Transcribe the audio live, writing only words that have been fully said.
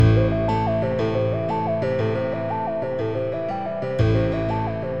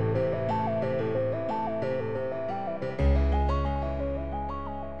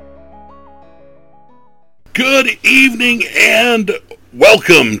Good evening and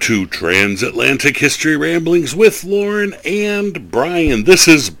welcome to Transatlantic History Ramblings with Lauren and Brian. This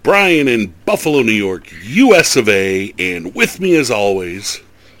is Brian in Buffalo, New York, US of A, and with me as always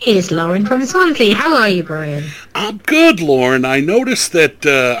is Lauren from Swansea. How are you, Brian? I'm good, Lauren. I noticed that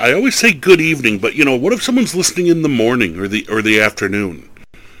I always say good evening, but what if someone's listening in the morning or the afternoon?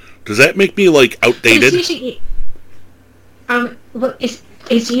 Does that make me outdated? It's usually,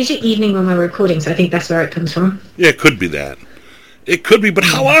 it's usually evening when we're recording, so I think that's where it comes from. Yeah, it could be that. It could be, but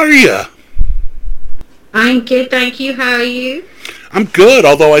how are you? I'm good, thank you. How are you? I'm good,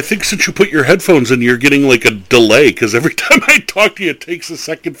 although I think since you put your headphones in, you're getting a delay, because every time I talk to you, it takes a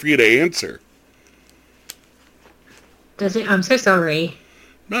second for you to answer. Does it? I'm so sorry.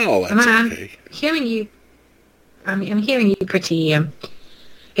 No, that's okay. I'm hearing you. I'm hearing you pretty.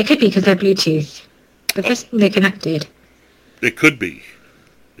 It could be because they're Bluetooth, but they're connected. It could be.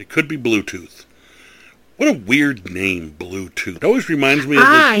 It could be Bluetooth. What a weird name, Bluetooth. It always reminds me of...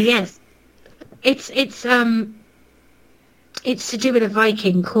 Yes. It's to do with a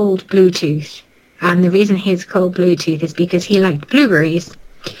Viking called Bluetooth. And the reason he's called Bluetooth is because he liked blueberries.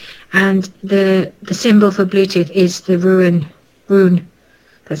 And the symbol for Bluetooth is the rune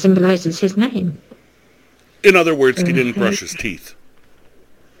that symbolizes his name. In other words, he didn't brush his teeth.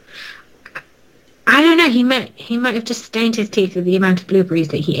 I don't know, he might have just stained his teeth with the amount of blueberries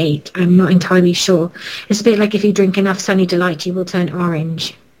that he ate. I'm not entirely sure. It's a bit like if you drink enough Sunny Delight, you will turn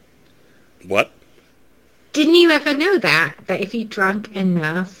orange. What? Didn't you ever know that if you drank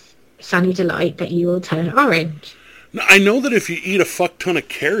enough Sunny Delight, that you will turn orange? No, I know that if you eat a fuck ton of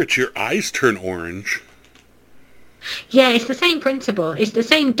carrots, your eyes turn orange. Yeah, it's the same principle. It's the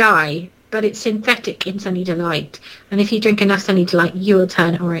same dye, but it's synthetic in Sunny Delight. And if you drink enough Sunny Delight, you will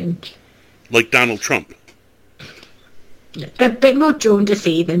turn orange. Like Donald Trump. A bit more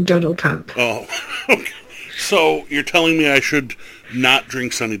jaundicey than Donald Trump. Oh, okay. So you're telling me I should not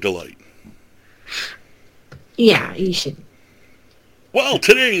drink Sunny Delight? Yeah, you should. Well,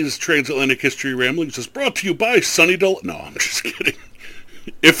 today's Transatlantic History Ramblings is brought to you by Sunny Delight. No, I'm just kidding.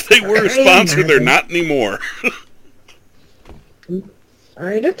 If they were a sponsor, they're not anymore.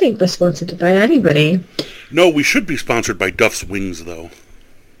 I don't think we're sponsored by anybody. No, we should be sponsored by Duff's Wings, though.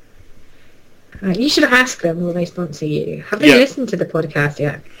 You should ask them, will they sponsor you? Have they listened to the podcast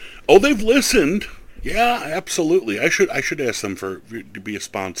yet? Oh, they've listened. Yeah, absolutely. I should ask them to be a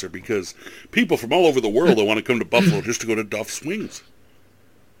sponsor, because people from all over the world that want to come to Buffalo just to go to Duff's Wings.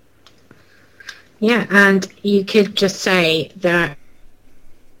 Yeah, and you could just say that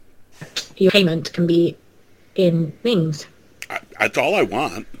your payment can be in wings. That's all I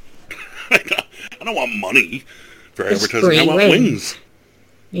want. I don't want money for advertising. I want wings.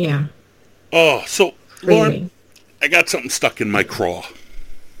 Yeah. Oh, so, Lauren, I got something stuck in my craw.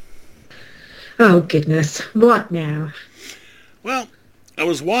 Oh, goodness. What now? Well, I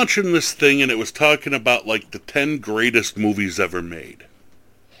was watching this thing, and it was talking about, the 10 greatest movies ever made.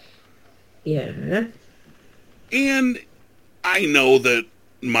 Yeah. And I know that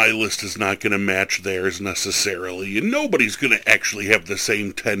my list is not going to match theirs necessarily, and nobody's going to actually have the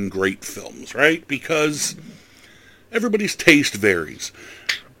same 10 great films, right? Because everybody's taste varies.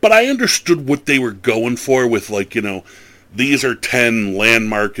 But I understood what they were going for with, these are 10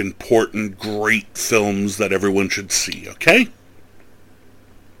 landmark, important, great films that everyone should see, okay?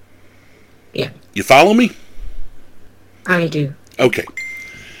 Yeah. You follow me? I do. Okay.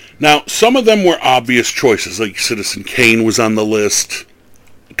 Now, some of them were obvious choices, like Citizen Kane was on the list.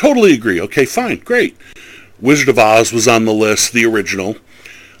 Totally agree. Okay, fine, great. Wizard of Oz was on the list, the original.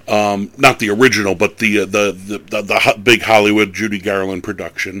 Not the original, but the big Hollywood Judy Garland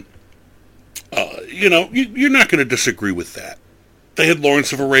production. You're not going to disagree with that. They had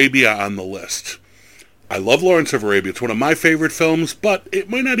Lawrence of Arabia on the list. I love Lawrence of Arabia. It's one of my favorite films, but it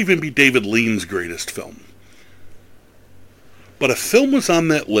might not even be David Lean's greatest film. But a film was on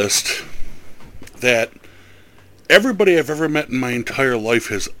that list that everybody I've ever met in my entire life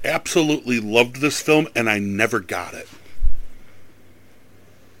has absolutely loved this film, and I never got it.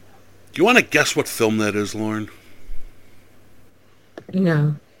 Do you want to guess what film that is, Lauren?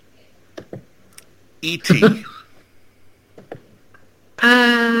 No. E.T.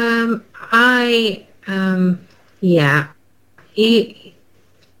 Yeah.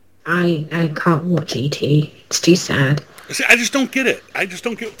 I can't watch E.T. It's too sad. See, I just don't get it. I just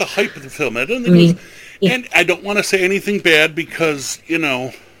don't get the hype of the film. I don't think and I don't want to say anything bad because,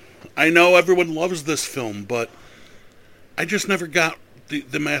 I know everyone loves this film, but I just never got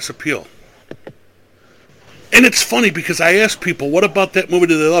the mass appeal. And it's funny because I ask people, what about that movie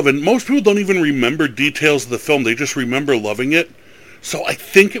do they love? And most people don't even remember details of the film. They just remember loving it. So I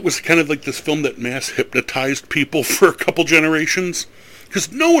think it was kind of like this film that mass hypnotized people for a couple generations.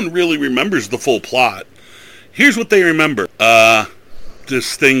 Because no one really remembers the full plot. Here's what they remember.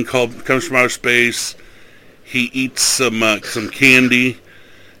 This thing comes from outer space. He eats some candy.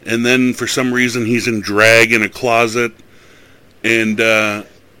 And then for some reason he's in drag in a closet. And, then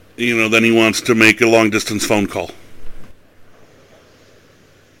he wants to make a long-distance phone call.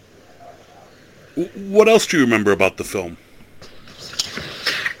 What else do you remember about the film?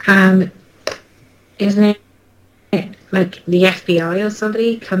 Isn't it like the FBI or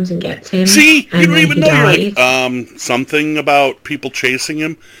somebody comes and gets him? See, you don't even know. Dies. You're like, something about people chasing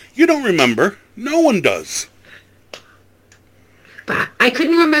him. You don't remember. No one does. But I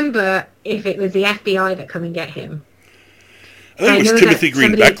couldn't remember if it was the FBI that come and get him. I think it was Timothy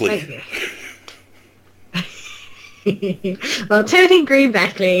Green Beckley. Well, Timothy Green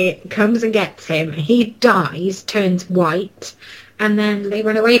Beckley comes and gets him. He dies, turns white, and then they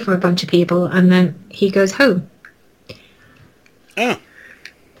run away from a bunch of people, and then he goes home. Oh,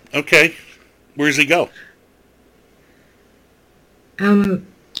 okay. Where does he go? I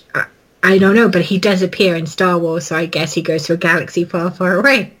don't know, but he does appear in Star Wars, so I guess he goes to a galaxy far, far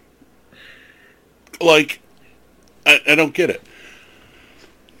away. Like, I don't get it.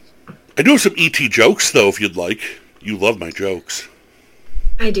 I do have some E.T. jokes, though, if you'd like. You love my jokes.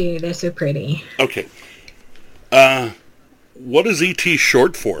 I do. They're so pretty. Okay. What is E.T.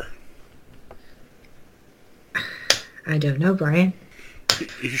 short for? I don't know, Brian.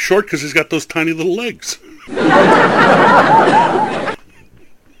 He's short because he's got those tiny little legs. I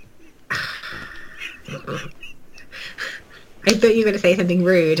thought you were going to say something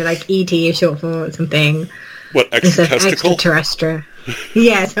rude, like E.T. is short for something. What, extra testicle? Extraterrestrial.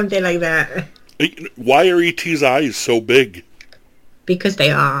 Yeah, something like that. Why are E.T.'s eyes so big? Because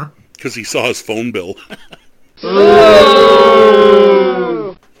they are. Because he saw his phone bill.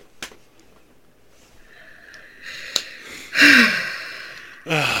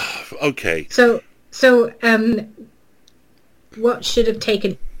 Okay. So, what should have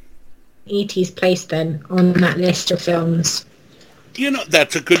taken E.T.'s place then on that list of films?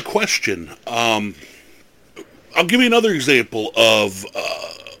 That's a good question. I'll give you another example of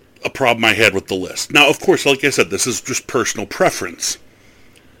a problem I had with the list. Now, of course, like I said, this is just personal preference.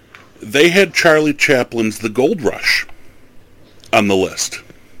 They had Charlie Chaplin's The Gold Rush on the list.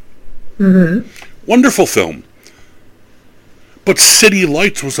 Mm-hmm. Wonderful film. But City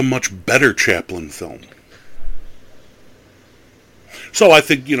Lights was a much better Chaplin film. So I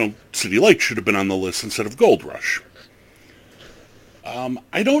think, City Lights should have been on the list instead of Gold Rush.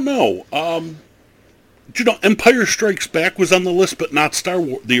 I don't know. Empire Strikes Back was on the list, but not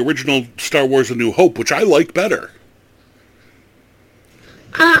the original Star Wars A New Hope, which I like better.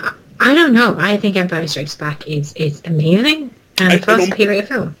 I don't know. I think Empire Strikes Back is amazing and a far superior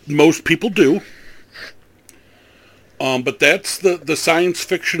film. Most people do. But that's the science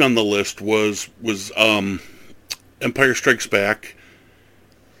fiction on the list was Empire Strikes Back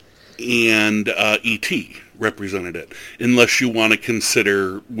and E.T. represented it. Unless you want to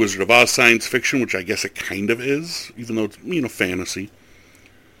consider Wizard of Oz science fiction, which I guess it kind of is, even though it's, fantasy.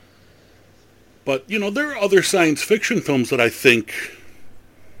 But, there are other science fiction films that I think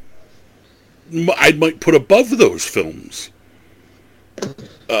I might put above those films.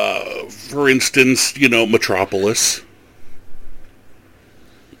 For instance, Metropolis.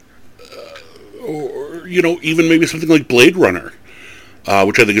 Or, even maybe something like Blade Runner.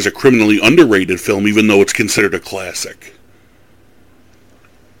 Which I think is a criminally underrated film, even though it's considered a classic.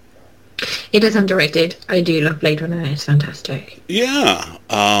 It is underrated. I do love Blade Runner. It's fantastic. Yeah.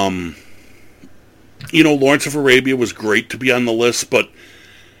 Lawrence of Arabia was great to be on the list, but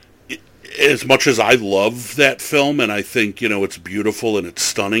as much as I love that film and I think, it's beautiful and it's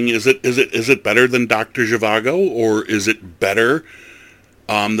stunning, is it better than Dr. Zhivago, or is it better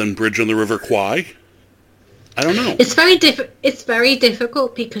than Bridge on the River Kwai? I don't know. It's very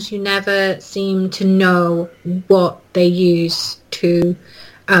difficult because you never seem to know what they use to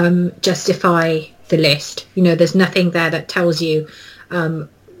justify the list. There's nothing there that tells you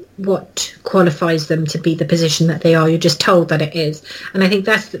what qualifies them to be the position that they are. You're just told that it is. And I think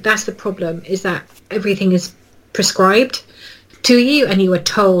that's the problem, is that everything is prescribed to you and you are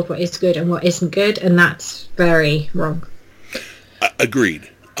told what is good and what isn't good, and that's very wrong. Agreed.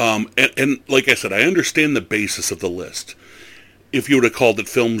 And like I said, I understand the basis of the list. If you would have called it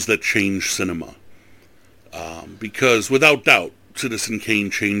films that changed cinema. Because without doubt, Citizen Kane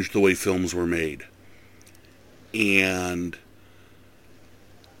changed the way films were made. And,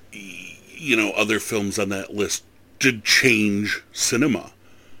 other films on that list did change cinema.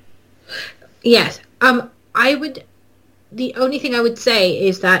 Yes. I the only thing I would say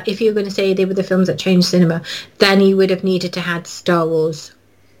is that if you're going to say they were the films that changed cinema, then you would have needed to had Star Wars,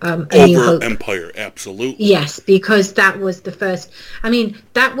 A New Over Hope. Empire, absolutely. Yes, because that was the first. I mean,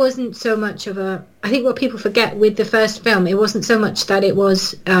 that wasn't so much of a. I think what people forget with the first film, it wasn't so much that it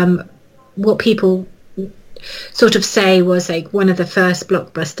was what people sort of say was like one of the first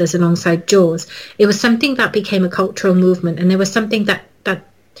blockbusters alongside Jaws. It was something that became a cultural movement, and there was something that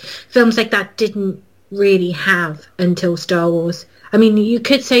films like that didn't really have until Star Wars. I mean, you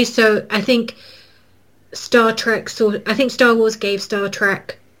could say so. I think Star Wars gave Star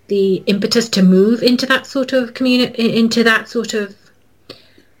Trek the impetus to move into that sort of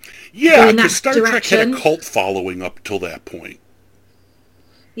Yeah, because Star Trek had a cult following up till that point.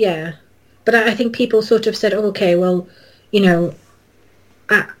 Yeah, but I think people sort of said, oh, okay, well, and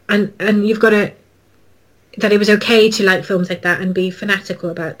you've got to, that it was okay to like films like that and be fanatical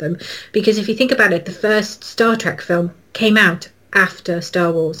about them. Because if you think about it, the first Star Trek film came out after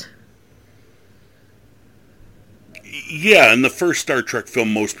Star Wars. Yeah, and the first Star Trek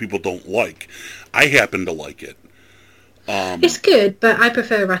film most people don't like. I happen to like it. It's good, but I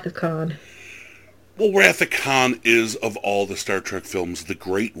prefer Wrath of Khan. Well, Wrath of Khan is, of all the Star Trek films, the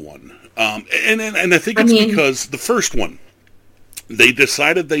great one. And I think it's because the first one, they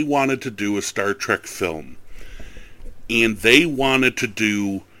decided they wanted to do a Star Trek film. And they wanted to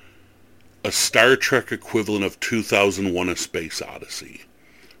do a Star Trek equivalent of 2001: A Space Odyssey.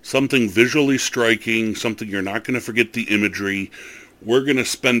 Something visually striking, something you're not going to forget the imagery. We're going to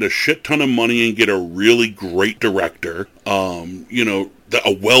spend a shit ton of money and get a really great director.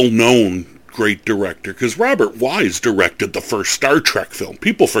 A well-known great director. Because Robert Wise directed the first Star Trek film.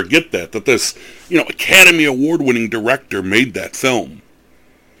 People forget that this, Academy Award-winning director made that film.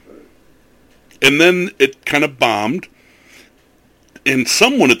 And then it kind of bombed. And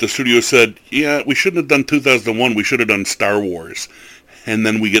someone at the studio said, yeah, we shouldn't have done 2001, we should have done Star Wars. And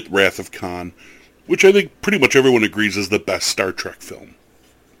then we get Wrath of Khan, which I think pretty much everyone agrees is the best Star Trek film.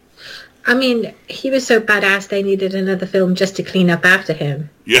 I mean, he was so badass they needed another film just to clean up after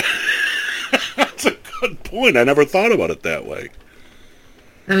him. Yeah, that's a good point. I never thought about it that way.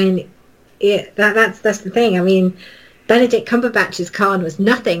 I mean, that's the thing. I mean, Benedict Cumberbatch's Khan was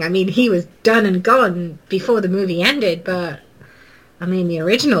nothing. I mean, he was done and gone before the movie ended, but... I mean, the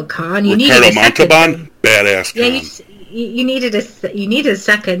original Khan, you needed a second. Ricardo Montalban, badass Khan. Yeah, you needed a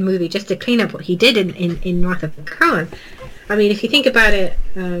second movie just to clean up what he did in Wrath of Khan. I mean, if you think about it,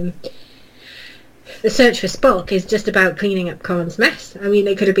 The Search for Spock is just about cleaning up Khan's mess. I mean,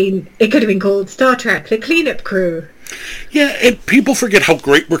 it could have been called Star Trek: The Cleanup Crew. Yeah, and people forget how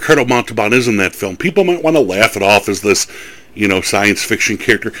great Ricardo Montalban is in that film. People might want to laugh it off as this, science fiction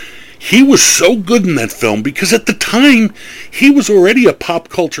character. He was so good in that film because at the time, he was already a pop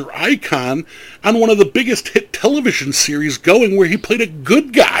culture icon on one of the biggest hit television series going where he played a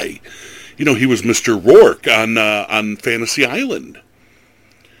good guy. He was Mr. Rourke on Fantasy Island.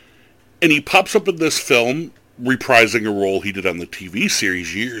 And he pops up in this film, reprising a role he did on the TV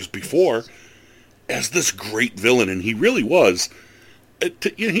series years before, as this great villain, and he really was.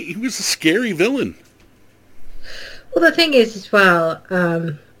 He was a scary villain. Well, the thing is as well...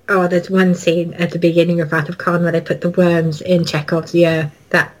 there's one scene at the beginning of Wrath of Khan where they put the worms in Chekhov's ear.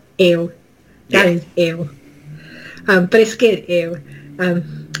 That ew. That is ew. But it's good, ew.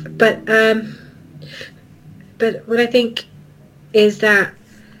 But what I think is that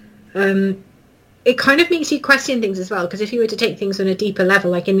it kind of makes you question things as well, because if you were to take things on a deeper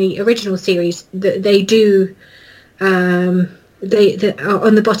level, like in the original series, they do... on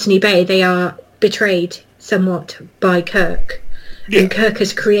the Botany Bay, they are betrayed somewhat by Kirk. Yeah. And Kirk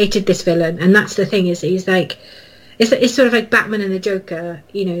has created this villain, and that's the thing, is he's like, it's sort of like Batman and the Joker.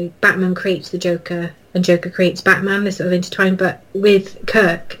 Batman creates the Joker and Joker creates Batman. They're sort of intertwined, but with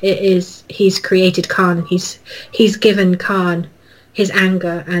Kirk, he's created Khan. He's given Khan his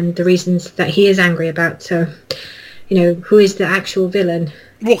anger and the reasons that he is angry about. So, who is the actual villain?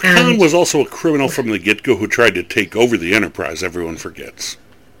 Well, Khan was also a criminal from the get-go who tried to take over the Enterprise. Everyone forgets.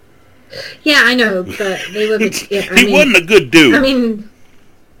 Yeah, I know, but they were... He wasn't a good dude. I mean,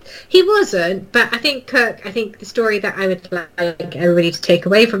 he wasn't, but I think the story that I would like everybody to take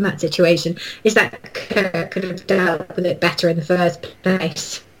away from that situation is that Kirk could have dealt with it better in the first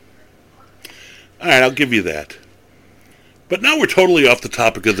place. All right, I'll give you that. But now we're totally off the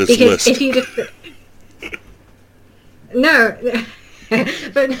topic of this because list. If you just... No...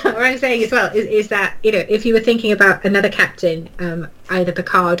 But no, what I'm saying as well is that, if you were thinking about another captain, either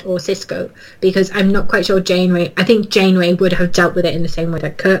Picard or Sisko, because I'm not quite sure Janeway, I think Janeway would have dealt with it in the same way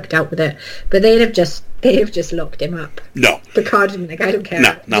that Kirk dealt with it, but they'd have just locked him up. No. Picard didn't, I don't care.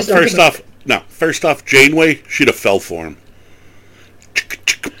 No, first off, Now, first off, Janeway, she'd have fell for him.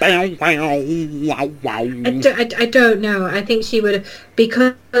 I don't know. I think she would have,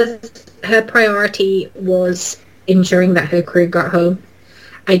 because her priority was ensuring that her crew got home.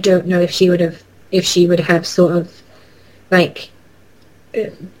 I don't know if she would have sort of, like,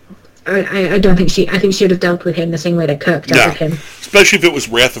 I don't think I think she would have dealt with him the same way that Kirk dealt with him. Especially if it was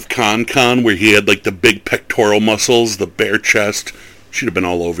Wrath of Khan, where he had, like, the big pectoral muscles, the bare chest. She'd have been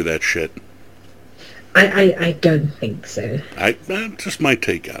all over that shit. I don't think so. Just my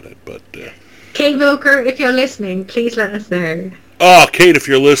take on it, but... Kate Volker, if you're listening, please let us know. Oh, Kate, if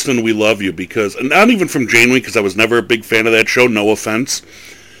you're listening, we love you, because... And not even from Janeway, because I was never a big fan of that show, no offense.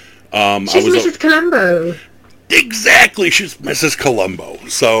 She's Mrs. Columbo. Exactly, she's Mrs. Columbo,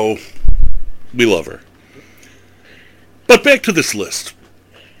 so we love her. But back to this list.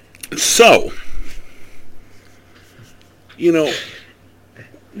 So,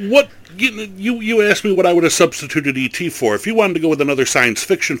 what... You asked me what I would have substituted E.T. for. If you wanted to go with another science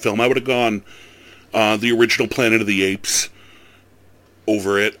fiction film, I would have gone the original Planet of the Apes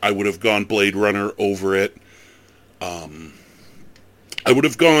over it. I would have gone Blade Runner over it. I would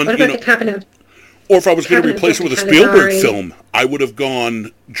have gone, what about the Cabinet? Or if I was going to replace it with a Spielberg film, I would have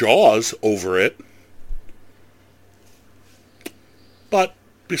gone Jaws over it. But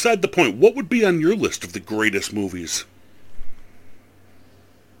beside the point, what would be on your list of the greatest movies?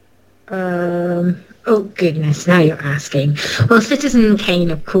 Oh goodness, now you're asking. Well, Citizen Kane,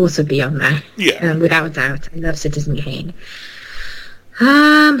 of course, would be on there. Yeah. Without doubt. I love Citizen Kane.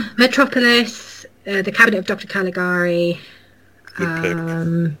 Metropolis, The Cabinet of Dr. Caligari. Good pick.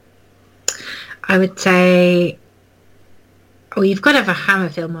 I would say... Oh, you've got to have a Hammer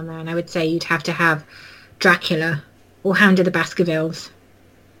film on there, and I would say you'd have to have Dracula or Hound of the Baskervilles.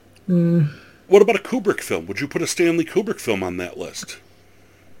 What about a Kubrick film? Would you put a Stanley Kubrick film on that list?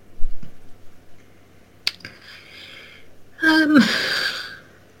 I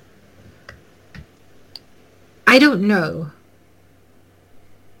don't know.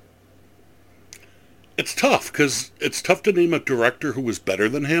 It's tough, because it's tough to name a director who was better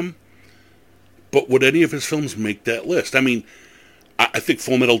than him, but would any of his films make that list? I mean, I think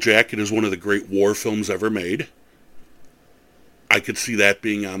Full Metal Jacket is one of the great war films ever made. I could see that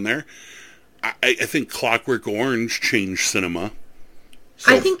being on there. I think Clockwork Orange changed cinema.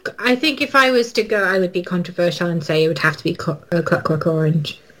 So I think if I was to go, I would be controversial and say it would have to be Clockwork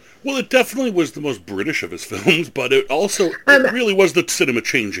Orange. Well, it definitely was the most British of his films, but it also it really was the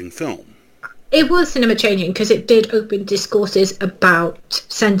cinema-changing film. It was cinema-changing because it did open discourses about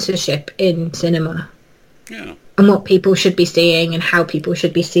censorship in cinema. Yeah. And what people should be seeing and how people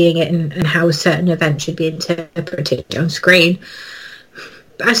should be seeing it and how certain events should be interpreted on screen.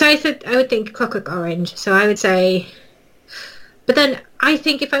 So I would think Clockwork Orange. So I would say... But then I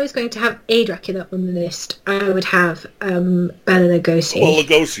think if I was going to have a Dracula on the list, I would have Bela Lugosi. Well,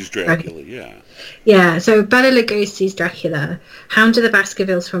 Lugosi's Dracula, yeah. Yeah, so Bela Lugosi's Dracula, Hound of the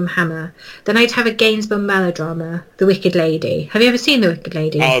Baskervilles from Hammer. Then I'd have a Gainsborough melodrama, The Wicked Lady. Have you ever seen The Wicked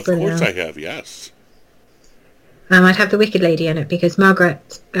Lady? Of course I have, yes. I'd have The Wicked Lady in it because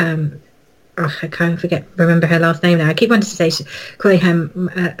Margaret... I can't remember her last name now. I keep wanting to say, calling her...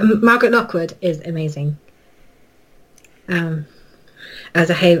 Margaret Lockwood is amazing. As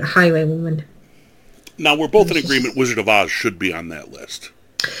a highwaywoman. Now, we're both in agreement Wizard of Oz should be on that list.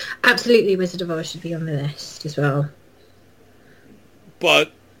 Absolutely, Wizard of Oz should be on the list as well.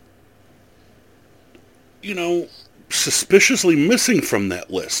 But, suspiciously missing from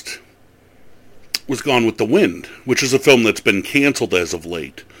that list was Gone with the Wind, which is a film that's been canceled as of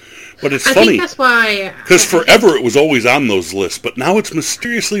late. But it's funny. I think that's why... Because forever it was always on those lists, but now it's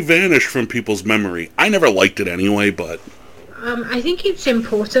mysteriously vanished from people's memory. I never liked it anyway, but... I think it's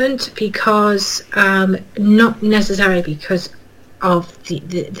important because, not necessarily because of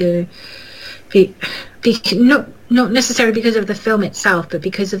not necessarily because of the film itself, but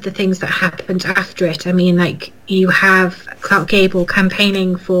because of the things that happened after it. I mean, like, you have Clark Gable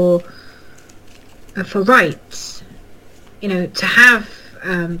campaigning for rights, to have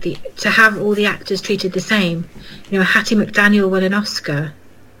all the actors treated the same. Hattie McDaniel won an Oscar.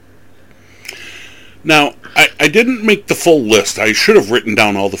 Now, I didn't make the full list. I should have written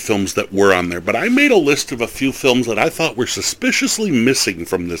down all the films that were on there, but I made a list of a few films that I thought were suspiciously missing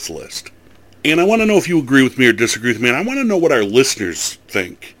from this list. And I want to know if you agree with me or disagree with me, and I want to know what our listeners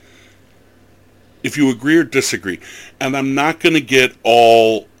think. If you agree or disagree. And I'm not going to get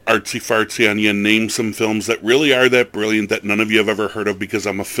all artsy-fartsy on you and name some films that really are that brilliant that none of you have ever heard of because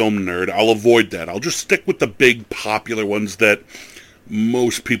I'm a film nerd. I'll avoid that. I'll just stick with the big popular ones that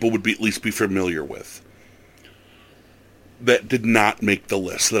most people would at least be familiar with. that did not make the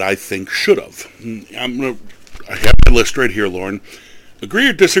list that I think should have. I have my list right here, Lauren. Agree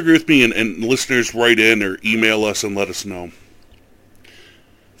or disagree with me, and listeners write in or email us and let us know.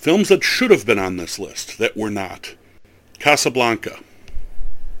 Films that should have been on this list that were not. Casablanca.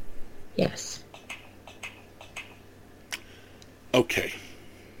 Yes. Okay.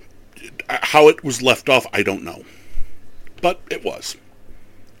 How it was left off, I don't know. But it was.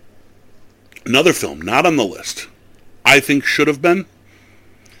 Another film not on the list I think should have been.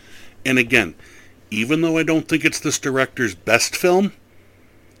 And again, even though I don't think it's this director's best film,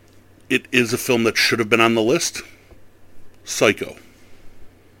 it is a film that should have been on the list. Psycho.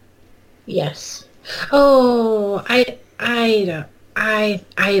 Yes. Oh,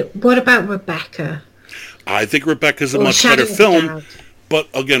 what about Rebecca? I think Rebecca's a much better film, but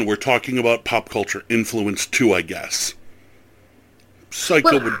again, we're talking about pop culture influence too, I guess.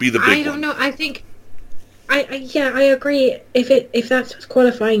 Psycho would be the big one. I don't know. I think, I agree if that's what's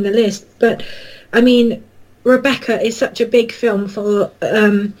qualifying the list. But I mean, Rebecca is such a big film for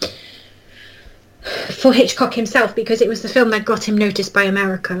Hitchcock himself, because it was the film that got him noticed by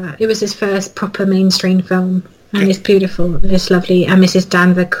America. It was his first proper mainstream film, and it's beautiful, it's lovely, and Mrs.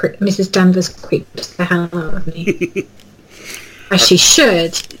 Danvers creeps the hell out of me. As she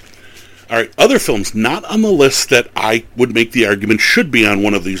should. All right, other films not on the list that I would make the argument should be on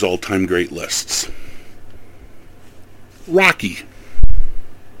one of these all-time great lists. Rocky.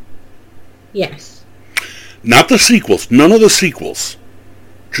 Yes. Not the sequels, none of the sequels.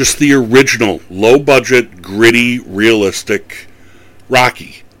 Just the original, low-budget, gritty, realistic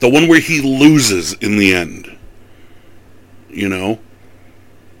Rocky. The one where he loses in the end. You know?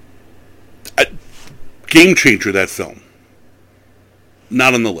 Game changer, that film.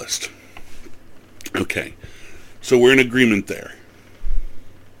 Not on the list. Okay. So we're in agreement there.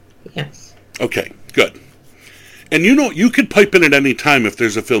 Yes. Okay, good. And you could pipe in at any time if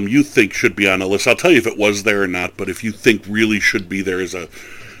there's a film you think should be on a list. I'll tell you if it was there or not, but if you think really should be there as a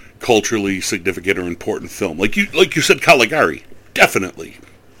culturally significant or important film. Like you said, Caligari. Definitely.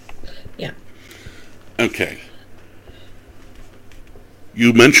 Yeah. Okay.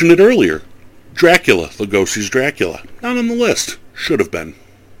 You mentioned it earlier. Dracula, Lugosi's Dracula. Not on the list. Should have been.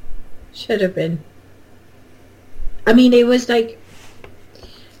 Should have been. I mean, it was like...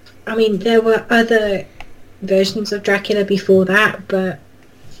 I mean, there were other versions of Dracula before that, but...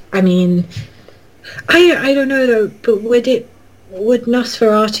 I mean... I don't know, though, but would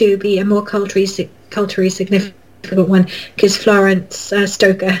Nosferatu be a more culturally significant one? Because Florence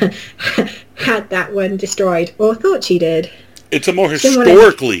Stoker had that one destroyed, or thought she did. It's a more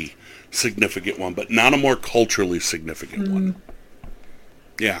historically significant one, but not a more culturally significant one.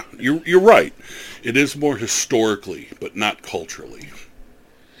 Yeah, you're right. It is more historically, but not culturally.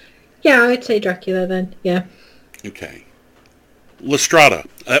 Yeah, I'd say Dracula then, yeah. Okay. La Strada.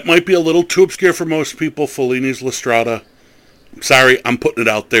 That might be a little too obscure for most people, Fellini's La Strada. Sorry, I'm putting it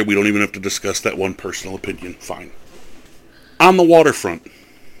out there. We don't even have to discuss that one personal opinion. Fine. On the Waterfront.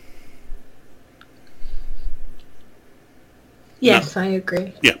 Yes, I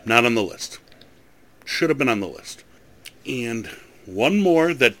agree. Yeah, not on the list. Should have been on the list. And one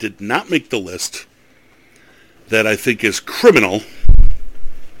more that did not make the list that I think is criminal,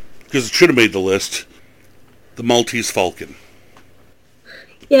 because it should have made the list, The Maltese Falcon.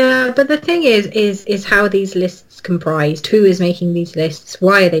 Yeah, but the thing is how these lists comprised. Who is making these lists?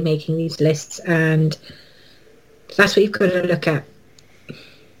 Why are they making these lists? And that's what you've got to look at.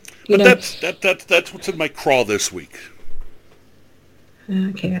 That's what's in my craw this week.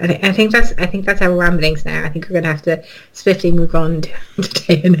 Okay, I think that's our ramblings now. I think we're going to have to swiftly move on to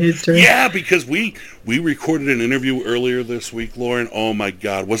Day in History. Yeah, because we recorded an interview earlier this week, Lauren. Oh my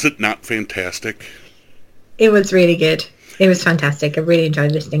God, was it not fantastic? It was really good. It was fantastic. I really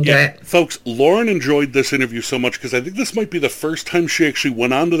enjoyed listening to it. Folks, Lauren enjoyed this interview so much because I think this might be the first time she actually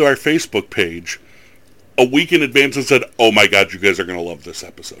went onto our Facebook page a week in advance and said, "Oh my God, you guys are going to love this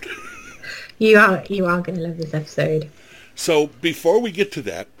episode." You are going to love this episode. So before we get to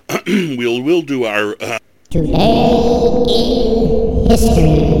that, we'll do our Today in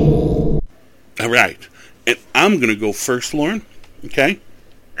History. All right, and I'm going to go first, Lauren. Okay.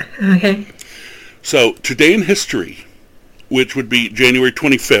 Okay. So today in history, which would be January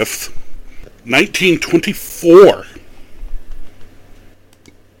 25th, 1924,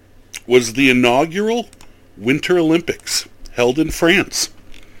 was the inaugural Winter Olympics held in France.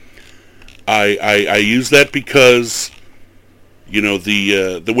 I use that because, you know,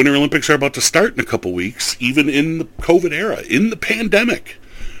 the Winter Olympics are about to start in a couple weeks, even in the COVID era, in the pandemic.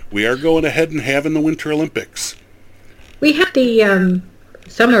 We are going ahead and having the Winter Olympics. We have the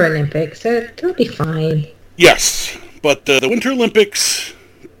Summer Olympics, so it'll be fine. Yes, But the Winter Olympics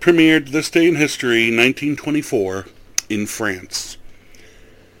premiered this day in history, 1924, in France.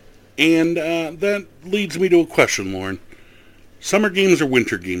 And that leads me to a question, Lauren. Summer games or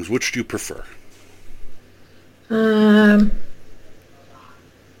winter games, which do you prefer?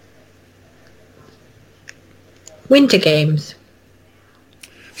 Winter games.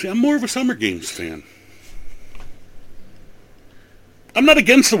 See, I'm more of a summer games fan. I'm not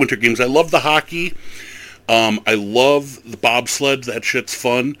against the winter games. I love the hockey. I love the bobsled. That shit's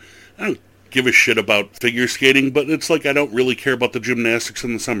fun. I don't give a shit about figure skating, but it's like I don't really care about the gymnastics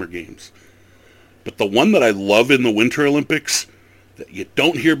and the summer games. But the one that I love in the Winter Olympics that you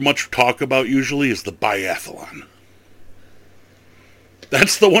don't hear much talk about usually is the biathlon.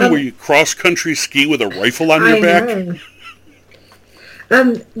 That's the one where you cross-country ski with a rifle on your back.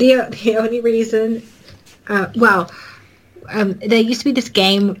 Know. The only reason, there used to be this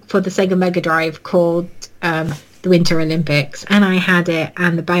game for the Sega Mega Drive called the Winter Olympics, and I had it,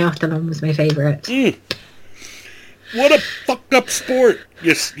 and the biathlon was my favourite. What a fucked up sport.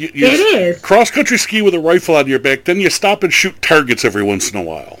 You it is. Cross-country ski with a rifle on your back, then you stop and shoot targets every once in a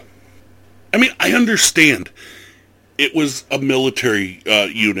while. I mean, I understand. It was a military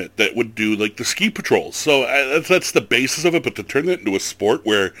unit that would do, like, the ski patrols. So that's the basis of it, but to turn that into a sport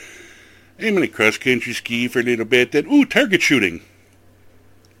where, hey, I'm going to cross-country ski for a little bit, then, ooh, target shooting.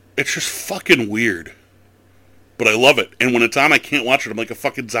 It's just fucking weird. But I love it. And when it's on, I can't watch it. I'm like a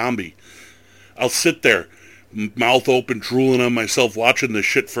fucking zombie. I'll sit there, mouth open, drooling on myself, watching this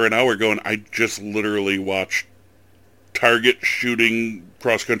shit for an hour going, I just literally watched target shooting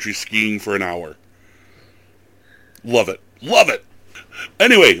cross-country skiing for an hour. Love it. Love it.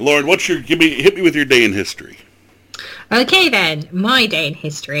 Anyway, Lauren, hit me with your day in history. Okay then, my day in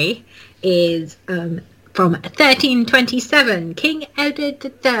history is from 1327. King Edward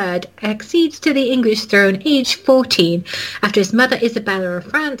III accedes to the English throne aged 14 after his mother Isabella of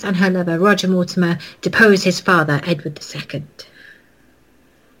France and her lover Roger Mortimer depose his father Edward II.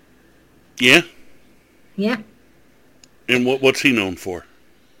 Yeah? Yeah. And what's he known for?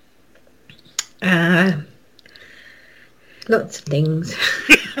 Lots of things.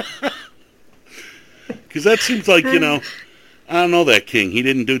 Because that seems like, I don't know that king. He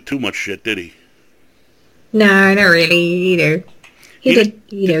didn't do too much shit, did he? No, not really, He did.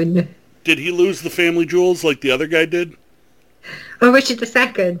 Did he lose the family jewels like the other guy did? Oh, Richard II.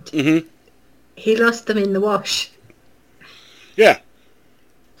 Mm-hmm. He lost them in the wash. Yeah.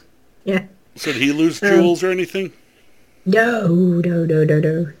 Yeah. So did he lose jewels or anything? No.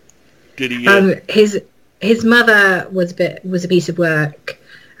 Did he? His mother was a piece of work,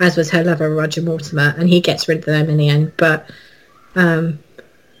 as was her lover Roger Mortimer, and he gets rid of them in the end. But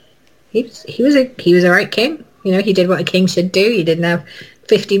he was a right king. He did what a king should do. He didn't have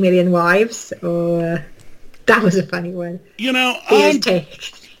 50 million wives, or that was a funny one.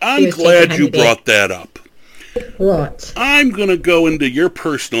 I'm glad you brought that up. What? I'm going to go into your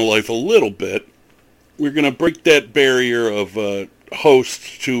personal life a little bit. We're going to break that barrier of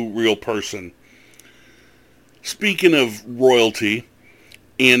host to real person. Speaking of royalty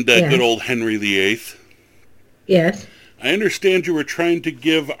and good old Henry VIII. Yes. I understand you were trying to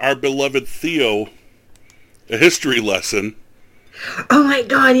give our beloved Theo a history lesson. Oh my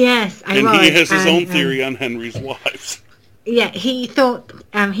God, yes. He has his own theory on Henry's wives. Yeah, he thought,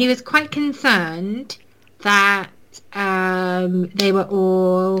 he was quite concerned that they were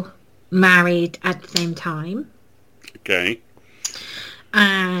all married at the same time. Okay.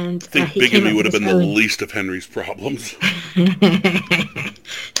 And I think bigamy would have been the least of Henry's problems.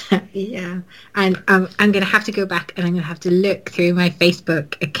 Yeah. And I'm going to have to go back and I'm going to have to look through my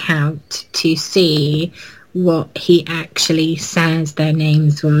Facebook account to see what he actually says their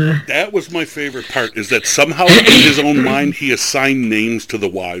names were. That was my favorite part, is that somehow in his own mind he assigned names to the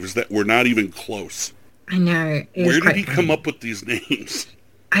wives that were not even close. I know. Where did he come up with these names?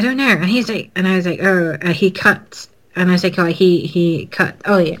 I don't know. And he's like, and I was like, he cut. And I was like, he cut.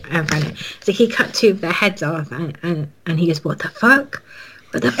 Oh yeah, I found it. So he cut two of their heads off, and he goes, "What the fuck?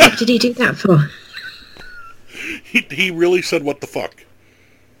 What the fuck did he do that for?" He really said, "What the fuck?"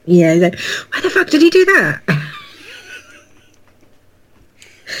 Yeah, he's like, "Why the fuck did he do that?"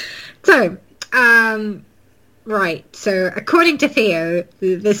 So, right. So, according to Theo,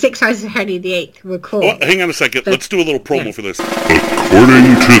 the 6 wives of Henry VIII were called... Oh, hang on a second. Let's do a little promo for this.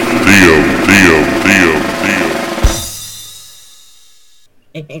 According to Theo.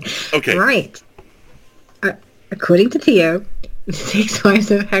 Okay. Right. According to Theo, the 6 wives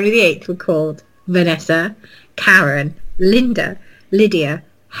of Henry VIII were called Vanessa, Karen, Linda, Lydia,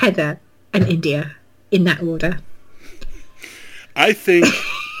 Heather, and India, in that order. I think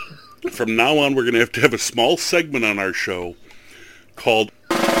From now on, we're going to have a small segment on our show called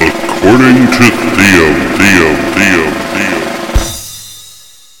According to Theo.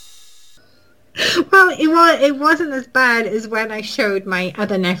 Well, it wasn't as bad as when I showed my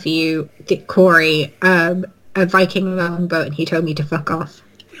other nephew, Dick Corey, a Viking longboat, and he told me to fuck off.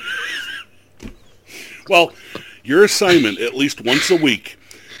 Well, your assignment, at least once a week,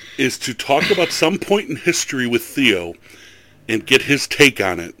 is to talk about some point in history with Theo and get his take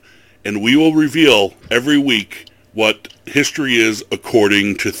on it. And we will reveal every week what history is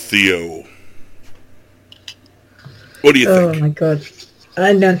according to Theo. What do you think? Oh, my God.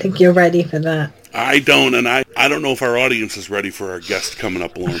 I don't think you're ready for that. I don't, and I don't know if our audience is ready for our guest coming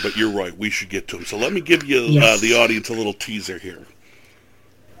up along, but you're right. We should get to him. So let me give you, the audience, a little teaser here.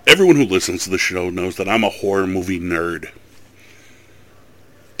 Everyone who listens to the show knows that I'm a horror movie nerd.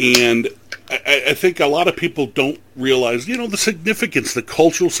 And I think a lot of people don't realize, the significance, the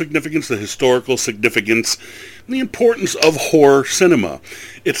cultural significance, the historical significance, and the importance of horror cinema.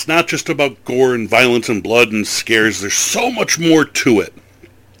 It's not just about gore and violence and blood and scares. There's so much more to it.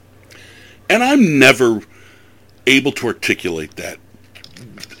 And I'm never able to articulate that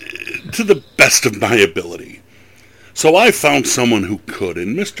to the best of my ability. So I found someone who could,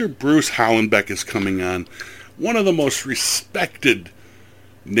 and Mr. Bruce Hollenbeck is coming on, one of the most respected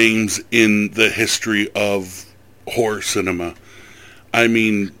names in the history of horror cinema. I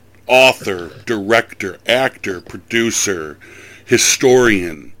mean, author, director, actor, producer,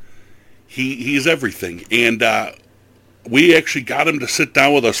 historian. He's everything. And we actually got him to sit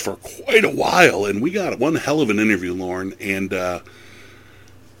down with us for quite a while, and we got one hell of an interview, Lauren. And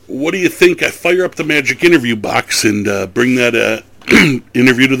what do you think? I fire up the magic interview box and bring that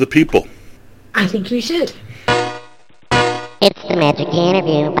interview to the people. I think we should. It's the magic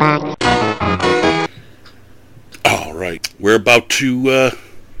interview box. All right. We're about to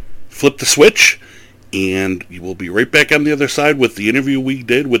flip the switch, and we'll be right back on the other side with the interview we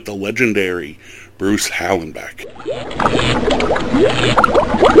did with the legendary Bruce Hollenbeck.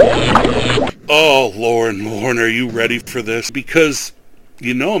 Oh, Lauren, are you ready for this? Because,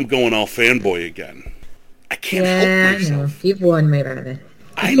 I'm going all fanboy again. I can't help myself. I know. You've warned me about it.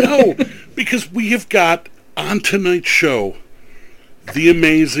 I know, because we have got on tonight's show the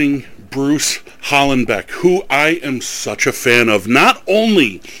amazing Bruce Hollenbeck, who I am such a fan of, not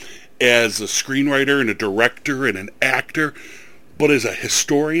only as a screenwriter and a director and an actor, but as a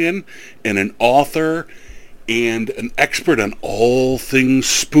historian and an author and an expert on all things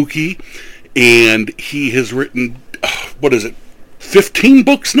spooky. And he has written, 15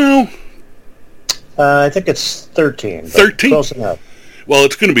 books now? I think it's 13. 13? Close enough. Well,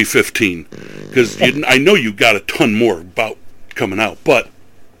 it's going to be 15, because I know you got a ton more about coming out, but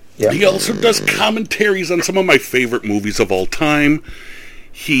he also does commentaries on some of my favorite movies of all time.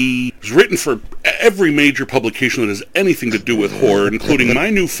 He's written for every major publication that has anything to do with horror, including my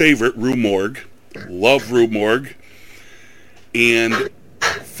new favorite, Rue Morgue. Love Rue Morgue. And,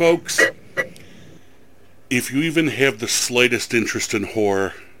 folks, if you even have the slightest interest in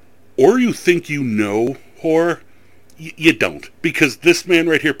horror, or you think you know horror, you don't. Because this man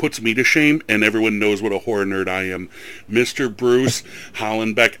right here puts me to shame, and everyone knows what a horror nerd I am. Mr. Bruce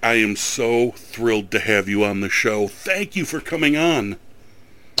Hollenbeck, I am so thrilled to have you on the show. Thank you for coming on.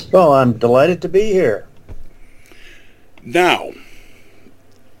 Well, I'm delighted to be here. Now,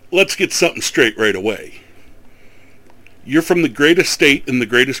 let's get something straight right away. You're from the greatest state in the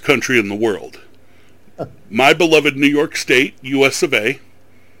greatest country in the world. My beloved New York State, US of A.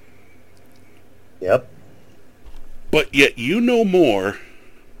 Yep. But yet you know more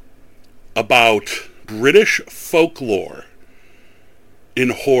about British folklore in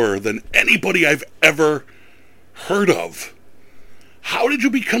horror than anybody I've ever heard of. How did you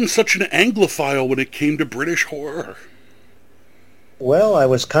become such an Anglophile when it came to British horror? Well, I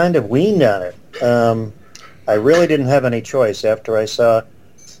was kind of weaned on it. I really didn't have any choice after I saw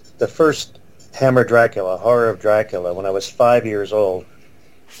the first Hammer Dracula, Horror of Dracula, when I was 5 years old.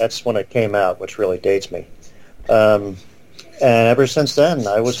 That's when it came out, which really dates me. And ever since then,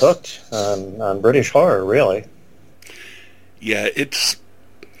 I was hooked on British horror, really. Yeah,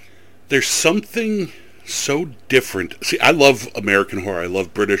 there's something so different. See, I love American horror. I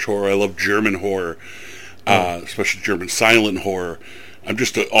love British horror. I love German horror, especially German silent horror. I'm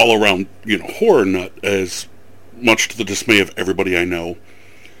just an all-around, horror nut, as much to the dismay of everybody I know.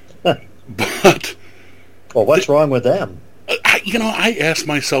 But... Well, what's wrong with them? I ask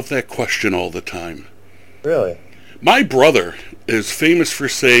myself that question all the time. Really? My brother is famous for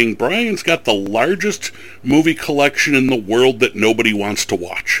saying, Brian's got the largest movie collection in the world that nobody wants to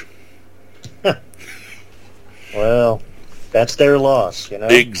watch. Well, that's their loss, you know?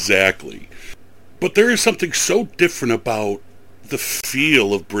 Exactly. But there is something so different about the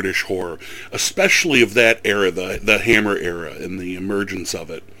feel of British horror, especially of that era, the Hammer era, and the emergence of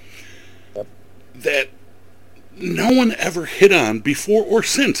it, that no one ever hit on before or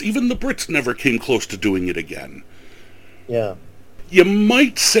since. Even the Brits never came close to doing it again. Yeah. You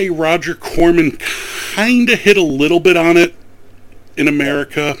might say Roger Corman kind of hit a little bit on it in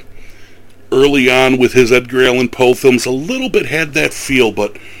America early on with his Edgar Allan Poe films. A little bit had that feel,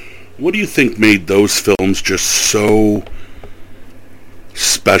 but what do you think made those films just so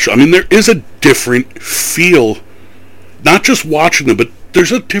special? I mean, there is a different feel, not just watching them, but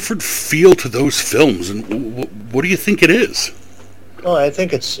there's a different feel to those films. And what do you think it is? Well, I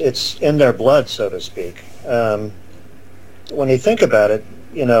think it's in their blood, so to speak. When you think about it,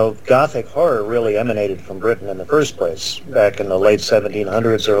 you know, Gothic horror really emanated from Britain in the first place, back in the late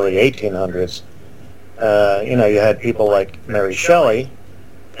 1700s, early 1800s. You know, you had people like Mary Shelley,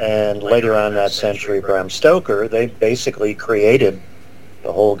 and later on that century, Bram Stoker. They basically created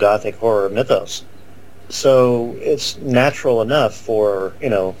the whole Gothic horror mythos. So it's natural enough for, you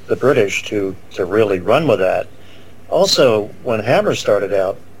know, the British to really run with that. Also, when Hammer started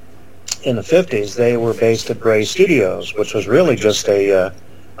out in the 50s, they were based at Bray Studios, which was really just a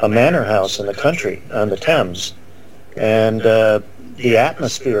manor house in the country on the Thames. And the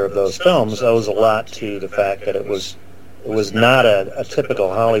atmosphere of those films owes a lot to the fact that it was not a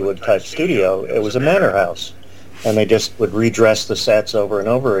typical Hollywood-type studio. It was a manor house. And they just would redress the sets over and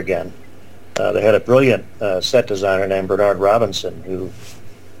over again. They had a brilliant set designer named Bernard Robinson, who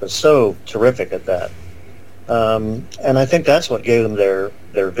was so terrific at that. And I think that's what gave them their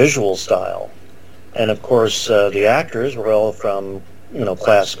visual style. And of course, the actors were all from, you know,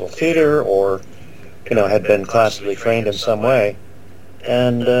 classical theater or, you know, had been classically trained in some way.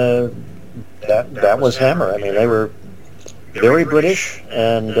 And that was Hammer. I mean, they were very British,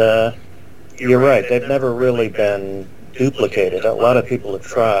 and you're right, they've never really been duplicated. A lot of people have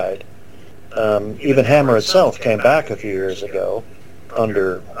tried. Even Hammer itself came back a few years ago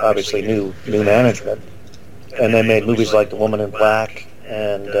under, obviously, new management. And they made movies like The Woman in Black,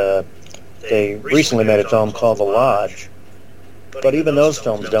 and they recently made a film called The Lodge. But even those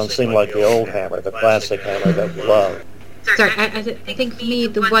films don't seem like the old Hammer, the classic Hammer that we love. Sorry, I think for me,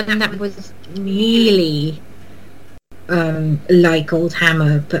 the one that was really like old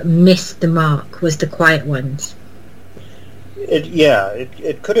Hammer but missed the mark was The Quiet Ones.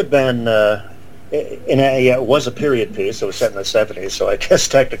 It could have been, it was a period piece. It was set in the 70s, so I guess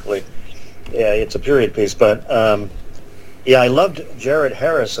technically, yeah, it's a period piece. But, I loved Jared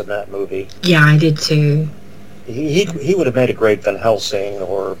Harris in that movie. Yeah, I did too. He would have made a great Van Helsing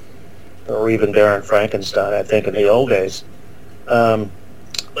or even Baron Frankenstein, I think, in the old days. But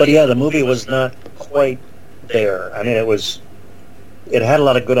yeah, the movie was not quite there. I mean, it had a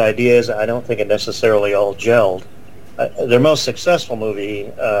lot of good ideas. I don't think it necessarily all gelled. Their most successful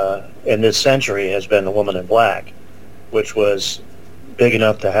movie in this century has been The Woman in Black, which was big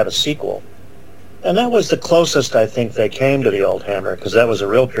enough to have a sequel. And that was the closest I think they came to the old Hammer, because that was a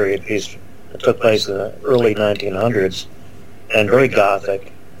real period piece that took place in the early 1900s and very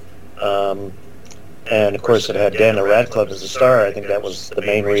Gothic. And of course it had Daniel Radcliffe as a star. I think that was the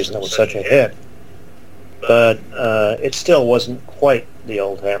main reason it was such a hit. But it still wasn't quite the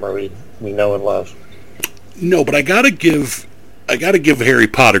old Hammer we know and love. No, but I gotta give Harry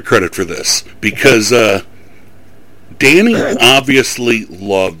Potter credit for this, because Danny obviously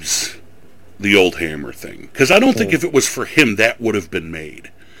loves the old Hammer thing. Because I don't think if it was for him, that would have been made.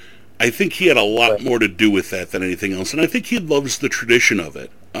 I think he had a lot more to do with that than anything else, and I think he loves the tradition of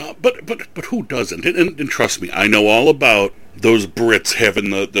it. But who doesn't? And trust me, I know all about those Brits having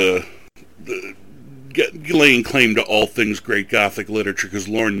the laying claim to all things great Gothic literature, because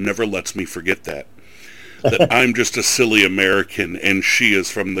Lauren never lets me forget that I'm just a silly American, and she is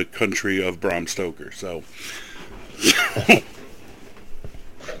from the country of Bram Stoker. So,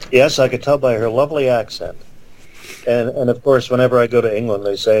 yes, I could tell by her lovely accent. And of course, whenever I go to England,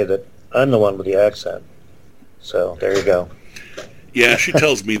 they say that I'm the one with the accent. So there you go. Yeah, she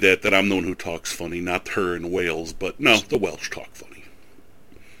tells me that I'm the one who talks funny, not her in Wales, but no, the Welsh talk funny.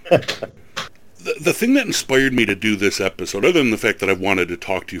 The thing that inspired me to do this episode, other than the fact that I've wanted to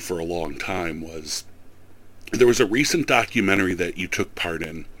talk to you for a long time, was there was a recent documentary that you took part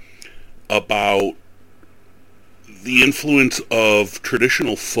in about the influence of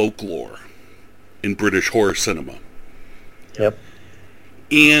traditional folklore in British horror cinema. Yep.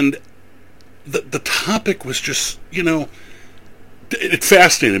 And the topic was just, it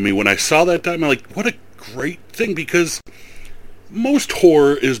fascinated me when I saw that time. I'm like, what a great thing, because most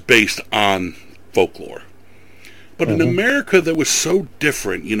horror is based on folklore. But in America, that was so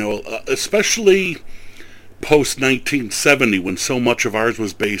different, especially post-1970, when so much of ours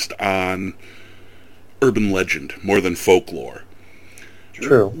was based on urban legend more than folklore.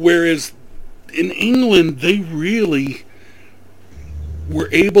 True. Whereas in England, they really were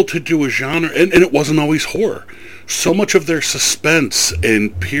able to do a genre, and it wasn't always horror. So much of their suspense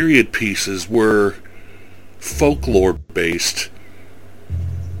and period pieces were folklore-based,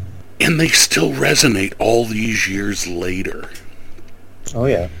 and they still resonate all these years later. Oh,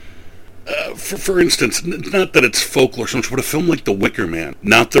 yeah. For instance, not that it's folklore so much, but a film like The Wicker Man,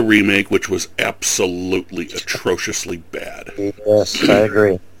 not the remake, which was absolutely atrociously bad. Yes, I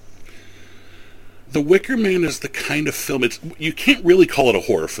agree. The Wicker Man is the kind of film, you can't really call it a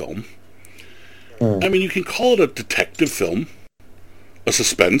horror film. I mean, you can call it a detective film, a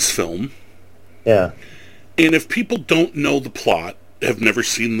suspense film. Yeah. And if people don't know the plot, have never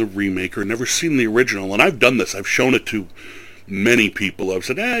seen the remake or never seen the original, and I've done this, I've shown it to many people. I've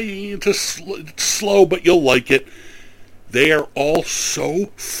said, it's slow, but you'll like it. They are all so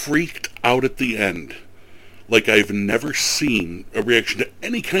freaked out at the end. Like I've never seen a reaction to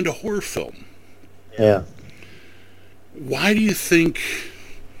any kind of horror film. Yeah. Why do you think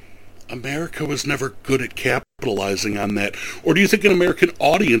America was never good at capitalizing on that? Or do you think an American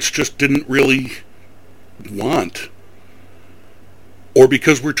audience just didn't really want, or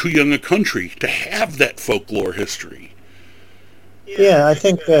because we're too young a country to have that folklore history? Yeah, I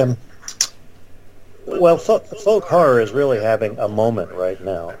think, folk horror is really having a moment right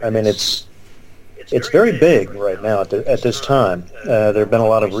now. I mean, it's very big right now at this time. There have been a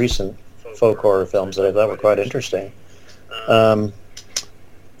lot of recent folk horror films that I thought were quite interesting. I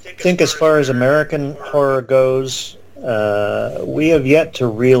think as far as American horror goes, we have yet to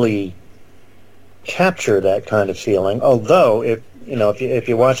really capture that kind of feeling. Although, if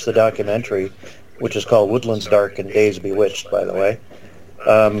you watch the documentary, which is called Woodlands Dark and Days Bewitched, by the way,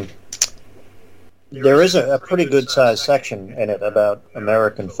 there is a pretty good-sized section in it about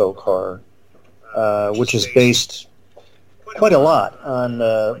American folk horror, which is based quite a lot on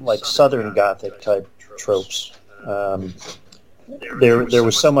like Southern Gothic type tropes. There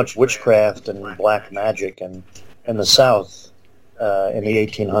was so much witchcraft and black magic in the South in the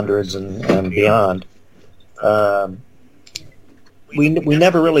 1800s and beyond. We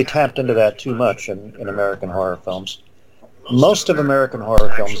never really tapped into that too much in American horror films. Most of American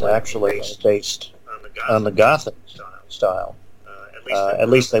horror films actually are based on the Gothic style. At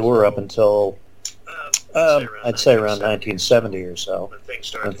least they were up until, I'd say around 1970 or so,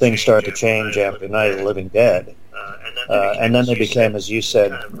 when things started to change after Night of the Living Dead. And then they became, as you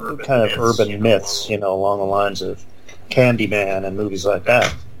said, kind of urban myths, along the lines of Candyman and movies like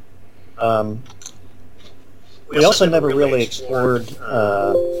that. We also never really explored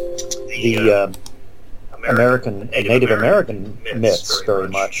the Native American myths very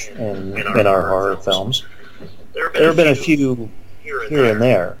much in our horror films. There have been a few here and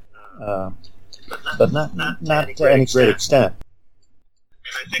there, but not to any great extent.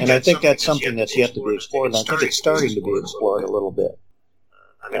 And I think that's something that's yet to be explored, and I think it's starting to be explored a little bit.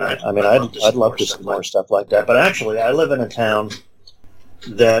 I mean, I'd love to see more stuff like that. But actually, I live in a town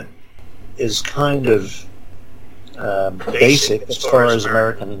that is kind of basic as far as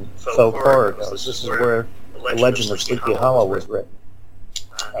American folk horror goes. This is where The Legend of Sleepy Hollow was written,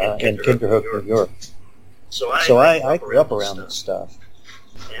 in Kinderhook, New York. So I grew up around this stuff.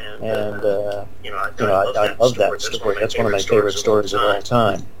 And, I love that story. That's one of my favorite stories of all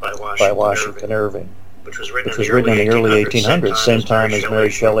time, by Washington Irving, which was written in the early 1800s, same time as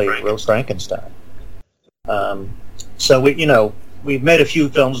Mary Shelley wrote Frankenstein. So we've made a few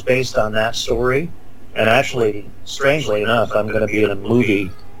films based on that story, and actually, strangely enough, I'm going to be in a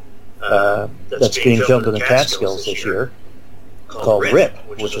movie that's being filmed in the Catskills this year called Rip,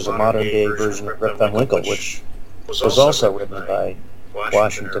 which is a modern-day version of Rip Van Winkle, which was also written by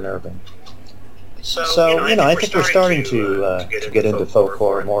Washington Irving. So, I think we're starting to get into folk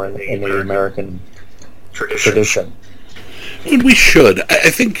horror more in the American tradition. And we should.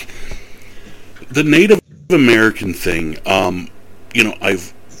 I think the Native American thing,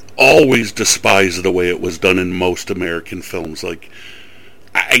 I've always despised the way it was done in most American films. Like,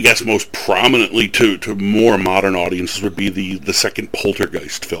 I guess most prominently to more modern audiences would be the second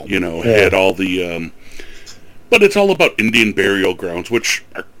Poltergeist film. Had all the... but it's all about Indian burial grounds, which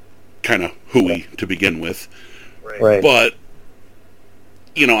are kind of hooey to begin with. Right. But,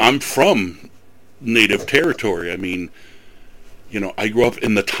 I'm from Native territory. I mean, I grew up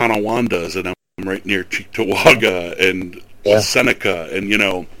in the Tonawondas, and I'm right near Cheektowaga and Seneca,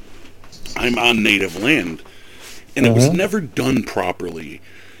 and, I'm on Native land. And it was never done properly.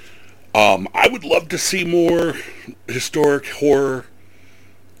 I would love to see more historic horror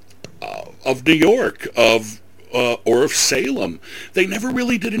of New York, or of Salem. They never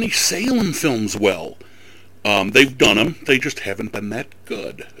really did any Salem films well. They've done them, they just haven't been that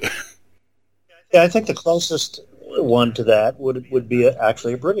good. Yeah, I think the closest one to that would be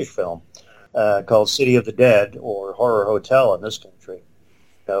actually a British film called City of the Dead, or Horror Hotel in this country,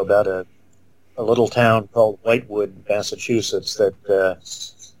 about a little town called Whitewood, Massachusetts, that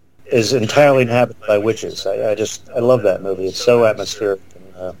is entirely inhabited by witches. I love that movie. It's so atmospheric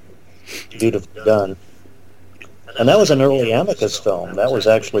and beautifully done. And that was an early Amicus film. That was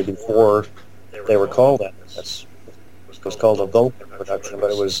actually before they were called Amicus. It was called a Vulcan production,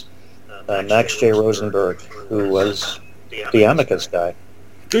 but it was Max J. Rosenberg who was the Amicus guy.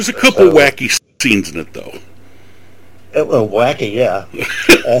 There's a couple wacky scenes in it, though. Well, wacky, yeah.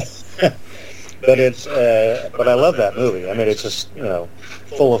 But I love that movie. I mean, it's just,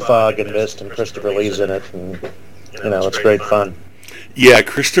 full of fog and mist, and Christopher Lee's in it, and, it's great fun. Yeah,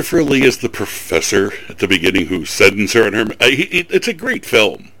 Christopher Lee is the professor at the beginning who sends her on her... it's a great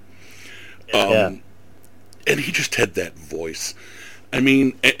film. Yeah. And he just had that voice. I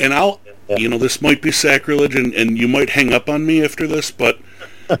mean, and I'll... Yeah. This might be sacrilege, and you might hang up on me after this, but,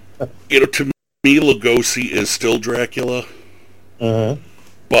 to me, Lugosi is still Dracula. Mm-hmm.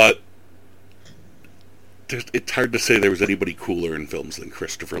 But it's hard to say there was anybody cooler in films than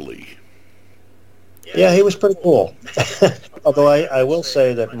Christopher Lee. Yeah, he was pretty cool. Although I will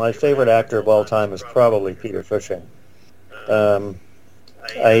say that my favorite actor of all time is probably Peter Cushing. I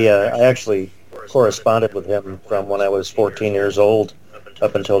actually corresponded with him from when I was 14 years old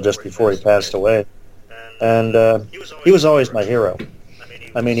up until just before he passed away. And he was always my hero.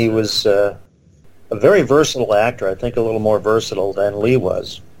 I mean, he was a very versatile actor, I think a little more versatile than Lee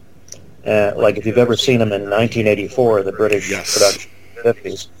was. Like if you've ever seen him in 1984, the British production of the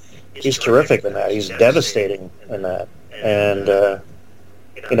 50s, he's terrific in that. He's devastating in that. And,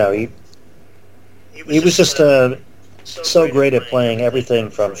 he was just so great at playing everything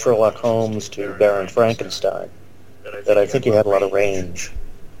from Sherlock Holmes to Baron Frankenstein that I think he had a lot of range.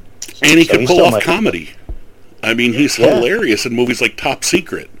 And he could pull off comedy. I mean, he's hilarious in movies like Top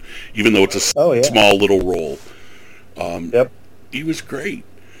Secret, even though it's a small little role. Yep. He was great.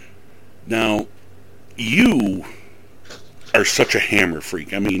 Now, you are such a Hammer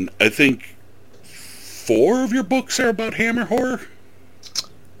freak. I mean, I think 4 of your books are about Hammer horror?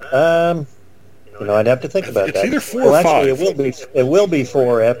 I'd have to think about that. It's either 4 or 5. Actually, it will be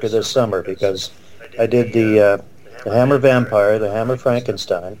 4 after this summer, because I did the Hammer Vampire, the Hammer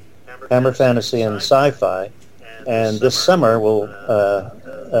Frankenstein, Hammer Fantasy and Sci-Fi, and this summer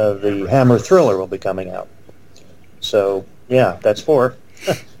the Hammer Thriller will be coming out. So, yeah, that's 4.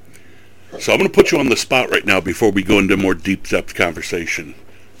 So I'm going to put you on the spot right now before we go into more deep-depth conversation.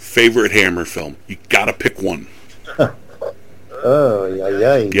 Favorite Hammer film? You got to pick one. Oh,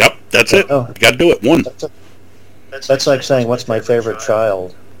 yeah. Yep, that's it. You got to do it. One. That's like saying, what's my favorite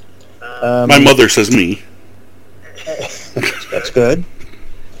child? My mother says me. That's good.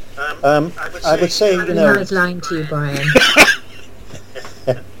 I would say, I was lying to you, Brian.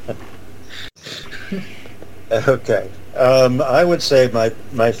 Okay. I would say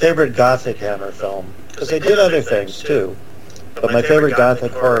my favorite Gothic Hammer film, because they did other things too, but my favorite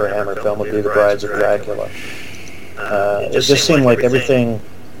Gothic horror Hammer film would be The Brides of Dracula. It just seemed like everything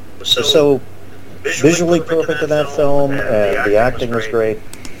was so visually perfect in that film, and the acting was great.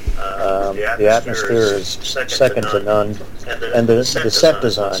 The atmosphere is second to none, and the set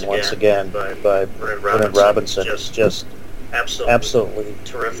design, once again, by Bernard Robinson, is just absolutely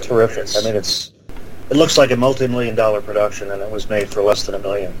terrific. I mean, it looks like a multi-million-dollar production, and it was made for less than $1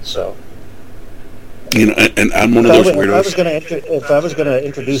 million. So, and I'm one of those weirdos. If I was going to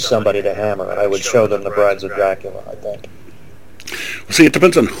introduce somebody to Hammer, I would show them The Brides of Dracula, I think. See, it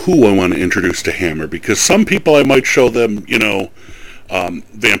depends on who I want to introduce to Hammer, because some people I might show them,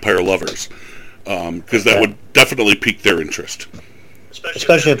 Vampire Lovers, because that would definitely pique their interest.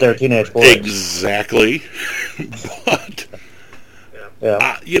 Especially if they're teenage boys. Exactly. But,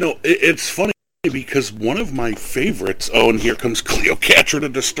 it's funny because one of my favorites, and here comes Cleopatra to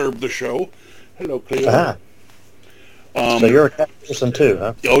disturb the show. Hello, Cleo. Uh-huh. So you're a cat person too,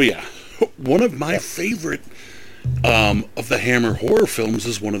 huh? Oh, yeah. One of my favorite of the Hammer horror films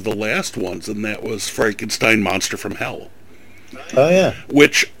is one of the last ones, and that was Frankenstein Monster from Hell. Oh, yeah.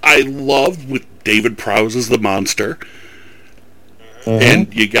 Which I loved, with David Prowse as the monster. Mm-hmm.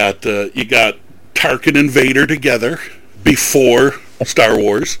 And you got Tarkin and Vader together before Star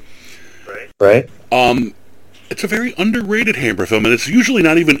Wars. Right. It's a very underrated Hammer film, and it's usually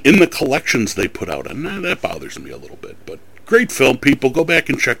not even in the collections they put out, and that bothers me a little bit. But great film, people. Go back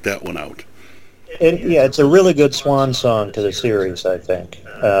and check that one out. It's a really good swan song to the series, I think,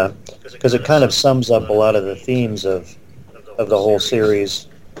 because it kind of sums up a lot of the themes of the whole series,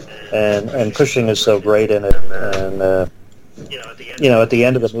 and Cushing is so great in it, and at the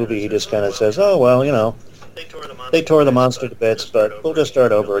end of the movie, he just kind of says, "Oh well, they tore the monster to bits, but we'll just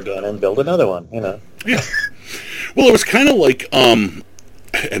start over again and build another one." Yeah. Well, it was kind of like, I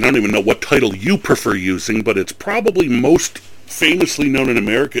don't even know what title you prefer using, but it's probably most famously known in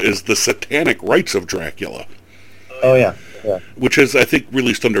America as The Satanic Rites of Dracula. Oh, yeah. Which is, I think,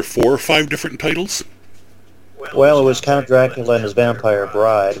 released under 4 or 5 different titles. Well, it was Count Dracula and His Vampire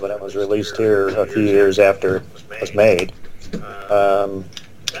Bride when it was released here a few years after it was made. Those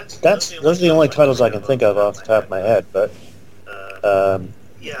are the only titles I can think of off the top of my head, but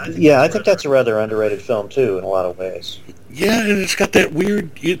I think that's a rather underrated film too in a lot of ways. Yeah, and it's got that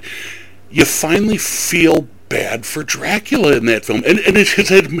weird. You finally feel bad for Dracula in that film, and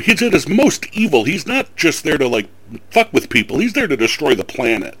he's at his most evil. He's not just there to fuck with people. He's there to destroy the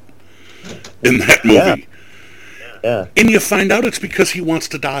planet. In that movie. Yeah. And you find out it's because he wants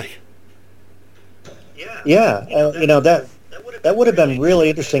to die. Yeah, that would have been really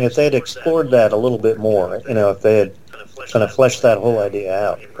interesting if they had explored that a little bit more. If they had kind of fleshed that whole idea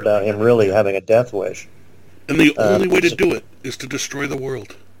out about him really having a death wish. And the only way to do it is to destroy the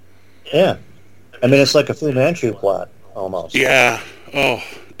world. Yeah. I mean, it's like a Fu Manchu plot, almost. Yeah. Oh,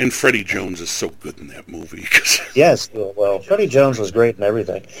 and Freddie Jones is so good in that movie. Yes. Well, Freddie Jones was great in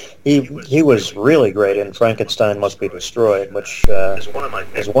everything. He was really great in Frankenstein Must Be Destroyed, which is one of my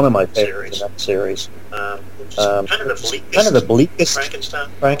favorites in that series. Kind of the bleakest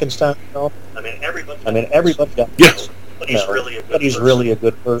Frankenstein film. I mean, everybody got this. But he's really a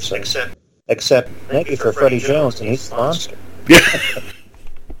good person. Except maybe for Freddie Jones, and he's a monster. Yeah.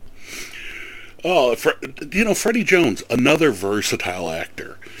 Oh, Freddie Jones, another versatile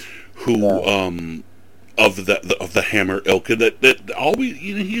actor who of the Hammer ilk that always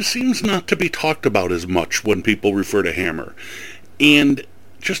he seems not to be talked about as much when people refer to Hammer, and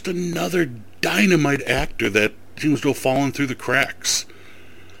just another dynamite actor that seems to have fallen through the cracks.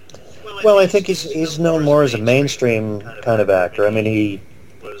 Well, I think he's known more as a mainstream kind of actor. I mean, he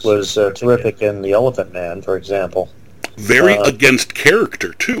was terrific in The Elephant Man, for example. Very against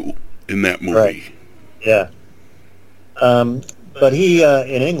character too in that movie. Right. Yeah. But he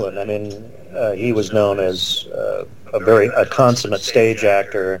in England, I mean, he was known as a consummate stage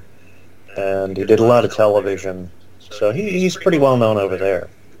actor, and he did a lot of television. So he's pretty well known over there.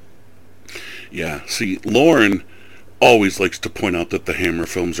 Yeah. See, Lauren always likes to point out that the Hammer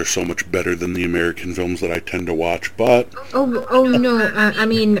films are so much better than the American films that I tend to watch, but... Oh no, I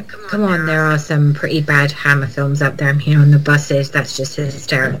mean, come on, there are some pretty bad Hammer films out there. I'm here on the buses, that's just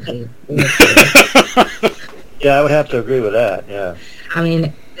hysterically awful. Yeah, I would have to agree with that, yeah. I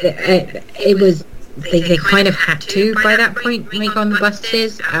mean, it was... They kind of had to, by that point, make on the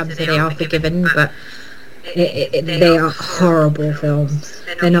buses. Obviously, they are forgiven, but they are horrible films.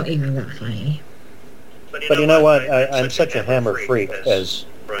 They're not even that funny. But you know what? I'm such a Hammer freak, as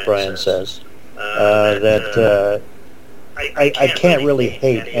Brian says, that I can't really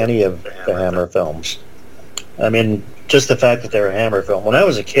hate any of the Hammer films. I mean, just the fact that they're a Hammer film. When I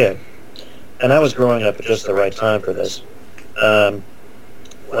was a kid, and I was growing up at just the right time for this,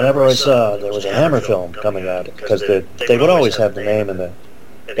 whenever I saw there was a Hammer film coming out, because they would always have the name in the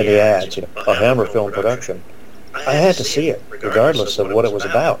ads, a Hammer film production. I had to see it, regardless of what it was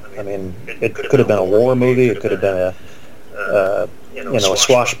about. I mean, it could have been a war movie. It could have been a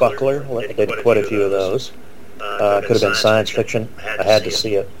swashbuckler. They did quite a few of those. It could have been science fiction. I had to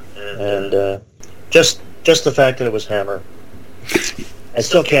see it, and just the fact that it was Hammer, I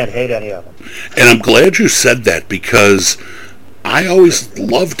still can't hate any of them. And I'm glad you said that, because I always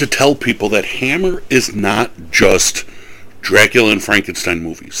love to tell people that Hammer is not just Dracula and Frankenstein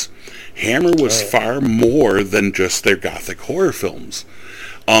movies. Hammer was far more than just their gothic horror films.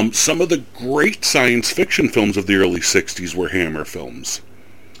 Some of the great science fiction films of the early 60s were Hammer films.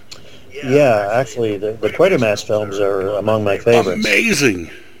 Yeah, actually, the Quatermass films are among my favorites. Amazing!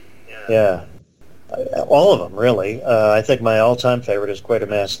 Yeah. All of them, really. I think my all-time favorite is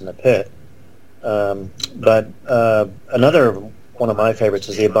Quatermass in the Pit. But another one of my favorites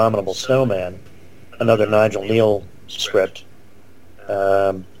is The Abominable Snowman, another Nigel Neal script.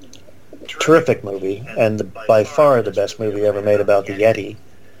 Terrific movie, and by far the best movie ever made about the Yeti.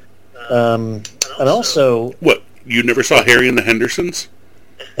 And also... What, you never saw Harry and the Hendersons?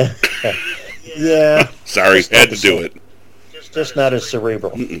 Yeah. Sorry, had to do it. Just not as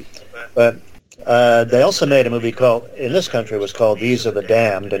cerebral. But they also made a movie called, in this country it was called These Are the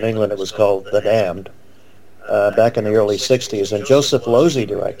Damned. In England it was called The Damned. back in the early 60s, and Joseph Losey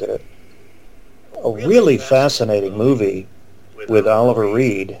directed it. A really fascinating movie with Oliver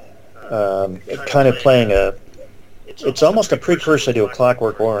Reed, kind of playing it's almost a precursor to A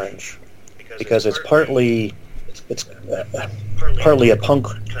Clockwork Orange, because it's partly a punk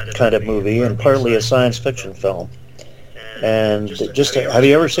kind of movie and partly a science fiction film. And just have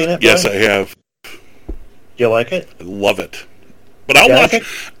you ever seen it? Yes, Brian? I have. Do you like it? I love it. But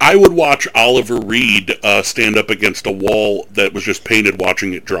I would watch Oliver Reed stand up against a wall that was just painted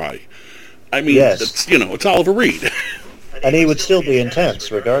watching it dry. I mean, Yes. it's Oliver Reed. And he would still be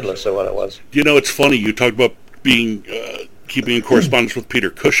intense regardless of what it was. It's funny, you talked about being keeping in correspondence with Peter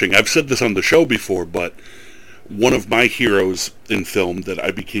Cushing. I've said this on the show before, but one of my heroes in film that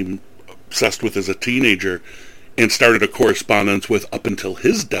I became obsessed with as a teenager and started a correspondence with up until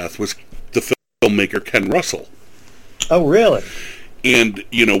his death was the filmmaker Ken Russell. Oh, really? And,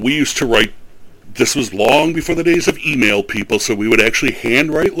 we used to write, this was long before the days of email people, so we would actually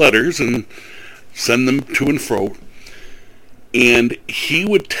handwrite letters and send them to and fro. And he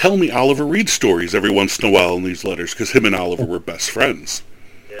would tell me Oliver Reed stories every once in a while in these letters, because him and Oliver were best friends.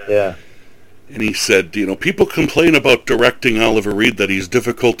 Yeah. And he said, people complain about directing Oliver Reed, that he's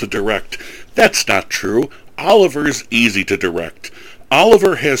difficult to direct. That's not true. Oliver's easy to direct.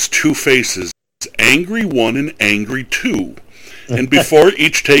 Oliver has two faces, angry one and angry two. And before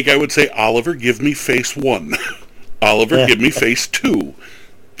each take, I would say, Oliver, give me face one. Oliver, give me face two.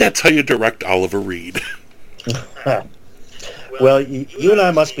 That's how you direct Oliver Reed. Well, you and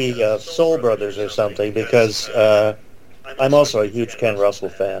I must be soul brothers or something, because I'm also a huge Ken Russell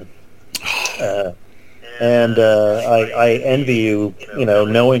fan. And I envy you,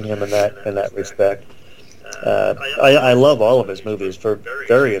 knowing him in that respect. I love all of his movies for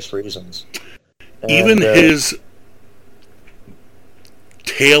various reasons. And, even his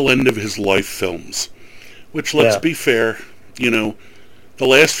tail end of his life films, which, let's be fair, the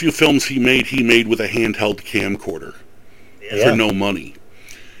last few films he made with a handheld camcorder for no money.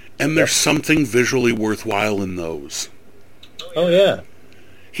 And there's something visually worthwhile in those. Oh, yeah.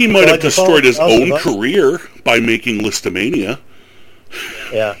 He might have destroyed his own career by making Listomania.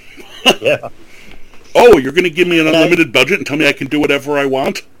 Yeah. Yeah. Oh, you're going to give me an unlimited budget and tell me I can do whatever I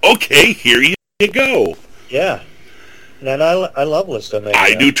want? Okay, here you go. Yeah. And I love Listomania.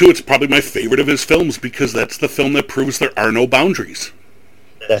 I do too. It's probably my favorite of his films because that's the film that proves there are no boundaries.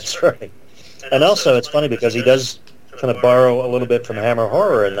 That's right. And also, it's funny because he does kind of borrow a little bit from Hammer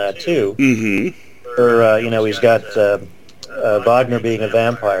Horror in that too. Mm-hmm. Where, he's got Wagner being a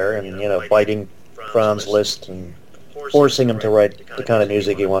vampire and, fighting Franz Liszt and forcing him to write the kind of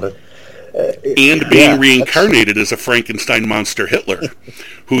music he wanted. And being reincarnated as a Frankenstein monster Hitler,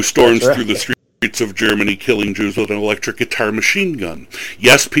 who storms through the streets of Germany killing Jews with an electric guitar machine gun.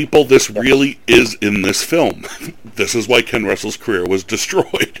 Yes, people, this really is in this film. This is why Ken Russell's career was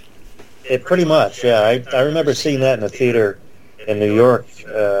destroyed. It pretty much, yeah. I remember seeing that in a theater in New York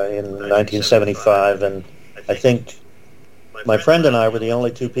in 1975, and I think my friend and I were the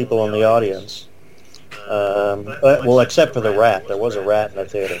only two people in the audience. Well, except for the rat. There was a rat in the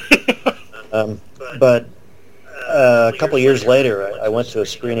theater. But a couple of years later, I went to a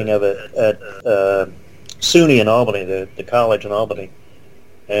screening of it at SUNY in Albany, the college in Albany,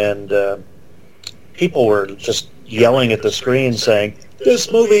 and people were just yelling at the screen saying,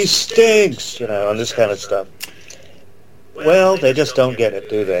 "This movie stinks," and this kind of stuff. Well, they just don't get it,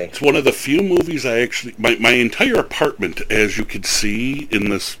 do they? It's one of the few movies I actually... My entire apartment, as you can see in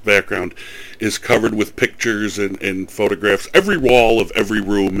this background, is covered with pictures and photographs. Every wall of every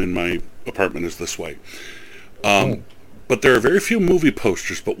room in my apartment is this way. But there are very few movie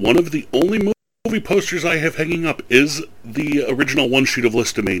posters, but one of the only movie posters I have hanging up is the original one sheet of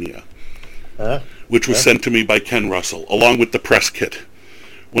Listomania, which was sent to me by Ken Russell, along with the press kit,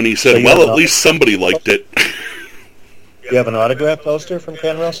 when he said, well, at least somebody liked it. You have an autograph poster from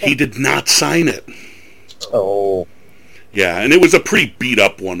Ken Russell? He did not sign it. Oh. Yeah, and it was a pretty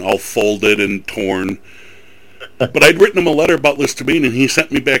beat-up one, all folded and torn. But I'd written him a letter about Listomania, and he sent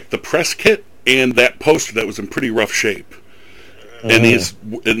me back the press kit and that poster that was in pretty rough shape. And he's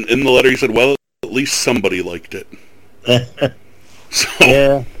in the letter he said, well, at least somebody liked it. So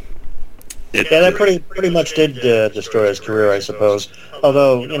yeah. That pretty much did destroy his career, I suppose.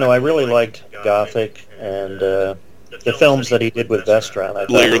 Although, I really liked Gothic and the films that he did with Vestron.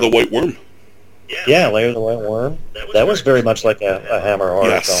 Lair of the White Worm. Yeah, Lair of the White Worm. That was very much like a Hammer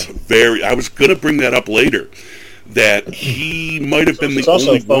Horror film. Very. I was going to bring that up later. That he might have been the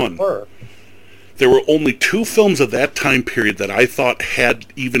only one. Horror. There were only two films of that time period that I thought had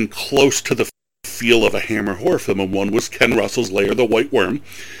even close to the feel of a Hammer Horror film, and one was Ken Russell's Lair of the White Worm,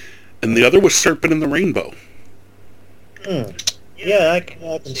 and the other was Serpent in the Rainbow. Yeah, I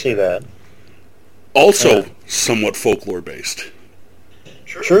can see that. Also, somewhat folklore-based.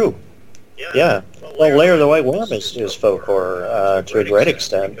 True. Yeah. Well, Lair of the White Worm is folk horror to a great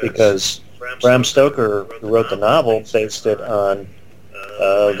extent because Bram Stoker, who wrote the novel, based it on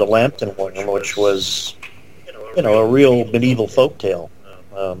the Lambton Worm, which was, a real medieval folktale,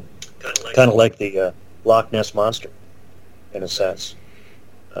 kind of like the Loch Ness Monster, in a sense.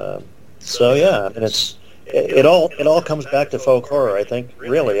 So yeah, and it all comes back to folk horror. I think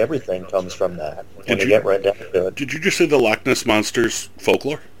really everything comes from that when you get right down to it. Did you just say the Loch Ness Monster's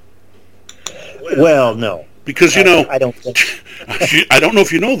folklore? Well, no. Because, I don't think... I don't know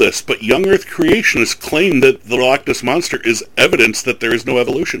if you know this, but young Earth creationists claim that the Loch Ness Monster is evidence that there is no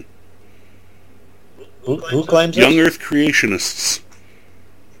evolution. Who claims it? Young Earth creationists.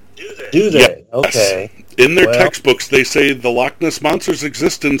 Do they? Yes. Okay. In their textbooks, they say the Loch Ness Monster's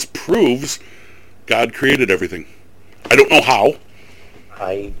existence proves God created everything. I don't know how.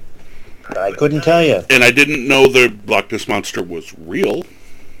 I couldn't tell you. And I didn't know the Loch Ness Monster was real.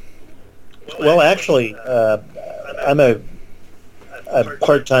 Well, actually, I'm a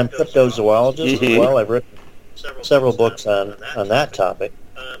part-time cryptozoologist as well. I've written several books on that topic.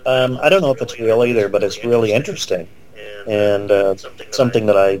 I don't know if it's real either, but it's really interesting and something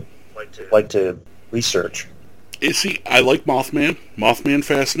that I like to research. You see, I like Mothman. Mothman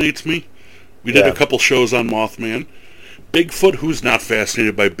fascinates me. We did a couple shows on Mothman. Bigfoot, who's not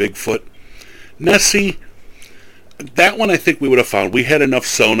fascinated by Bigfoot? Nessie, that one I think we would have found. We had enough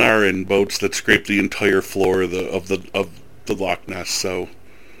sonar and boats that scraped the entire floor of the Loch Ness. So,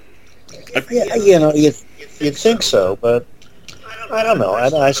 you'd think so, but I don't know.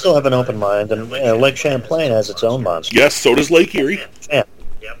 I still have an open mind, and Lake Champlain has its own monster. Yes, so does Lake Erie. Yeah.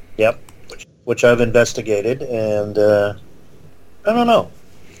 Yep. Which I've investigated, and I don't know.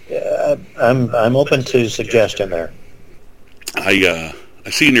 I'm open to suggestion there. I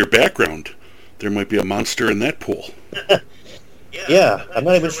see in your background there might be a monster in that pool. Yeah, I'm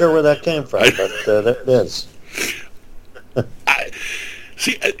not even sure where that came from, but there it is.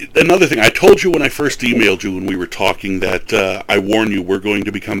 See, another thing, I told you when I first emailed you when we were talking that I warn you we're going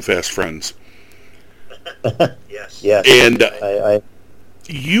to become fast friends. Yes. And I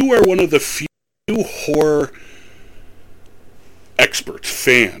you are one of the few horror experts,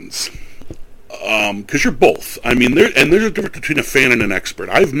 fans, because you're both. I mean, there's a difference between a fan and an expert.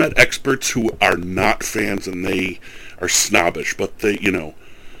 I've met experts who are not fans and they are snobbish, but they,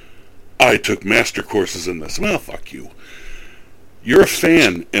 I took master courses in this. Well, fuck you. You're a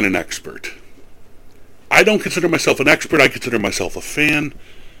fan and an expert. I don't consider myself an expert. I consider myself a fan.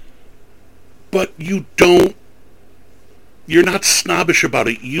 But you're not snobbish about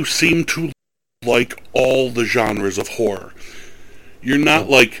it. You seem to like all the genres of horror. You're not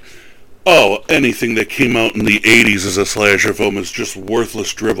like, oh, anything that came out in the 80s as a slasher film is just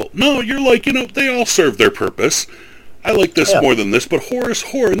worthless drivel. No, you're like, they all serve their purpose. I like this more than this, but horror is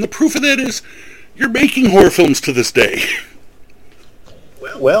horror. And the proof of that is you're making horror films to this day.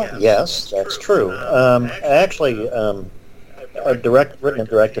 Well, yes, that's true. Actually, I've written and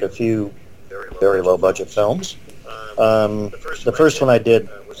directed a few very low-budget films. The first one I did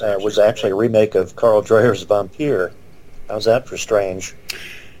was actually a remake of Carl Dreyer's Vampire. How's that for strange?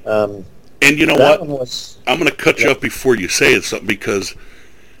 And you know what? Was, I'm going to cut you up before you say something because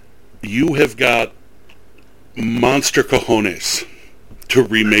you have got monster cojones to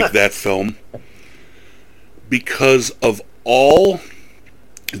remake that film because of all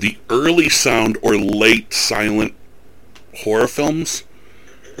the early sound or late silent horror films.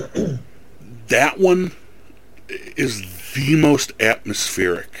 That one is the most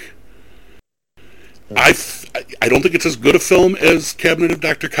atmospheric. I don't think it's as good a film as Cabinet of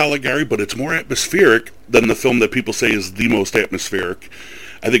Dr. Caligari, but it's more atmospheric than the film that people say is the most atmospheric.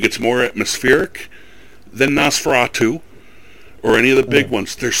 I think it's more atmospheric than Nosferatu or any of the big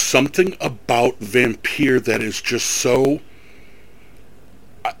ones. There's something about Vampire that is just so...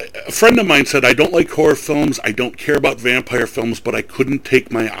 A friend of mine said, I don't like horror films, I don't care about vampire films, but I couldn't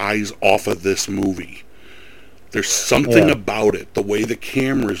take my eyes off of this movie. There's something about it, the way the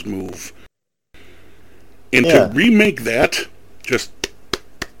cameras move. And to remake that, just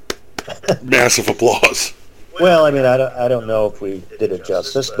massive applause. Well, I mean, I don't know if we did it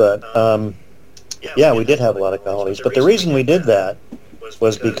justice, but we did have a lot of colonies. But the reason we did that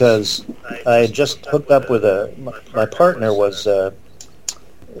was because I had just hooked up with my partner was the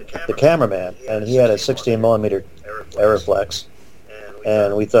cameraman, and he had a 16mm Arriflex,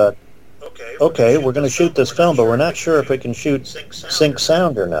 and we thought, okay, we're going to shoot this film, but we're not sure if we can shoot sync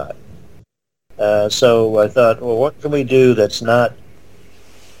sound or not. So I thought, well, what can we do that's not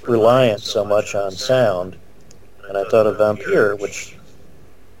reliant so much on sound? and I thought of Vampire, which,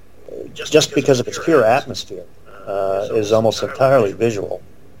 just because of its pure atmosphere, is almost entirely visual.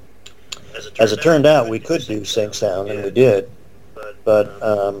 As it turned out, we could do sync sound, and we did, but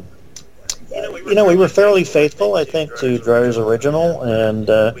we were fairly faithful, I think, to Dreyer's original, and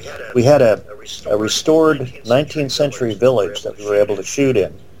we had a restored 19th century village that we were able to shoot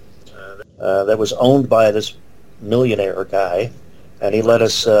in that was owned by this millionaire guy, and he let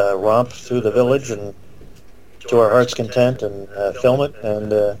us romp through the village and to our heart's content and film it,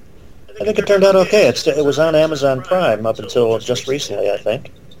 and I think it turned out okay. It was on Amazon Prime up until just recently, I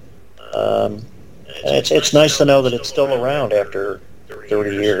think. It's nice to know that it's still around after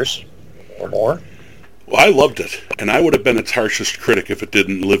 30 years or more. Well, I loved it, and I would have been its harshest critic if it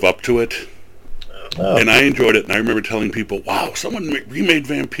didn't live up to it. Oh. And I enjoyed it, and I remember telling people, wow, someone remade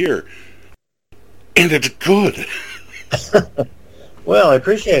Vampire, and it's good. Well, I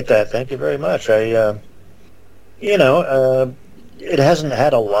appreciate that. Thank you very much. It hasn't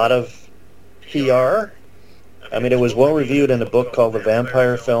had a lot of PR. I mean, it was well reviewed in a book called The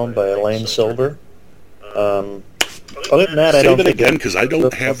Vampire Film by Elaine Silver. Other than that, I don't think... Say that again, because I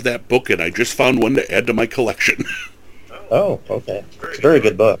don't have that book, and I just found one to add to my collection. Oh, okay. It's a very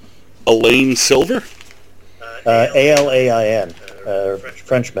good book. Elaine Silver? Alain,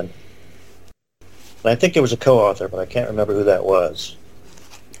 Frenchman. And I think it was a co-author, but I can't remember who that was.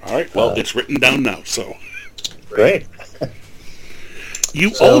 All right, well, it's written down now, so... Great.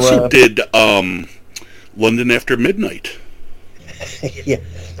 You also did London After Midnight. Yeah.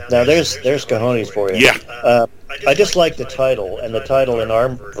 Now, there's cojones for you. Yeah. I just like the title, and the title in our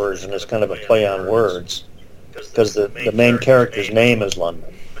version is kind of a play on words, because the main character's name is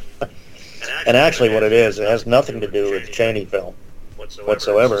London. And actually what it has nothing to do with the Chaney film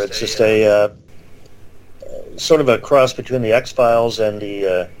whatsoever. It's just a sort of a cross between the X-Files and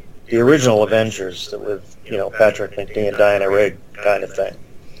the original Avengers with, Patrick McNee and Diana Rigg kind of thing.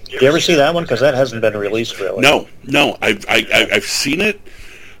 Did you ever see that one? Because that hasn't been released really. No. I've seen it.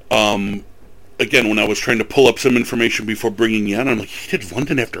 Again, when I was trying to pull up some information before bringing you on, I'm like, he did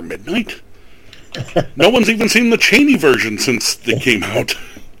London After Midnight? No one's even seen the Chaney version since they came out.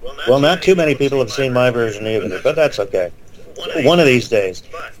 Well, not too many people have seen my version either, but that's okay. One of these days.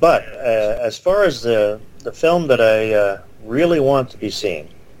 But as far as the film that I really want to be seen,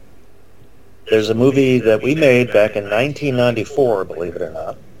 there's a movie that we made back in 1994, believe it or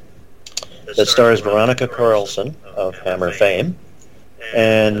not, that stars Veronica Carlson of Hammer fame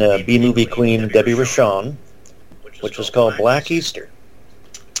and B-movie queen Debbie Rochon, which was called Black Easter.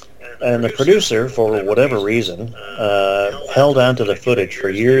 And the producer, for whatever reason, held on to the footage for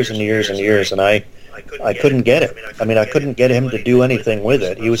years and years and years, and I couldn't get it. I mean, I couldn't get him to do anything with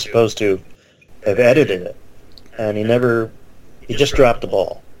it. He was supposed to have edited it, and he just dropped the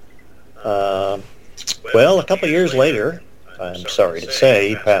ball. Well, a couple of years later, I'm sorry to say,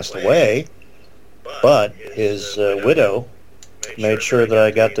 he passed away, but his widow made sure that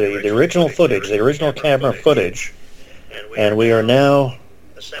I got the original footage, the original camera footage, and we are now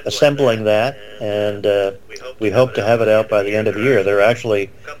assembling that, and we hope to have it out by the end of the year. There are actually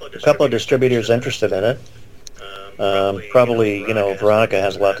a couple of distributors interested in it. Probably, Veronica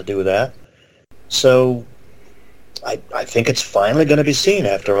has a lot to do with that. So I think it's finally going to be seen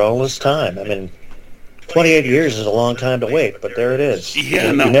after all this time. I mean, 28 years is a long time to wait, but there it is.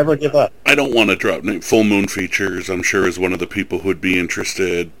 Yeah, you never give up. I don't want to drop Full Moon Features, I'm sure, is one of the people who would be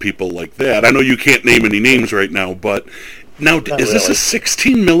interested, people like that. I know you can't name any names right now, but now, is this a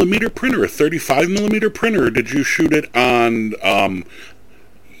 16 millimeter printer, a 35 millimeter printer, or did you shoot it on,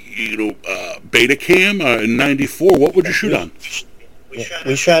 Betacam in 94? What would you shoot on?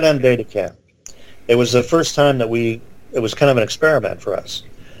 We shot on Betacam. It was the first time that it was kind of an experiment for us.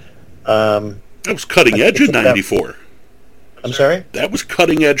 That was cutting edge in 94. I'm sorry? That was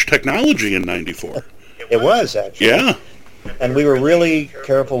cutting edge technology in 94. It was, actually. Yeah. And we were really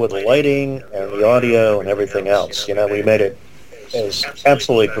careful with the lighting and the audio and everything else. We made it as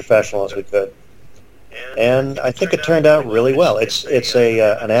absolutely professional as we could. And I think it turned out really well. It's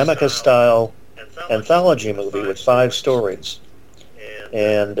an Amicus-style anthology movie with 5 stories.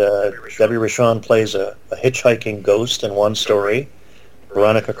 And Debbie Rochon plays a hitchhiking ghost in one story.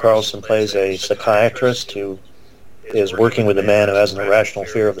 Veronica Carlson plays a psychiatrist who is working with a man who has an irrational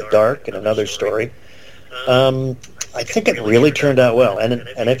fear of the dark in another story. I think it really turned out well.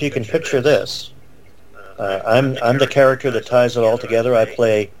 And if you can picture this, I'm the character that ties it all together. I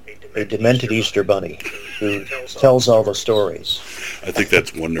play a demented Easter bunny who tells all the stories. I think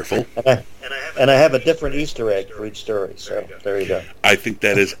that's wonderful. And I have a different Easter egg for each story, so there you go. I think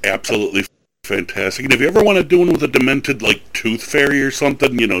that is absolutely fantastic. And if you ever want to do one with a demented, tooth fairy or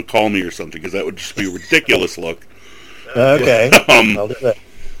something, call me or something, because that would just be a ridiculous look. Okay, Um, I'll do that.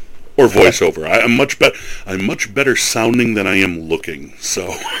 or voiceover. I'm much better sounding than I am looking.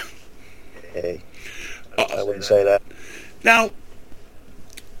 So Hey, I wouldn't say that. now,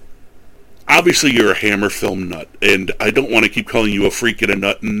 obviously, you're a Hammer film nut, and I don't want to keep calling you a freak and a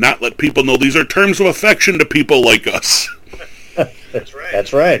nut and not let people know these are terms of affection to people like us.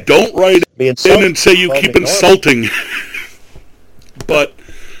 That's right. Don't write Be in insulted. and say you Well, keep ignore it. insulting. But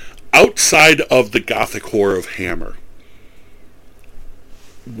outside of the gothic horror of Hammer,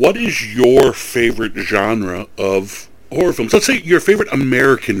 what is your favorite genre of horror films? Let's say your favorite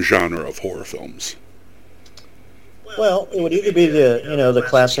American genre of horror films. Well, it would either be the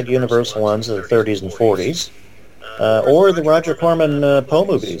classic Universal ones of the 30s and 40s, or the Roger Corman Poe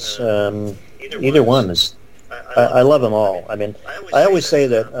movies. Either one is. I love them all. I mean, I always say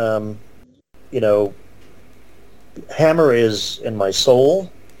that Hammer is in my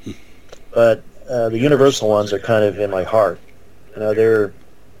soul, but the Universal ones are kind of in my heart.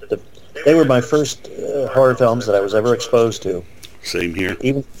 They were my first horror films that I was ever exposed to, Same here.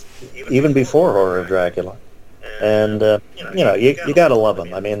 even before Horror of Dracula. And you gotta love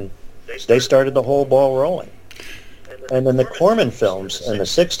them. I mean, they started the whole ball rolling. And then the Corman films in the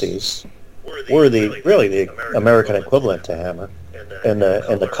 '60s were really the American equivalent to Hammer, and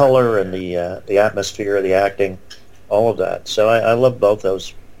the color and the atmosphere, the acting, all of that. So I love both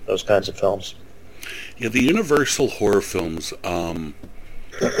those kinds of films. Yeah, the Universal horror films were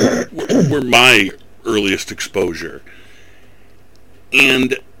my earliest exposure.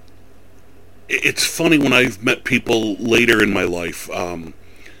 And it's funny when I've met people later in my life,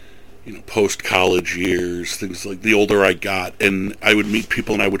 post-college years, things like the older I got, and I would meet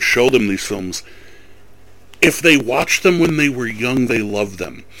people and I would show them these films. If they watched them when they were young, they loved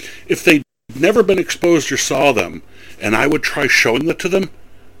them. If they'd never been exposed or saw them, and I would try showing that to them,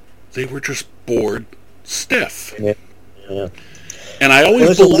 they were just bored stiff. Yeah. Yeah. And I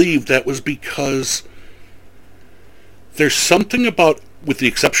always Well, believed that was because there's something about, with the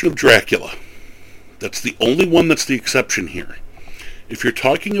exception of Dracula, that's the only one that's the exception here. If you're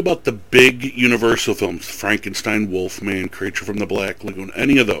talking about the big Universal films, Frankenstein, Wolfman, Creature from the Black Lagoon,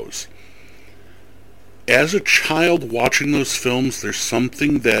 any of those, as a child watching those films, there's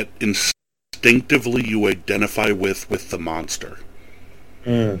something that instinctively you identify with the monster.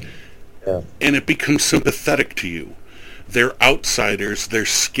 Mm. Yeah. And it becomes sympathetic to you. They're outsiders, they're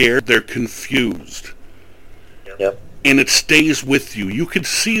scared, they're confused. Yep. And it stays with you. You can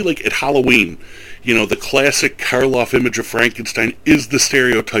see, like, at Halloween, the classic Karloff image of Frankenstein is the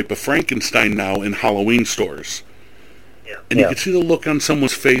stereotype of Frankenstein now in Halloween stores. And you can see the look on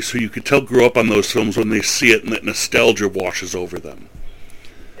someone's face who you could tell grew up on those films when they see it, and that nostalgia washes over them.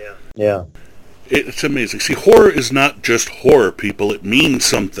 Yeah. It's amazing. See, horror is not just horror, people. It means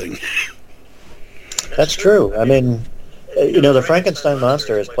something. That's true. I mean, the Frankenstein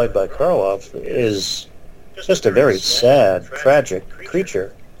monster, as played by Karloff, is just a very sad, tragic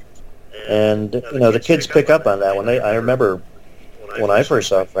creature. And, the kids pick up on that. I remember when I first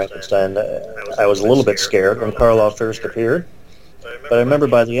saw Frankenstein, I was a little bit scared when Karloff first appeared. But I remember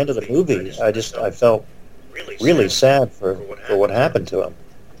by the end of the movie, I felt really sad for what happened to him.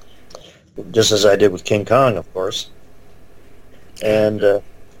 Just as I did with King Kong, of course. And,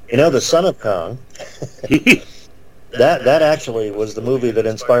 The Son of Kong, that actually was the movie that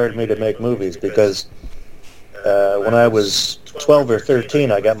inspired me to make movies, because when I was 12 or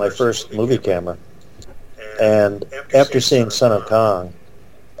 13, I got my first movie camera. And after seeing Son of Kong,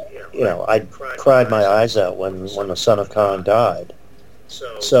 I cried my eyes out when the Son of Kong died.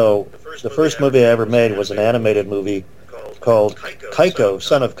 So the first movie I ever made was an animated movie called Kaiko,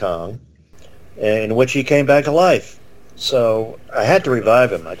 Son of Kong, in which he came back to life. So I had to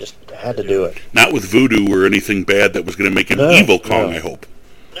revive him. I just had to do it. Not with voodoo or anything bad that was going to make him evil Kong, I hope.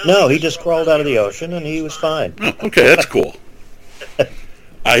 No, he just crawled out of the ocean and he was fine. Oh, okay, that's cool.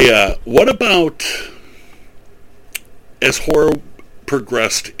 What about, as horror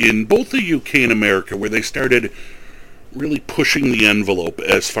progressed in both the UK and America, where they started really pushing the envelope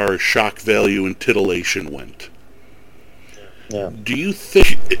as far as shock value and titillation went? Yeah. Do you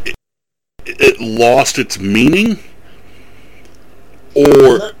think it lost its meaning?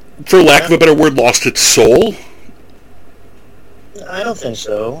 Or, for lack of a better word, lost its soul? I don't think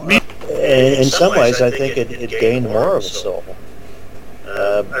so. In some ways, I think it gained more of a soul.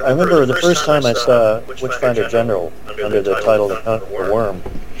 I remember the first time I saw Witchfinder General under the title The Hunt for the Worm,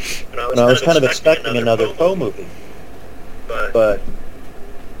 and I was kind of expecting another Poe movie, but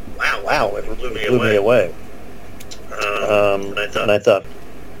wow, it blew me away. And I thought,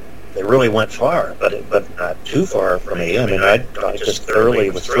 they really went far, but not too far for me. I mean, I just thoroughly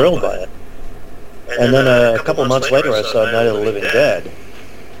was thrilled by it. And then a couple months later, I saw Night of the Living Dead,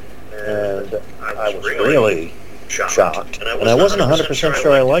 and I was really shocked. And I wasn't 100%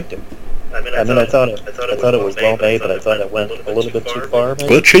 sure I liked it. I mean, I thought it was well made, but I thought it went a little bit too far. Maybe.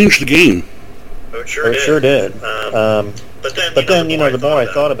 Well, it changed the game. It sure did. But then, the more I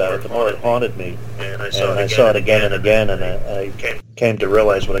thought about it, the more it haunted me. And I saw it again and again, and I came to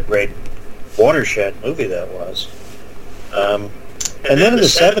realize what a great watershed movie that was. And then in the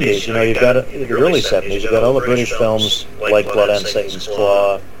 70s, you've got, the early 70s, you've got all the British films like Blood on Satan's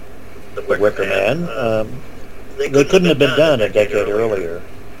Claw, The Wicker Man. They couldn't have been done a decade earlier.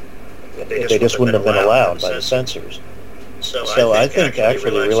 They just wouldn't have been allowed by the censors. So I think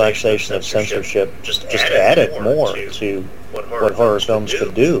actually the relaxation of censorship just added more to what horror films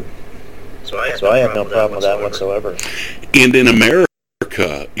could do. So I have no problem with that whatsoever. And in America,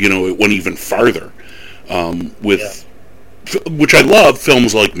 it went even farther with, which I love,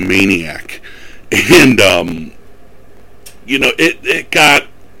 films like Maniac. And, it got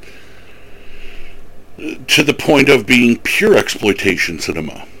to the point of being pure exploitation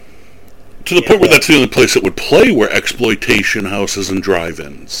cinema. To the point where that's the only place it would play were exploitation houses and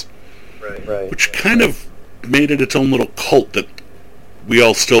drive-ins. Right. Which kind of made it its own little cult that we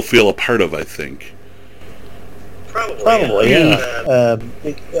all still feel a part of, I think. Probably, yeah.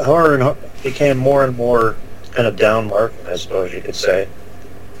 Horror became more and more kind of down market, I suppose you could say.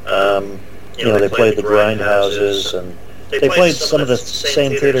 They played the grindhouses, and they played some of the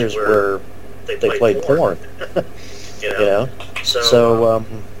same theaters where they played porn. So,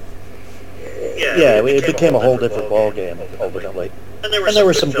 it became a whole different ballgame, ultimately. And there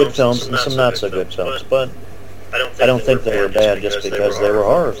were some good films and some not so good films, but I don't think they were bad just because they were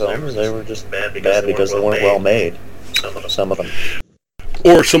horror films. They were just bad because they weren't well made, some of them.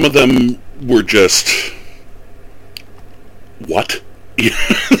 Or some of them were just, what? And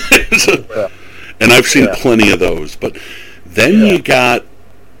I've seen plenty of those. But then you got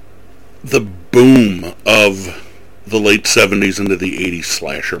the boom of the late 70s into the 80s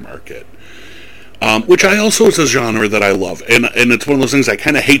slasher market. Which I also is a genre that I love. And it's one of those things I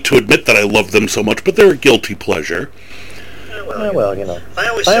kind of hate to admit that I love them so much, but they're a guilty pleasure.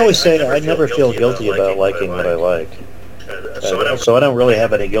 I always say I never feel guilty about liking what I like. So I don't really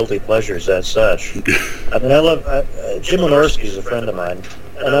have any guilty pleasures as such. I mean, I love... Jim Wynorski is a friend of mine,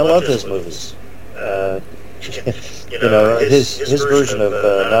 and I love his movies. His version of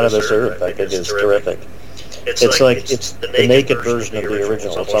Not of This Earth, I think, is terrific. It's the naked version of the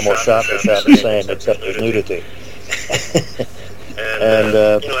original. It's almost shot for shot the same, except there's nudity. And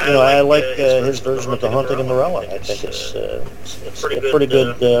I like his version of The Haunting of Morella. I think it's a pretty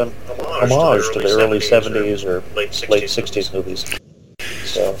good homage to the early 70s or late 60s movies.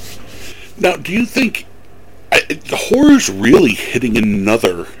 So, now, do you think the horror's really hitting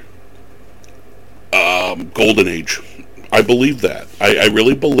another golden age? I believe that. I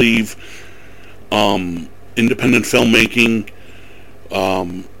really believe independent filmmaking,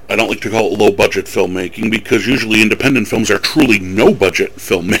 I don't like to call it low-budget filmmaking, because usually independent films are truly no-budget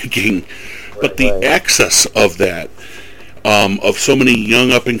filmmaking, but the access of that, of so many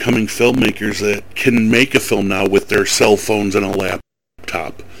young up-and-coming filmmakers that can make a film now with their cell phones and a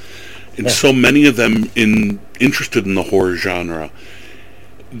laptop, and so many of them interested in the horror genre,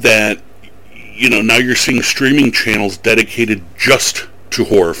 that, now you're seeing streaming channels dedicated just to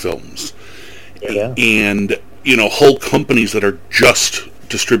horror films. Yeah. And, whole companies that are just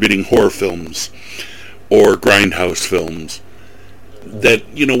distributing horror films or grindhouse films. That,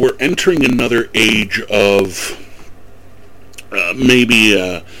 we're entering another age of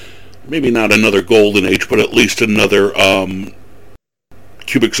maybe not another golden age, but at least another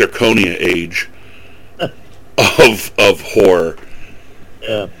cubic zirconia age of horror.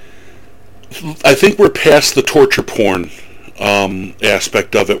 Yeah. I think we're past the torture porn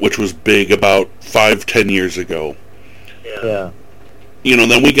aspect of it, which was big about 5-10 years ago. Yeah.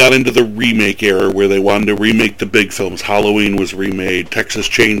 Then we got into the remake era where they wanted to remake the big films. Halloween was remade, Texas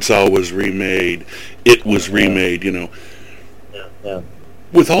Chainsaw was remade, It was remade, Yeah.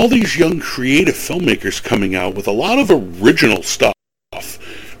 With all these young creative filmmakers coming out with a lot of original stuff,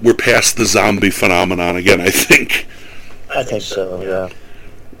 we're past the zombie phenomenon again, I think. I think so, yeah.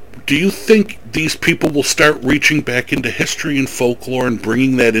 Do you think these people will start reaching back into history and folklore and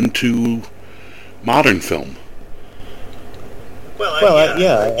bringing that into modern film? Well,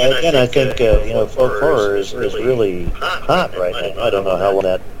 again, I think folk horror is really hot right now. I don't know how long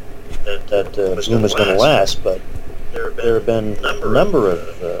that boom is going to last, but there have been a number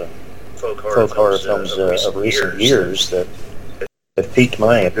of folk horror films of recent years that have piqued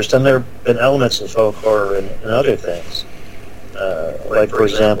my interest, and there have been elements of folk horror in other things. Like, for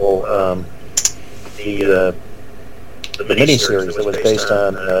example, the miniseries that was based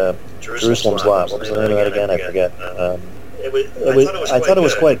on Jerusalem's Lot. What was the name of that again? I forget. I thought it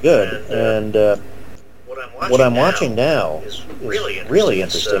was quite good, and what I'm watching now is really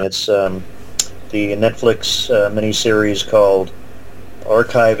interesting. It's the Netflix miniseries called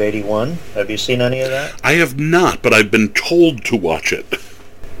Archive 81. Have you seen any of that? I have not, but I've been told to watch it.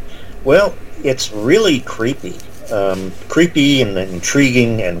 Well, it's really creepy. Creepy and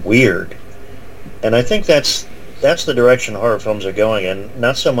intriguing and weird. And I think that's the direction horror films are going in.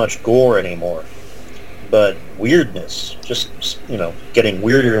 Not so much gore anymore, but weirdness. Just, getting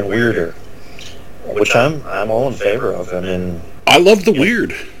weirder and weirder, which I'm all in favor of. I mean, I love the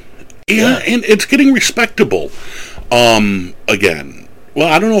weird. Yeah, and it's getting respectable. Again, well,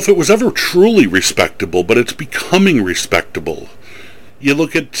 I don't know if it was ever truly respectable, but it's becoming respectable. You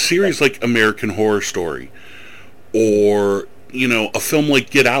look at series like American Horror Story, or, a film like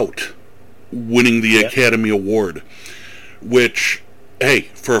Get Out, winning the Academy Award, which, hey,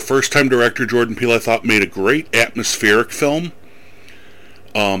 for a first-time director, Jordan Peele, I thought made a great atmospheric film.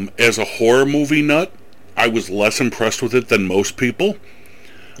 As a horror movie nut, I was less impressed with it than most people.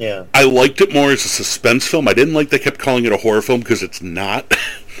 Yeah. I liked it more as a suspense film. I didn't like they kept calling it a horror film, because it's not.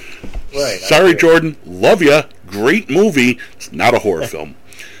 Right. Sorry, Jordan. Love ya. Great movie. It's not a horror film.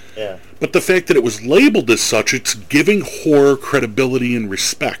 Yeah. But the fact that it was labeled as such, it's giving horror credibility and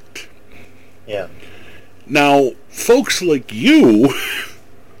respect. Yeah. Now, folks like you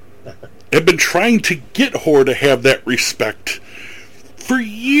have been trying to get horror to have that respect for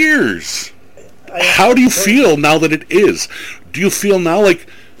years. How do you feel now that it is? Do you feel now like,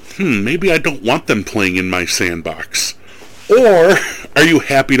 maybe I don't want them playing in my sandbox? Or are you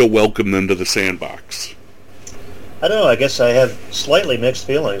happy to welcome them to the sandbox? I don't know. I guess I have slightly mixed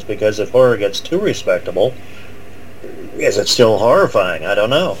feelings, because if horror gets too respectable, is it still horrifying? I don't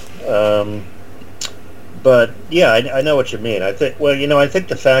know. But yeah, I know what you mean. I think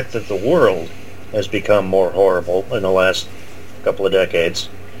the fact that the world has become more horrible in the last couple of decades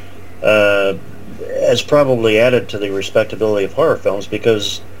has probably added to the respectability of horror films,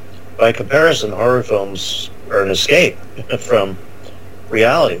 because by comparison, horror films are an escape from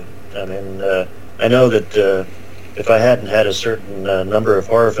reality. I mean, I know that if I hadn't had a certain number of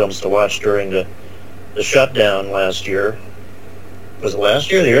horror films to watch during the shutdown last year, was it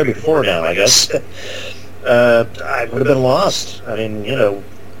last year or the year before now, I guess, I would have been lost. I mean,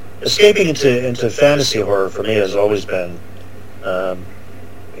 escaping into fantasy horror for me has always been,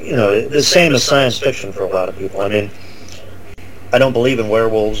 the same as science fiction for a lot of people. I mean, I don't believe in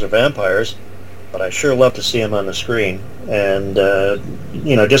werewolves or vampires, but I sure love to see them on the screen. And,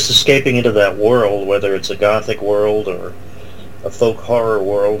 just escaping into that world, whether it's a gothic world or a folk horror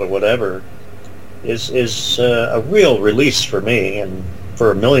world or whatever, is a real release for me and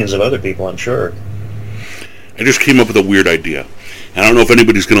for millions of other people, I'm sure. I just came up with a weird idea. I don't know if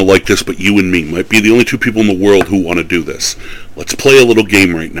anybody's going to like this, but you and me might be the only two people in the world who want to do this. Let's play a little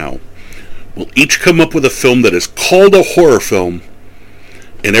game right now. We'll each come up with a film that is called a horror film,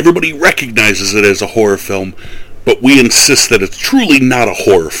 and everybody recognizes it as a horror film, but we insist that it's truly not a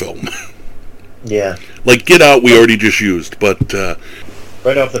horror film. Yeah. Like Get Out, we already just used, but...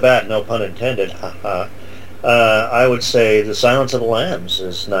 right off the bat, no pun intended, I would say The Silence of the Lambs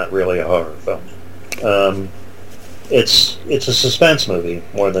is not really a horror film. It's a suspense movie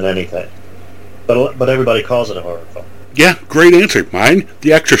more than anything, but everybody calls it a horror film. Yeah, great answer. Mine,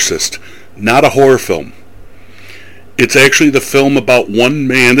 The Exorcist, not a horror film. It's actually the film about one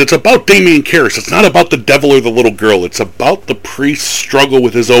man. It's about Damien Karras. It's not about the devil or the little girl. It's about the priest's struggle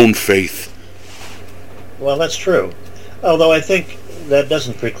with his own faith. Well, that's true. Although I think that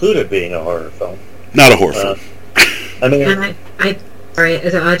doesn't preclude it being a horror film. Not a horror film. I mean, And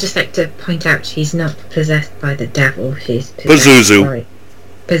I'd just like to point out he's not possessed by the devil. He's Pazuzu.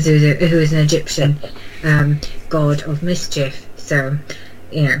 Pazuzu, who is an Egyptian god of mischief. So,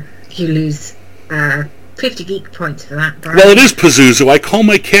 you lose 50 geek points for that, Brian. Well, it is Pazuzu. I call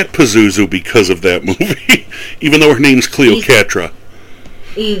my cat Pazuzu because of that movie, even though her name's Cleopatra.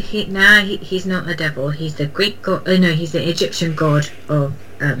 He's not the devil. He's the Greek god. No, he's the Egyptian god of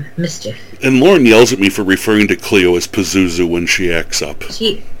mischief. And Lauren yells at me for referring to Cleo as Pazuzu when she acts up.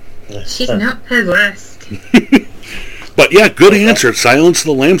 She's not possessed. But yeah, good answer. Silence of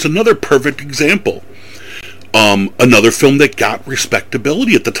the Lambs, another perfect example. Another film that got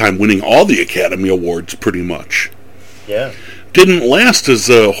respectability at the time, winning all the Academy Awards pretty much. Yeah. Didn't last as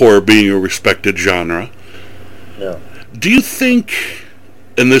horror being a respected genre. No. Do you think,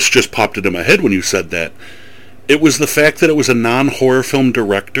 and this just popped into my head when you said that, it was the fact that it was a non-horror film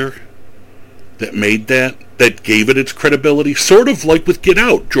director that made that that gave it its credibility. Sort of like with Get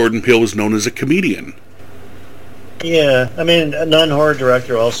Out, Jordan Peele was known as a comedian. Yeah, I mean, a non-horror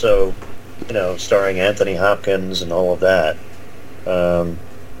director also, starring Anthony Hopkins and all of that.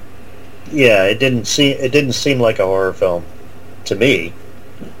 Yeah, it didn't seem like a horror film to me.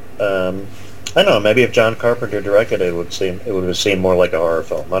 I don't know. Maybe if John Carpenter directed it, it would have seemed more like a horror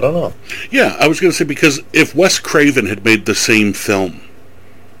film. I don't know. Yeah, I was going to say, because if Wes Craven had made the same film,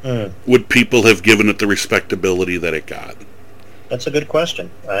 would people have given it the respectability that it got? That's a good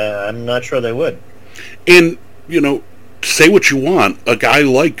question. I'm not sure they would. And, say what you want, a guy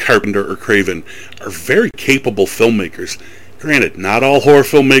like Carpenter or Craven are very capable filmmakers. Granted, not all horror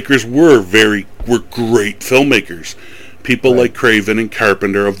filmmakers were great filmmakers. People like Craven and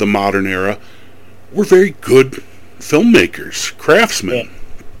Carpenter of the modern era were very good filmmakers, craftsmen.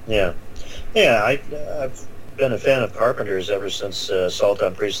 Yeah. I've been a fan of Carpenter's ever since Assault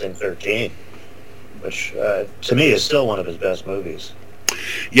on Precinct 13, which to me is still one of his best movies.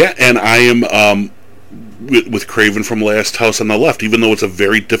 Yeah, and I am with Craven from Last House on the Left, even though it's a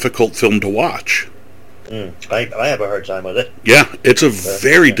very difficult film to watch. I have a hard time with it. Yeah, it's a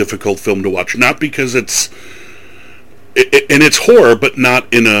very difficult film to watch. Not because it's horror, but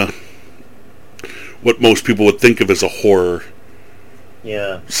not in a what most people would think of as a horror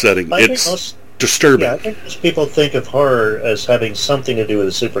setting. It's disturbing. Yeah, I think most people think of horror as having something to do with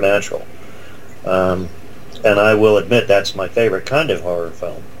the supernatural. And I will admit that's my favorite kind of horror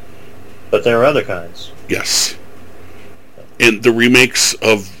film. But there are other kinds. Yes. And the remakes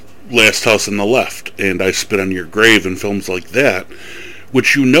of Last House on the Left and I Spit on Your Grave and films like that,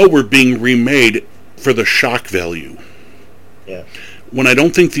 which were being remade for the shock value. Yeah. When I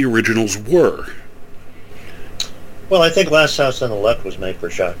don't think the originals were. Well, I think Last House on the Left was made for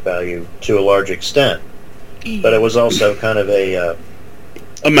shock value to a large extent. But it was also kind of a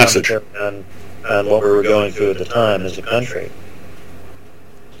message on what we were going through at the time as a country.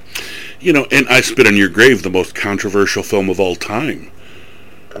 And I Spit on Your Grave, the most controversial film of all time,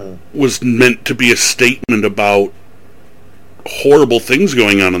 was meant to be a statement about horrible things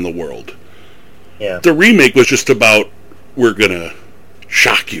going on in the world. Yeah. The remake was just about, we're going to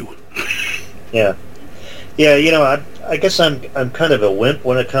shock you. Yeah. Yeah, I guess I'm kind of a wimp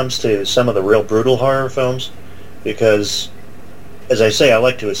when it comes to some of the real brutal horror films, because, as I say, I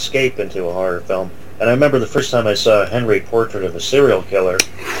like to escape into a horror film. And I remember the first time I saw Henry, Portrait of a Serial Killer,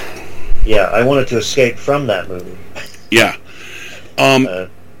 I wanted to escape from that movie. Yeah.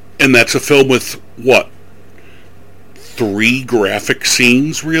 And that's a film with, 3 graphic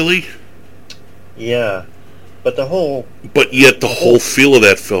scenes, really? Yeah. But yet the whole feel of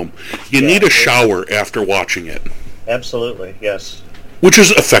that film, you need a shower after watching it. Absolutely, yes. Which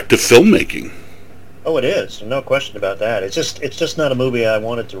is effective filmmaking. Oh, it is. No question about that. It's just not a movie I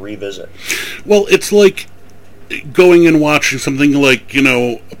wanted to revisit. Well, it's like going and watching something like,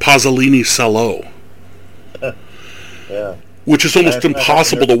 Pasolini's Salo. Yeah. Which is almost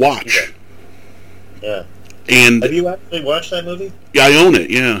impossible to watch. Yeah. And have you actually watched that movie? Yeah, I own it,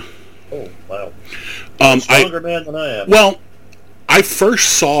 yeah. Oh, wow. You're a stronger man than I am. Well, I first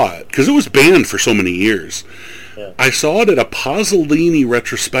saw it, because it was banned for so many years. Yeah. I saw it at a Pasolini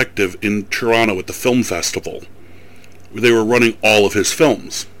retrospective in Toronto at the film festival, where they were running all of his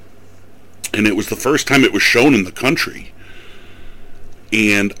films. And it was the first time it was shown in the country.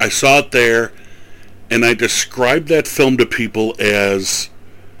 And I saw it there, and I described that film to people as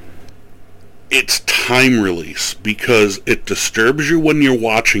its time release, because it disturbs you when you're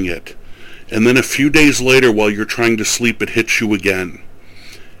watching it, and then a few days later while you're trying to sleep it hits you again,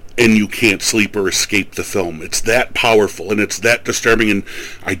 and you can't sleep or escape the film. It's that powerful, and it's that disturbing, and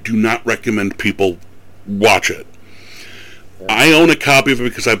I do not recommend people watch it. Yeah. I own a copy of it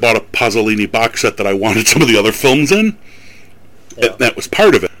because I bought a Pasolini box set that I wanted some of the other films in. Yeah. That was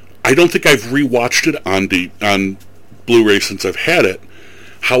part of it. I don't think I've rewatched it on Blu-ray since I've had it.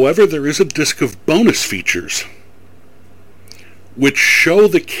 However, there is a disc of bonus features which show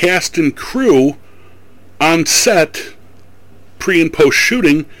the cast and crew on set, pre- and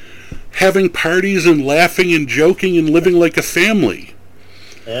post-shooting, having parties and laughing and joking and living like a family.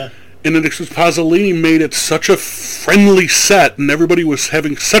 Yeah. And it was Pasolini made it such a friendly set, and everybody was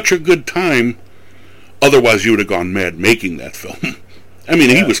having such a good time. Otherwise, you would have gone mad making that film. I mean,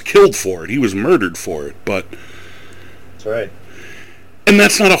 he was killed for it. He was murdered for it, but... That's right. And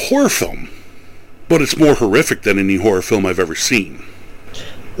that's not a horror film. But it's more horrific than any horror film I've ever seen.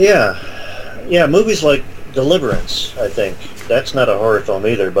 Yeah. Yeah, movies like Deliverance, I think. That's not a horror film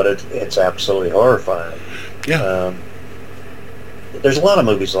either, but it's absolutely horrifying. Yeah. There's a lot of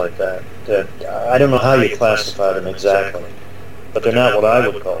movies like that I don't know how you classify them exactly, but they're not what I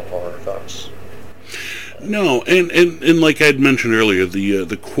would call horror films. No, and like I'd mentioned earlier,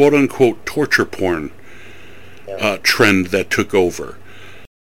 the quote unquote torture porn trend that took over.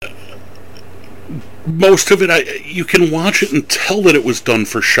 Most of it, you can watch it and tell that it was done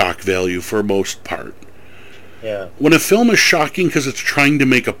for shock value for most part. Yeah. When a film is shocking because it's trying to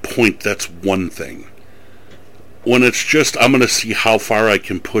make a point, that's one thing. When it's just, I'm going to see how far I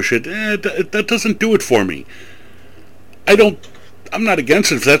can push it, that doesn't do it for me. I'm not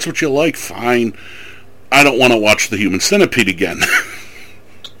against it. If that's what you like, fine. I don't want to watch The Human Centipede again.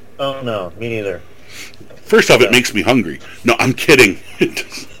 Oh, no, me neither. First off, it makes me hungry. No, I'm kidding. It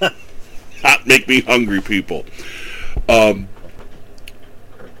does not make me hungry, people.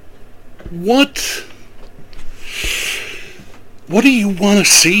 What do you want to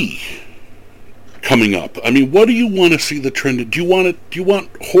see coming up? I mean, what do you want to see the trend? Do you want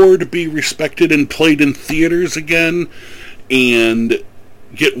horror to be respected and played in theaters again, and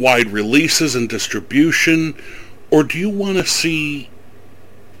get wide releases and distribution, or do you want to see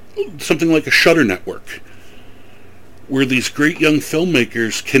something like a Shudder network, where these great young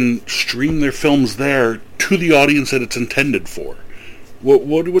filmmakers can stream their films there to the audience that it's intended for?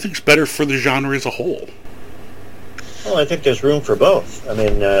 What do you think's better for the genre as a whole? Well, I think there's room for both. I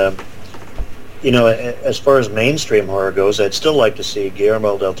mean, as far as mainstream horror goes, I'd still like to see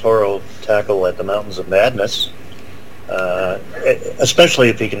Guillermo del Toro tackle At the Mountains of Madness, especially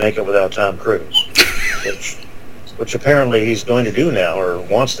if he can make it without Tom Cruise, which apparently he's going to do now, or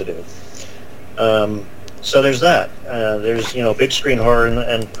wants to do. So there's that. There's big screen horror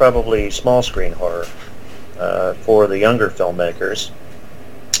and probably small screen horror for the younger filmmakers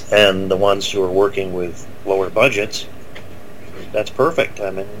and the ones who are working with lower budgets. That's perfect.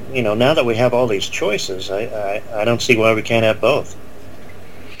 I mean, now that we have all these choices, I don't see why we can't have both.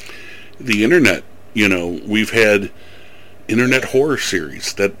 The internet, we've had internet horror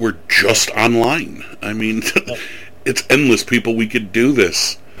series that were just online. I mean, it's endless, people. We could do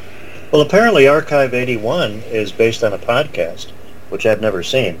this. Well, apparently Archive 81 is based on a podcast, which I've never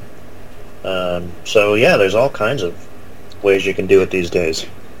seen. So, yeah, there's all kinds of ways you can do it these days.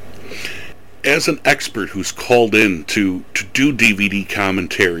 As an expert who's called in to do DVD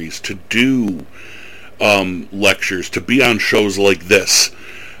commentaries, to do lectures, to be on shows like this,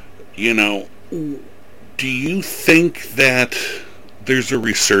 do you think that there's a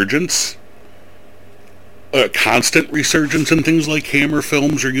resurgence, a constant resurgence in things like Hammer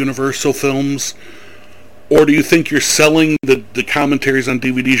Films or Universal Films? Or do you think you're selling the commentaries on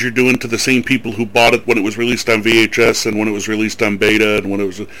DVDs you're doing to the same people who bought it when it was released on VHS and when it was released on Beta and when it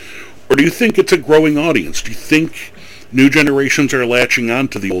was... Or do you think it's a growing audience? Do you think new generations are latching on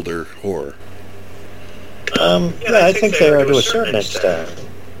to the older horror? Yeah, I think they are to a certain extent.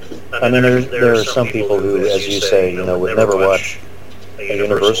 I mean, there are some people who, as you say, would never watch a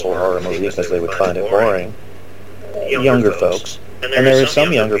Universal horror movie because they would find it boring. Younger folks. And there are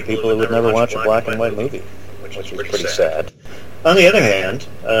some younger people who would never watch a black and white movie, which is pretty sad. On the other hand,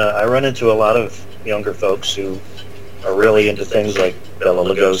 I run into a lot of younger folks who are really into things like Bela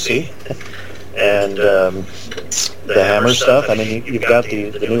Lugosi and the Hammer stuff. I mean, you've got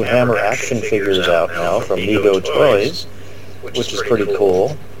the new Hammer action figures out now from Mego Toys, which is pretty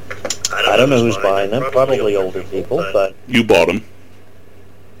cool. I don't know who's buying them. Probably older people, but... You bought them.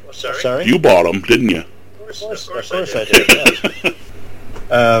 Sorry? You bought them, didn't you? Of course I did,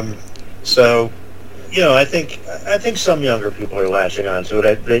 yes. So, I think some younger people are latching onto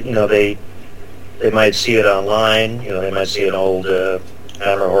it. They might see it online. They might see an old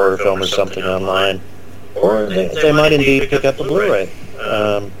Hammer horror film or something online, or they might indeed pick up a Blu-ray.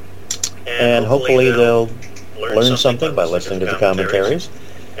 And hopefully they'll learn something by listening to the commentaries,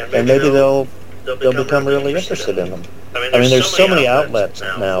 and maybe they'll become really interested in them. I mean, there's so many outlets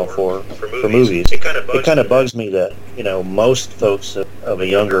now for movies. It kind of bugs me that most folks of a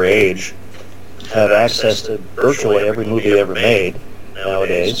younger age have access to virtually every movie ever made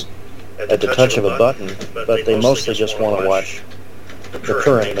nowadays at the touch of a button, but they mostly just want to watch the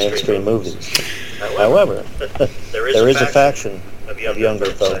current mainstream movies. However, there is a faction of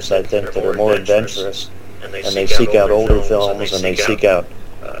younger folks, I think, that are more adventurous, and they seek out older films, and they seek out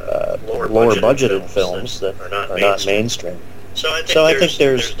lower budgeted films that are not mainstream. So I think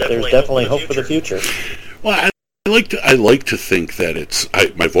there's definitely hope for the future. Well, I like to think that it's...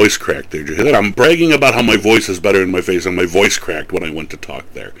 my voice cracked there. Did you hear that? I'm bragging about how my voice is better in my face, and my voice cracked when I went to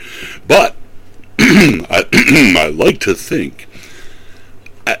talk there. But I like to think...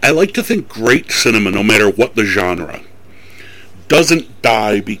 I like to think great cinema, no matter what the genre, doesn't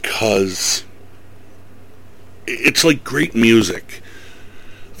die because... It's like great music.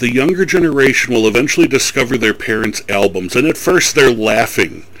 The younger generation will eventually discover their parents' albums, and at first they're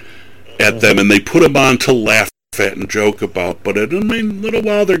laughing at them, and they put them on to laugh at and joke about. But in a little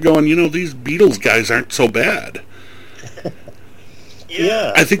while, they're going, these Beatles guys aren't so bad.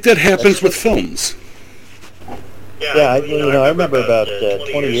 Yeah. I think that happens with films. Yeah, I remember about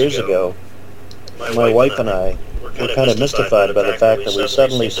 20 years ago, my wife and I were kind of mystified by the fact that we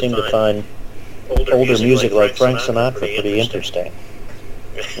suddenly seemed to find older music like Frank Sinatra pretty interesting,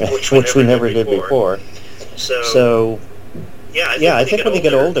 which we never did before. So, yeah, I think when you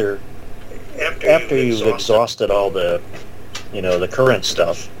get older, after you've exhausted all the current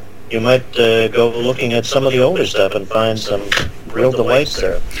stuff, you might go looking at some of the older stuff and find some real delights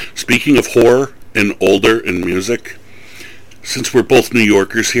there. Speaking of horror and older in music, since we're both New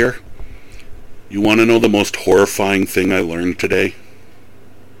Yorkers here, you want to know the most horrifying thing I learned today?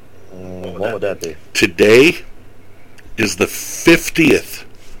 What would that be? Today is the 50th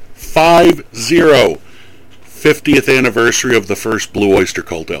anniversary of the first Blue Oyster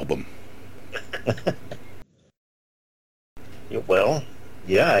Cult album. Well,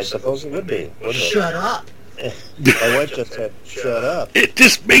 yeah, I suppose it would be. Shut up. My wife just said, "Shut up." It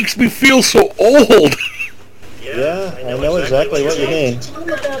just makes me feel so old. Yeah, I know exactly what you mean.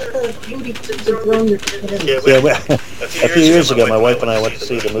 A few years ago, my wife and I went to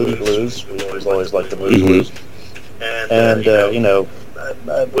see the Moody Blues. We've always liked the Moody Blues. And,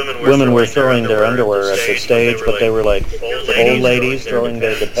 women were throwing their underwear at the stage, but they were like old ladies throwing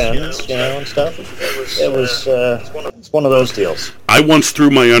their Depends, and stuff. It was, it's one of those deals. I once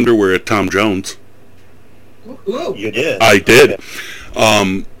threw my underwear at Tom Jones. You did? I did.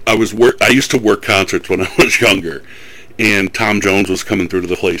 I used to work concerts when I was younger, and Tom Jones was coming through to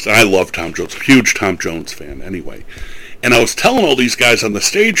the place. I love Tom Jones, huge Tom Jones fan anyway. And I was telling all these guys on the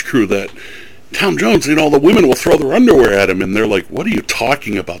stage crew that Tom Jones, the women will throw their underwear at him, and they're like, "What are you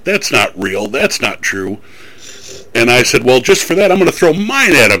talking about? That's not real. That's not true." And I said, "Well, just for that, I'm going to throw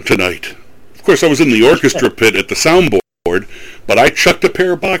mine at him tonight." Of course, I was in the orchestra pit at the soundboard, but I chucked a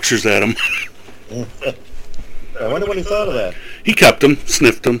pair of boxers at him. I wonder what he thought of that. He kept them,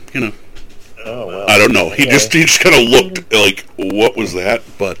 sniffed them, Oh, well. I don't know. He Okay. just kind of looked like, what was that?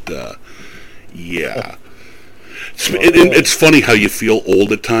 But, yeah. It's funny how you feel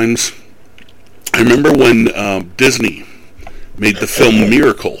old at times. I remember when Disney made the film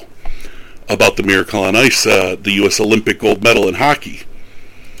Miracle, about the Miracle on Ice, the U.S. Olympic gold medal in hockey.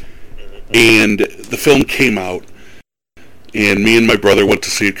 And the film came out, and me and my brother went to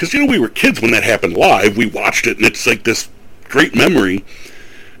see it, because, we were kids when that happened live. We watched it, and it's like this great memory.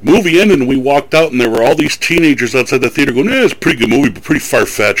 Movie ended, and we walked out, and there were all these teenagers outside the theater going, it's a pretty good movie, but pretty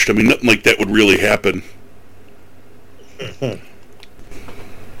far-fetched. I mean, nothing like that would really happen.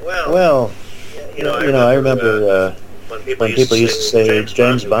 Well, I remember when people used to say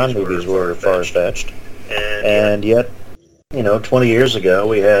James Bond movies were far-fetched, and yet, 20 years ago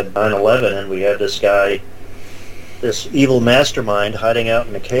we had 9/11, and we had this guy, this evil mastermind hiding out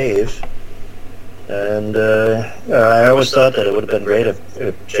in a cave, and I always thought that it would have been great if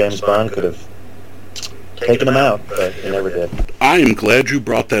James Bond could have taken him out, but he never did. I am glad you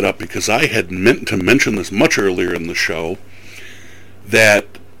brought that up, because I had meant to mention this much earlier in the show, that,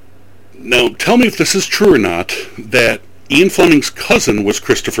 now tell me if this is true or not, that Ian Fleming's cousin was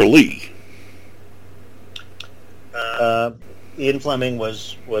Christopher Lee. Ian Fleming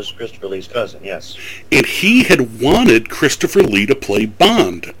was Christopher Lee's cousin, yes. And he had wanted Christopher Lee to play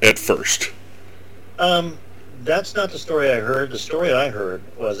Bond at first. That's not the story I heard. The story I heard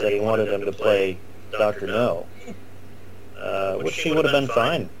was that he wanted him to play Dr. No, which he would have been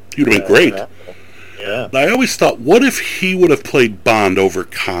fine. He would have been great. Yeah. I always thought, what if he would have played Bond over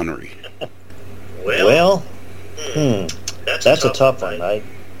Connery? Well, that's a tough one.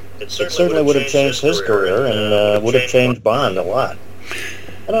 It certainly would have changed his career, and would have changed Bond a lot.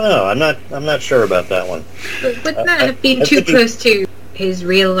 I don't know. I'm not sure about that one. But wouldn't that have been too close to his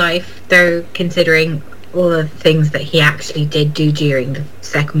real life, though, considering all the things that he actually did do during the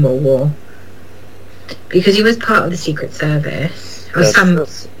Second World War? Because he was part of the Secret Service. Or True.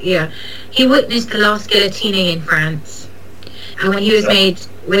 Yeah. He witnessed the last guillotining in France. And when he was made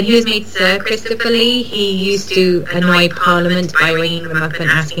Sir Christopher Lee, he used to annoy Parliament by ringing them up and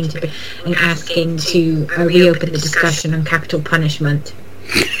asking to reopen the discussion on capital punishment.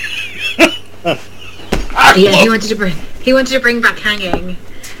 He wanted to bring back hanging,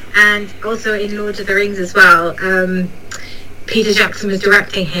 and also in Lord of the Rings as well. Peter Jackson was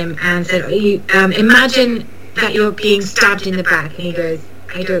directing him and said, "Imagine that you're being stabbed in the back," and he goes,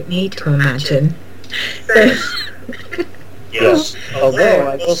 "I don't need to imagine." So. Yes. Although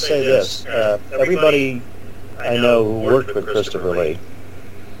I will say this, everybody I know who worked with Christopher Lee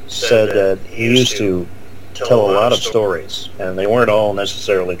said that he used to tell a lot of stories, and they weren't all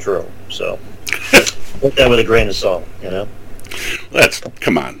necessarily true. So take that with a grain of salt, you know.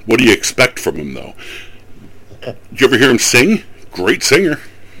 Come on. What do you expect from him, though? Did you ever hear him sing? Great singer.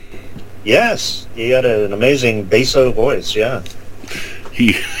 Yes, he had an amazing basso voice. Yeah.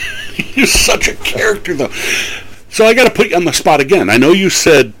 He's such a character, though. So I got to put you on the spot again. I know you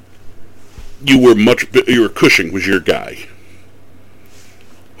said you were Cushing was your guy.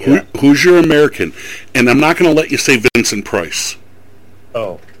 Yeah. Who's your American? And I'm not going to let you say Vincent Price.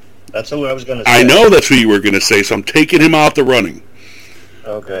 Oh, that's who I was going to say. I know that's who you were going to say, so I'm taking him out the running.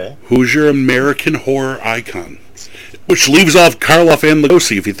 Okay. Who's your American horror icon? Which leaves off Karloff and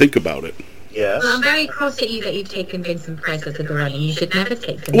Lugosi, if you think about it. Yes. Well, I'm very cross at you that you've taken Vincent Price as a running. You should never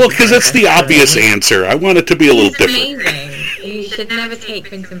take Vincent Well, because that's the obvious answer. I want it to be a little He's different. amazing. You should never take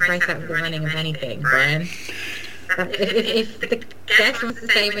Vincent Price out of the running of anything, Brian. If the guest wants to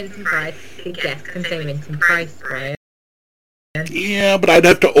say Vincent Price, the guest can say Vincent Price, Brian. Yeah, but I'd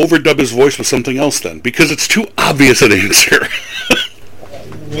have to overdub his voice with something else then, because it's too obvious an answer.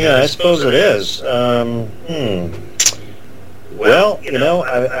 Yeah, I suppose it is. Well, you know,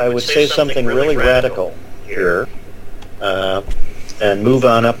 I would say something really radical here, and move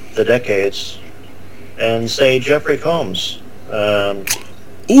on up the decades, and say Jeffrey Combs.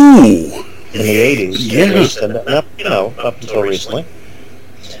 Ooh! In the 80s, Yeah. at least, and up until recently.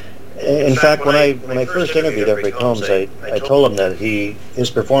 In fact, when I first interviewed Jeffrey Combs, I told him that his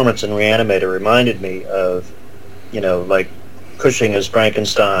performance in Reanimator reminded me of, you know, like Cushing as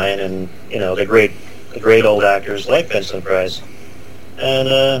Frankenstein, and you know the great old actors like Vincent Price.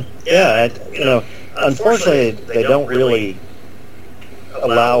 And you know, unfortunately, they don't really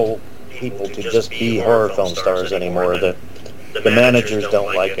allow people to just be horror film stars anymore. The managers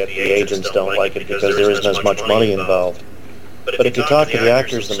don't like it, the agents don't like it because there isn't as much money involved. But if you talk to the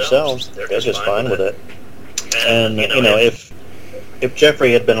actors themselves, they're just fine with it. And you know, if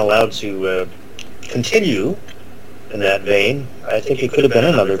Jeffrey had been allowed to continue in that vein, I think he could have been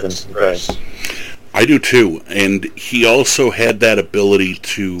another Vincent Price. I do too, and he also had that ability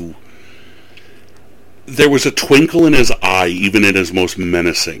to... There was a twinkle in his eye, even in his most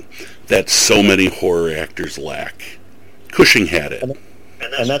menacing, that so many horror actors lack. Cushing had it. And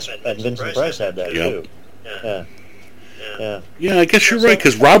Vincent Price had that too. Yeah. Yeah, I guess you're right,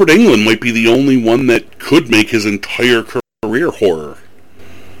 because Robert Englund might be the only one that could make his entire career horror.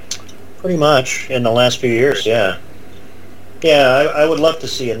 Pretty much, in the last few years, yeah. Yeah, I would love to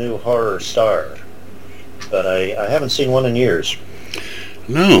see a new horror star, but I haven't seen one in years.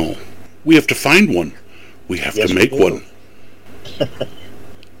 No. We have to find one. We have to make one.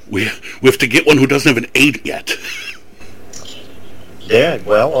 we have to get one who doesn't have an 8 yet. Yeah,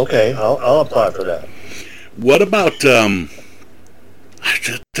 well, okay, I'll apply for that. What about, there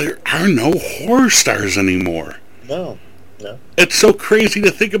are no horror stars anymore. No. It's so crazy to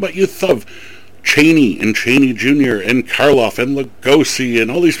think about. You thought of Chaney and Chaney Jr. and Karloff and Lugosi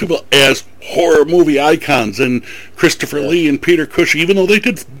and all these people as horror movie icons, and Christopher Lee and Peter Cushing. Even though they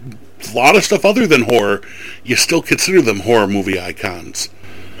did a lot of stuff other than horror, you still consider them horror movie icons.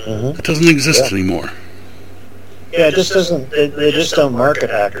 Mm-hmm. It doesn't exist anymore. Yeah, it just doesn't. They just don't market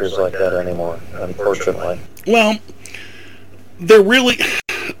actors like that anymore, unfortunately. Well, they're really...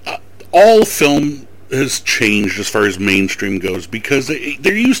 all film has changed as far as mainstream goes, because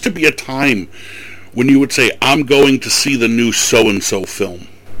there used to be a time when you would say, I'm going to see the new so-and-so film.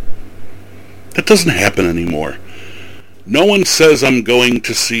 That doesn't happen anymore. No one says, I'm going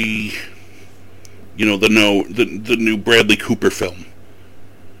to see, you know, the new Bradley Cooper film.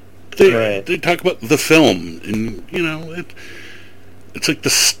 They talk about the film, and, you know, it's like the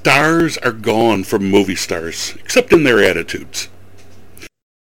stars are gone from movie stars, except in their attitudes.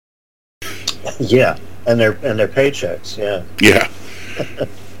 Yeah, and their paychecks, yeah. Yeah.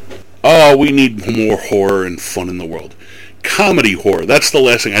 Oh, we need more horror and fun in the world. Comedy horror, that's the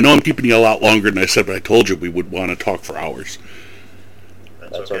last thing. I know I'm keeping you a lot longer than I said, but I told you we would want to talk for hours.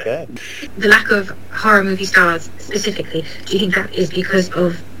 That's okay. The lack of horror movie stars specifically, do you think that is because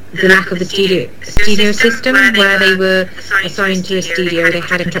of the lack of the studio system, where they were assigned to a studio, they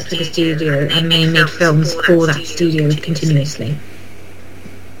had a contract with the studio, and they made films for that studio continuously?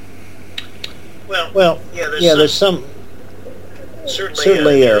 Well, yeah, there's some...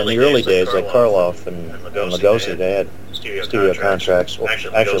 Certainly in the early days, like Karloff and Lugosi, they had studio contracts. Well,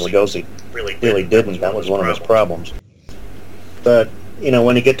 actually, Lugosi really didn't. That was one of his problems. But, you know,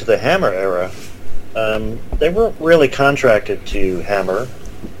 when you get to the Hammer era, they weren't really contracted to Hammer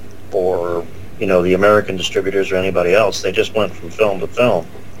or, you know, the American distributors or anybody else. They just went from film to film.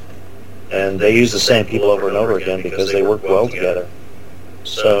 And they used the same people over and over again because they worked well together.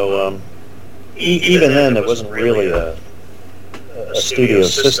 So, even then, it wasn't really a studio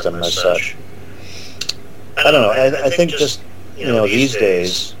system as such. I don't know. I think just, these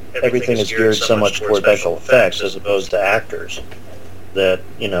days, everything is geared so much toward special effects as opposed to actors that,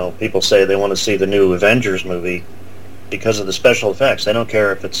 people say they want to see the new Avengers movie because of the special effects. They don't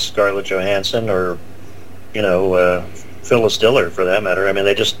care if it's Scarlett Johansson or, Phyllis Diller, for that matter. I mean,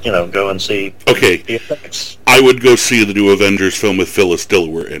 they just, go and see the effects. I would go see the new Avengers film with Phyllis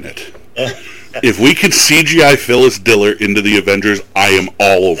Diller in it. If we could CGI Phyllis Diller into the Avengers, I am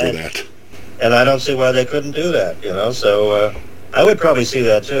all over that. And I don't see why they couldn't do that, so I would probably see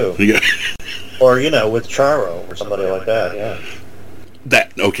that too. Yeah. Or, with Charo or somebody like that, yeah.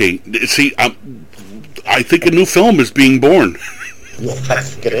 See, I think a new film is being born. Yeah, I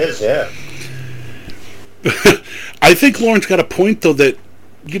think it is, yeah. I think Lauren's got a point, though, that,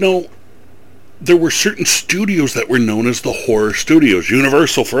 there were certain studios that were known as the horror studios.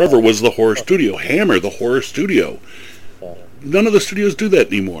 Universal forever was the horror studio. Hammer, the horror studio. None of the studios do that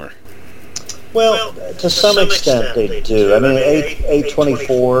anymore. Well, to some extent they do. I mean,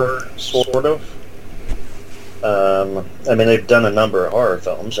 A24, sort of. They've done a number of horror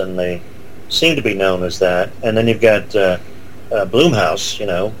films, and they seem to be known as that. And then you've got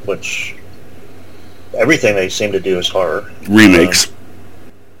Blumhouse, which everything they seem to do is horror. Remakes.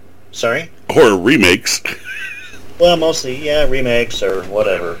 Sorry? Horror remakes. Well, mostly, yeah, remakes or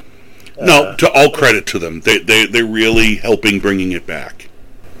whatever. No, to all credit to them. They're really helping bringing it back.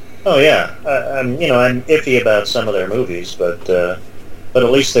 Oh, yeah. I'm iffy about some of their movies, but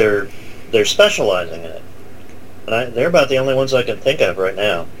at least they're specializing in it. And they're about the only ones I can think of right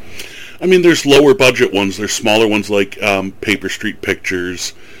now. I mean, there's lower budget ones. There's smaller ones like Paper Street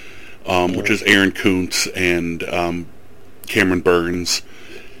Pictures, which is Aaron Kuntz and Cameron Burns,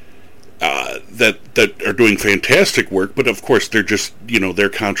 that are doing fantastic work. But of course, they're just their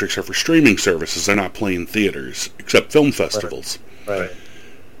contracts are for streaming services. They're not playing theaters except film festivals. Right.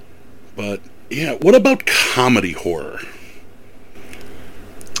 But yeah, what about comedy horror?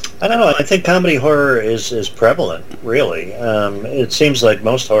 I don't know. I think comedy horror is prevalent, really. It seems like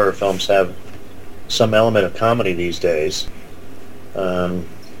most horror films have some element of comedy these days. And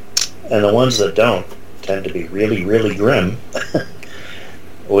the ones that don't tend to be really, really grim.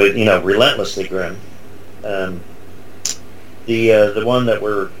 With, relentlessly grim. The one that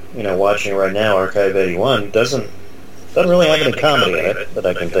we're, watching right now, Archive 81, doesn't really have any comedy in it that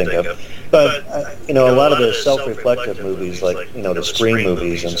I can think of. But, a lot of the self-reflective movies, like, the Scream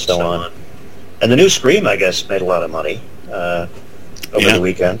movies and so on. And the new Scream, I guess, made a lot of money over the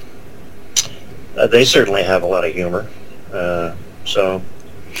weekend. They certainly have a lot of humor. So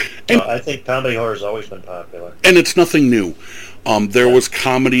I think comedy horror has always been popular. And it's nothing new. There was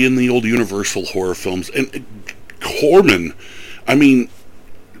comedy in the old Universal horror films. And Corman, I mean,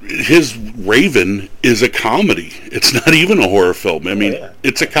 his Raven is a comedy. It's not even a horror film. I mean,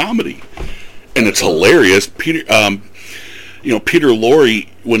 it's a comedy, and it's hilarious. Peter Lorre,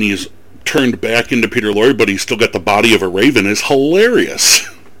 when he's turned back into Peter Lorre, but he's still got the body of a raven, is hilarious.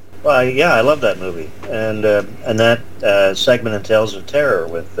 Well, yeah, I love that movie, and that segment in Tales of Terror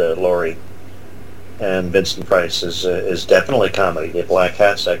with Lorre and Vincent Price is definitely comedy. The Black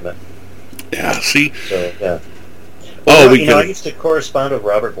Hat segment. Yeah. See. So yeah. Well, I used to correspond with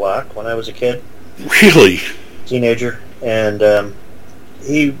Robert Bloch when I was a kid. Really? Teenager. And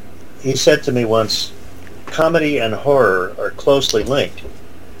he said to me once, comedy and horror are closely linked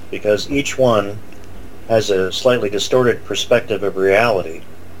because each one has a slightly distorted perspective of reality.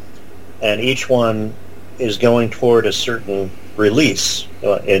 And each one is going toward a certain release.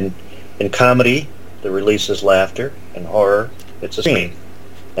 In comedy, the release is laughter. In horror, it's a scene.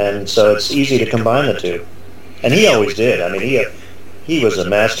 And so it's easy to combine the two. And he always did. I mean, he was a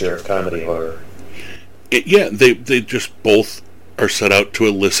master of comedy horror. They just both are set out to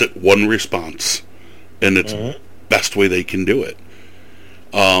elicit one response, and it's the best way they can do it.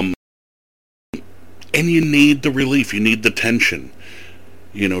 And you need the relief. You need the tension.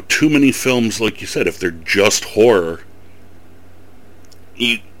 Too many films, like you said, if they're just horror,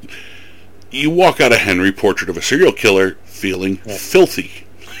 you walk out of Henry, Portrait of a Serial Killer, feeling filthy.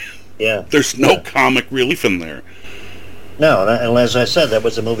 Yeah. There's no comic relief in there. No, and as I said, that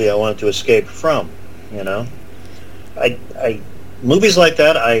was a movie I wanted to escape from, movies like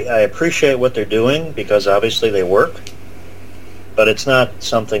that, I appreciate what they're doing because obviously they work, but it's not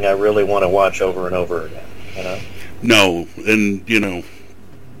something I really want to watch over and over again, No, and,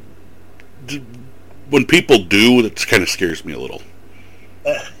 when people do, it kind of scares me a little.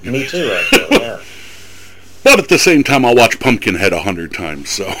 Me too, actually, yeah. But at the same time, I'll watch Pumpkinhead 100 times,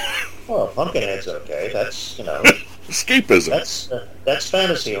 so... Well, Pumpkinhead's okay. That's, Escapism. That's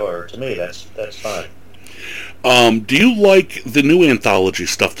fantasy horror to me. That's fine. Do you like the new anthology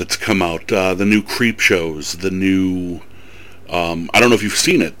stuff that's come out? The new Creep shows, the new... I don't know if you've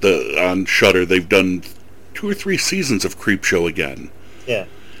seen it. On Shudder, they've done 2 or 3 seasons of Creep Show again. Yeah.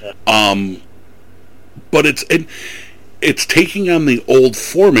 But it's taking on the old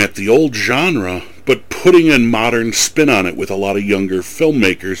format, the old genre, but putting a modern spin on it with a lot of younger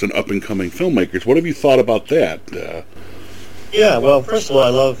filmmakers and up-and-coming filmmakers. What have you thought about that? Yeah, well, first of all, I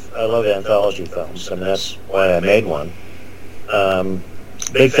love anthology films, and that's why I made one.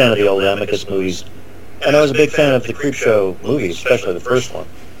 Big fan of the old Amicus movies, and I was a big fan of the Creepshow movies, especially the first one.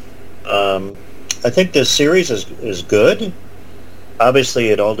 I think this series is good. Obviously,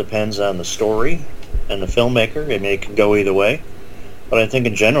 it all depends on the story and the filmmaker. It can go either way, but I think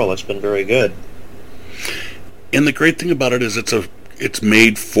in general it's been very good. And the great thing about it is it's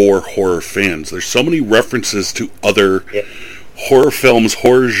made for horror fans. There's so many references to other horror films,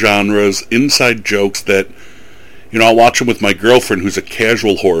 horror genres, inside jokes that, I'll watch them with my girlfriend who's a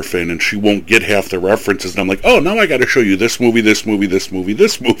casual horror fan, and she won't get half the references, and I'm like, oh, now I got to show you this movie, this movie, this movie,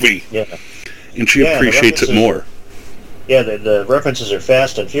 this movie. Yeah. And she appreciates it more. Yeah, the references are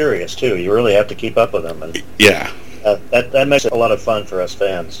fast and furious, too. You really have to keep up with them. And, yeah. That makes it a lot of fun for us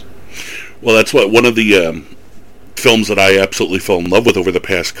fans. Well, that's one of the films that I absolutely fell in love with over the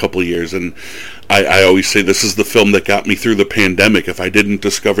past couple of years, and I always say this is the film that got me through the pandemic. If I didn't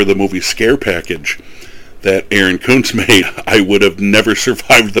discover the movie Scare Package that Aaron Kuntz made, I would have never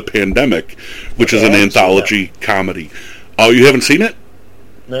survived the pandemic, which is an anthology comedy. Oh, you haven't seen it?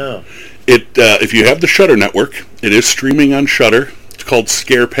 No. If you have the Shudder network, it is streaming on Shudder. It's called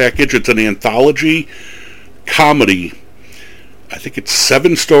Scare Package. It's an anthology comedy. I think it's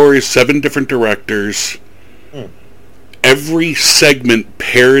 7 stories, 7 different directors. Every segment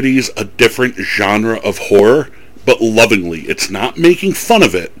parodies a different genre of horror, but lovingly. It's not making fun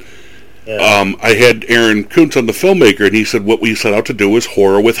of it. Yeah. I had Aaron Kuntz on, the filmmaker, and he said what we set out to do was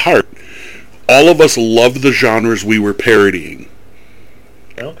horror with heart. All of us love the genres we were parodying.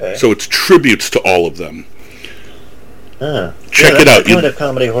 Okay. So it's tributes to all of them. Check it out. The kind of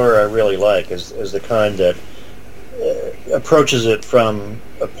comedy horror I really like is the kind that approaches it from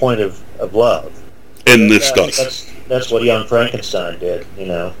a point of love. And this does. That's what Young Frankenstein did, you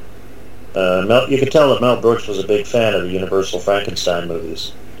could tell that Mel Brooks was a big fan of the Universal Frankenstein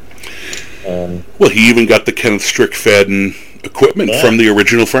movies. And well, he even got the Kenneth Strickfaden equipment from the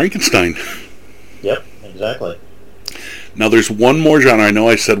original Frankenstein. Yep, exactly. Now, there's one more genre. I know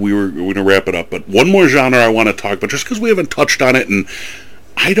I said we were going to wrap it up, but one more genre I want to talk about, just because we haven't touched on it, and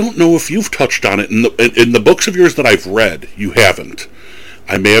I don't know if you've touched on it. In the books of yours that I've read, you haven't.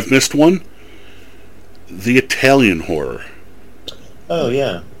 I may have missed one. The Italian horror. Oh,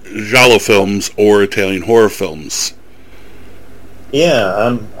 yeah. Giallo films or Italian horror films.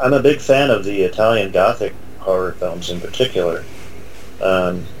 Yeah, I'm a big fan of the Italian Gothic horror films in particular,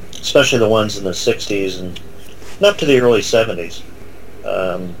 especially the ones in the 60s and up to the early 70s.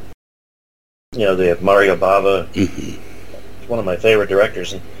 They have Mario Bava, one of my favorite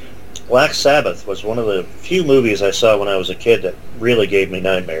directors. And Black Sabbath was one of the few movies I saw when I was a kid that really gave me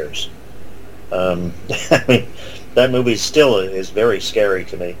nightmares. I mean, that movie still is very scary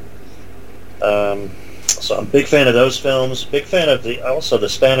to me. So I'm a big fan of those films. Big fan of also the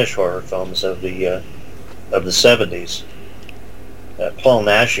Spanish horror films of the 70s. Paul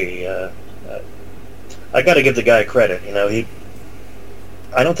Naschy. I got to give the guy credit.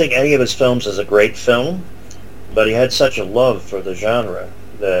 I don't think any of his films is a great film, but he had such a love for the genre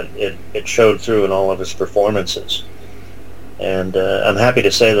that it showed through in all of his performances. And I'm happy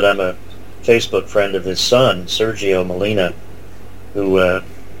to say that I'm a Facebook friend of his son, Sergio Molina, who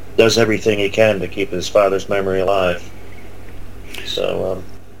does everything he can to keep his father's memory alive. So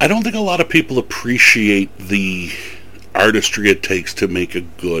I don't think a lot of people appreciate the artistry it takes to make a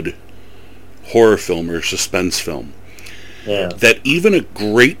good horror film or suspense film. Yeah. That even a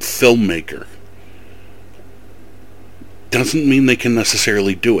great filmmaker doesn't mean they can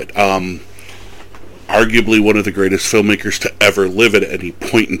necessarily do it. Arguably one of the greatest filmmakers to ever live at any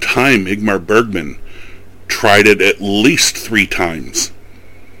point in time, Ingmar Bergman, tried it at least 3 times.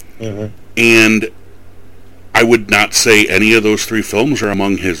 Mm-hmm. And I would not say any of those 3 films are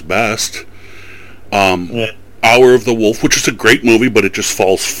among his best. Hour of the Wolf, which is a great movie, but it just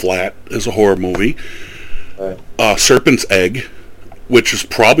falls flat as a horror movie. Right. Serpent's Egg, which is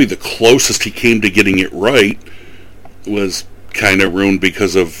probably the closest he came to getting it right, was kind of ruined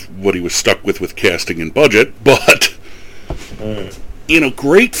because of what he was stuck with casting and budget. But,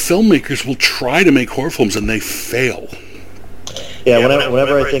 great filmmakers will try to make horror films, and they fail. Yeah,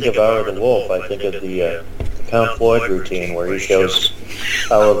 whenever I think of Hour of the Wolf, I think of the Count Floyd routine where he shows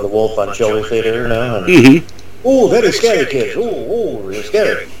Power of the Wolf on Children's Theater, and Mm-hmm. ooh, very scary kids, ooh, really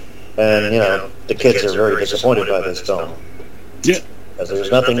scary. And, the kids are very disappointed by this film. Yeah. Because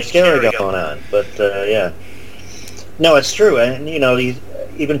there's nothing scary going on. But, yeah. No, it's true. And,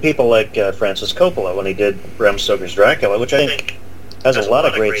 even people like Francis Coppola, when he did Bram Stoker's Dracula, which I think has a lot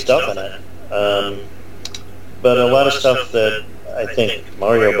of great stuff in it. But a lot of stuff that I think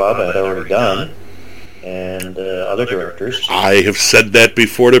Mario Bava had already done, and other directors. I have said that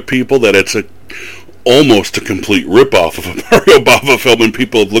before to people, that it's almost a complete rip-off of a Mario Bava film, and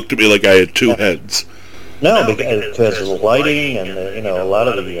people have looked at me like I had two heads. No, because of the lighting and a lot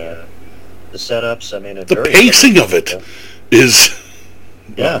of the setups. I mean, the pacing of it is.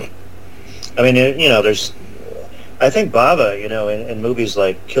 Yeah, I mean, there's. I think Bava, in movies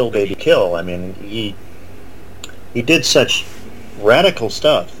like Kill Baby Kill, I mean, he did such radical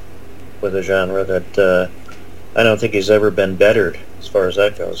stuff with the genre that I don't think he's ever been bettered as far as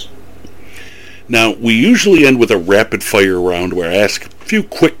that goes. Now, we usually end with a rapid-fire round where I ask a few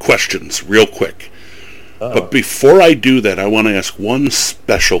quick questions, real quick. Uh-oh. But before I do that, I want to ask one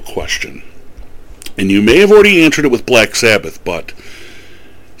special question. And you may have already answered it with Black Sabbath, but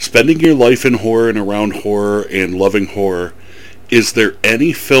spending your life in horror and around horror and loving horror, is there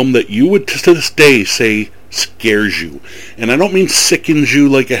any film that you would to this day say scares you? And I don't mean sickens you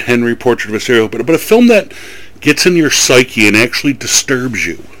like a Henry Portrait of a Serial Killer, but a film that gets in your psyche and actually disturbs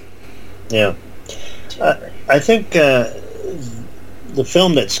you. Yeah. I think the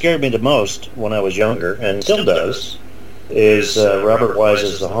film that scared me the most when I was younger, and still does, is Robert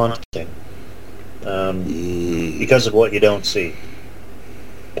Wise's The Haunting. Because of what you don't see.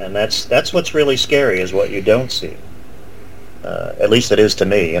 And that's what's really scary, is what you don't see. At least it is to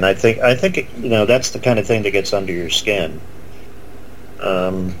me, and I think that's the kind of thing that gets under your skin.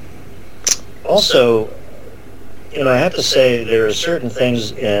 Also, I have to say there are certain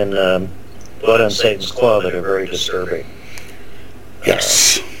things in Blood on Satan's Claw that are very disturbing.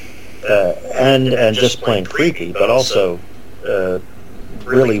 Yes. And just plain creepy, but also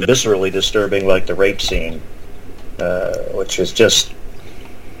really viscerally disturbing, like the rape scene, which is just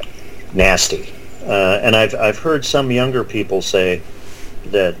nasty. And I've heard some younger people say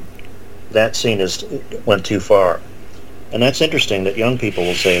that scene went too far. And that's interesting that young people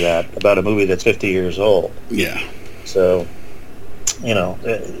will say that about a movie that's 50 years old. Yeah. So,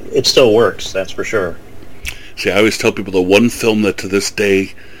 it still works, that's for sure. See, I always tell people the one film that to this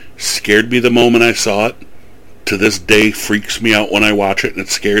day scared me the moment I saw it, to this day freaks me out when I watch it, and it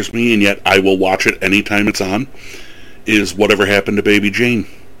scares me, and yet I will watch it anytime it's on, is Whatever Happened to Baby Jane.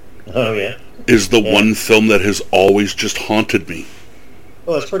 Oh, yeah. Is the one film that has always just haunted me.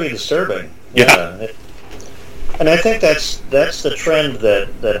 Well, it's pretty disturbing. Yeah. And I think that's the trend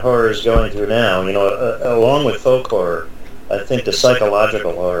that horror is going through now. Along with folk horror, I think the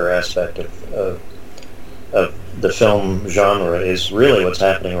psychological horror aspect of the film genre is really what's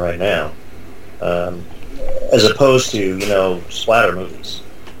happening right now, as opposed to splatter movies.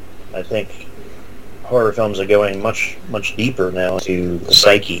 I think horror films are going much deeper now into the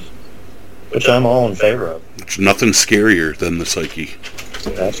psyche, which I'm all in favor of. There's nothing scarier than the psyche.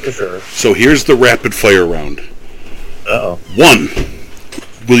 That's for sure. So here's the rapid fire round. Uh-oh. 1.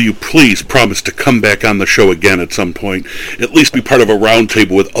 Will you please promise to come back on the show again at some point? At least be part of a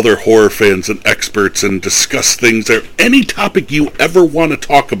roundtable with other horror fans and experts and discuss things or any topic you ever want to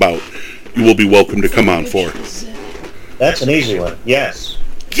talk about. You will be welcome to come on for. That's an easy one. Yes.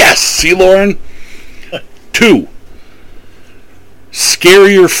 Yes! See, Lauren? 2.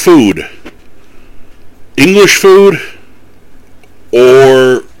 Scarier food. English food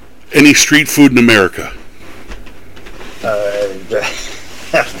or any street food in America?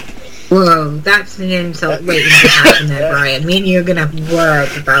 Whoa, that's an insult waiting to happen there, Brian. Me and you are going to have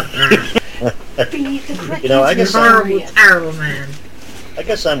words about that. I guess terrible man. I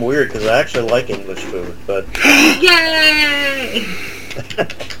guess I'm weird because I actually like English food, but Yay!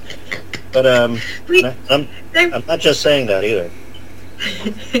 but I'm not just saying that either.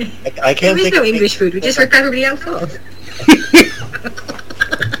 I can't there is think no of English food. We just rip everybody else off.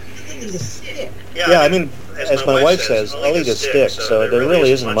 Yeah, I mean, as my wife says, I'll eat a stick, so there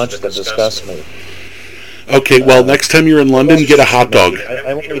really isn't much that disgusts me. Okay, well, next time you're in London, get a hot dog.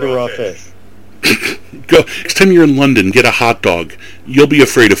 I won't eat a raw fish. Next time you're in London, get a hot dog. You'll be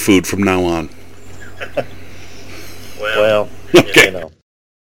afraid of food from now on. Well, okay.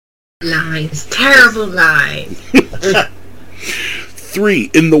 Lies. Terrible lies.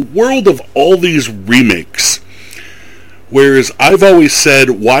 3. In the world of all these remakes, Whereas I've always said,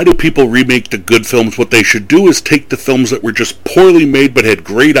 why do people remake the good films? What they should do is take the films that were just poorly made but had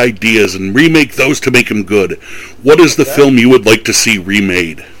great ideas and remake those to make them good. What is the film you would like to see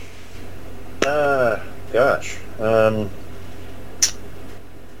remade? Gosh. Well,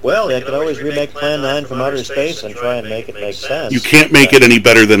 they could always remake Plan 9 from Outer Space and try and make it make sense. You can't make it any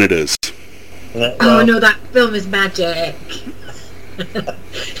better than it is. Oh no, that film is magic.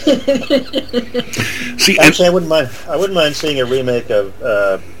 See, actually, I wouldn't mind seeing a remake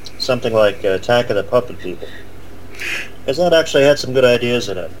of something like Attack of the Puppet People, because that actually had some good ideas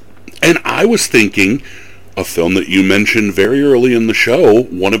in it. And I was thinking a film that you mentioned very early in the show,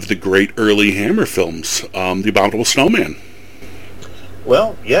 one of the great early Hammer films, The Abominable Snowman.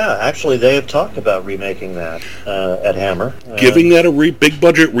 Well, yeah, actually, they have talked about remaking that at Hammer. Giving that a big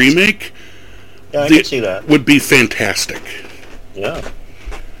budget remake. Yeah, I can see that. Would be fantastic. Yeah.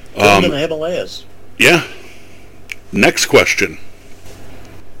 In the Himalayas. Yeah. Next question.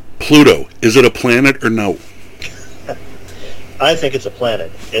 Pluto, is it a planet or no? I think it's a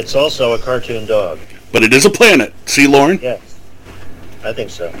planet. It's also a cartoon dog. But it is a planet. See, Lauren? Yes. I think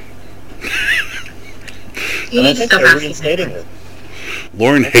so. You and I need to think stop they're asking reinstating that. it.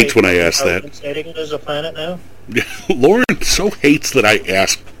 Lauren hates when I ask that. Reinstating it as a planet now? Lauren so hates that I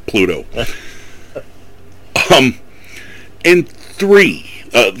ask Pluto. And 3,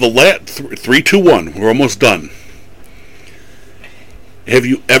 3, 2, 1. We're almost done. Have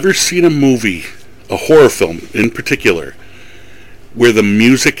you ever seen a movie, a horror film in particular, where the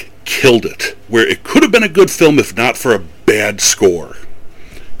music killed it? Where it could have been a good film if not for a bad score?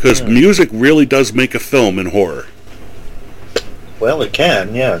 Because music really does make a film in horror. Well, it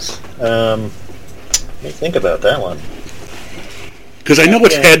can, yes. Let me think about that one. Because I know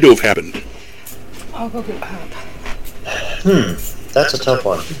it's had to have happened. I'll go get Pop. That's a tough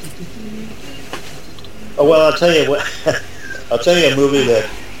one. Oh, well, I'll tell you what. I'll tell you a movie that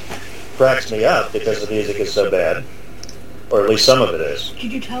cracks me up because the music is so bad, or at least some of it is.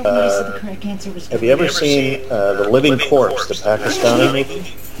 Could you tell Lisa the correct answer was? Have you ever seen The Living Corpse, the Pakistani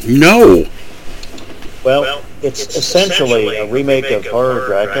movie? No. Well, it's essentially a remake of Horror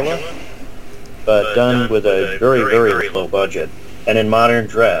Dracula, but done with a very, very low budget and in modern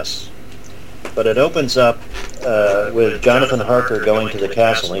dress. But it opens up with Jonathan Harker going to the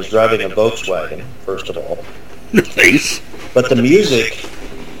castle, and he's driving a Volkswagen, first of all. Nice. But the music,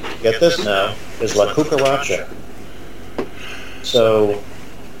 get this now, is La Cucaracha. So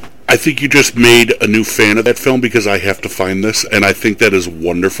I think you just made a new fan of that film because I have to find this, and I think that is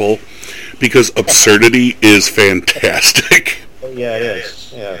wonderful because absurdity is fantastic. Yeah, it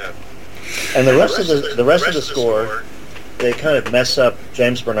is. Yeah. And the rest of the score, they kind of mess up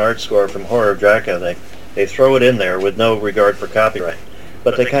James Bernard's score from Horror of Dracula. They throw it in there with no regard for copyright,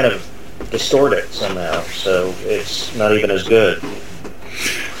 but they kind of distort it somehow, so it's not even as good.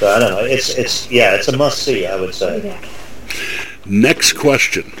 So I don't know. It's a must see, I would say. Next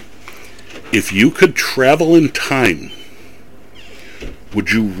question. If you could travel in time,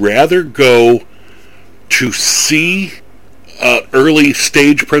 would you rather go to see an early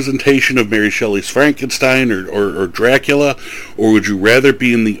stage presentation of Mary Shelley's Frankenstein or Dracula, or would you rather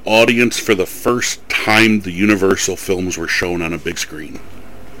be in the audience for the first time the Universal films were shown on a big screen?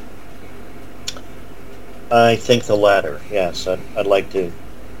 I think the latter, yes. I'd like to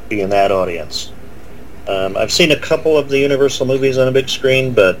be in that audience. I've seen a couple of the Universal movies on a big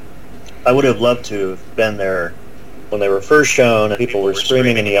screen, but I would have loved to have been there when they were first shown, and people were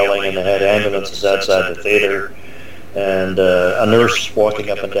screaming and yelling, and they had ambulances outside the theater, and a nurse walking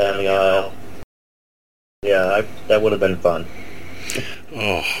up and down the aisle. Yeah, that would have been fun.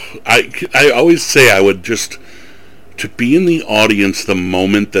 Oh, I always say I would just... to be in the audience the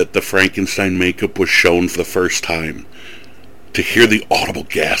moment that the Frankenstein makeup was shown for the first time, to hear the audible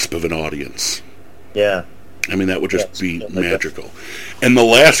gasp of an audience. Yeah. I mean, that would just be magical. And the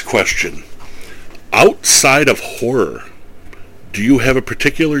last question. Outside of horror, do you have a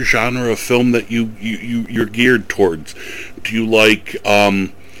particular genre of film that you're geared towards? Do you like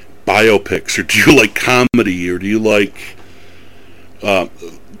biopics, or do you like comedy, or do you like the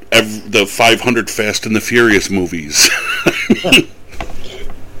 500 Fast and the Furious movies?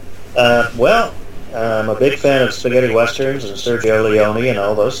 Well, I'm a big fan of spaghetti westerns and Sergio Leone and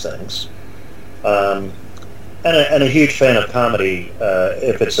all those things. And a huge fan of comedy,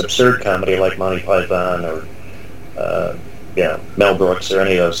 if it's absurd comedy like Monty Python or Mel Brooks or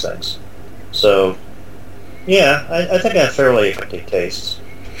any of those things. So, yeah, I think I have fairly eclectic tastes.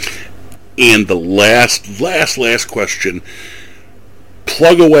 And the last question.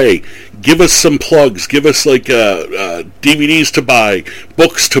 plug away. Give us some plugs. Give us like DVDs to buy,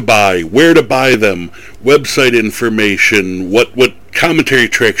 books to buy, where to buy them, website information, what commentary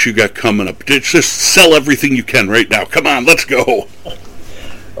tracks you got coming up. Just sell everything you can right now. Come on, let's go.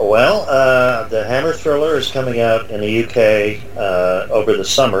 Well, the Hammer Thriller is coming out in the UK over the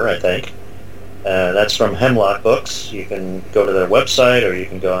summer, I think. That's from Hemlock Books. You can go to their website, or you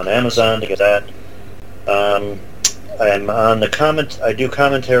can go on Amazon to get that. I'm on the I do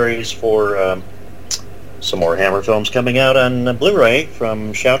commentaries for some more Hammer films coming out on Blu-ray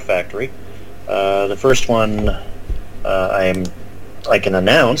from Shout Factory. The first one I can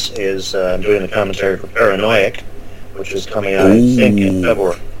announce is I'm doing the commentary for Paranoiac, which is coming out, I think, in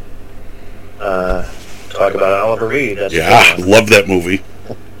February. Talk about Oliver Reed. That's love that movie.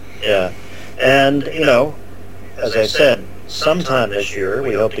 Yeah. And, as I said, sometime this year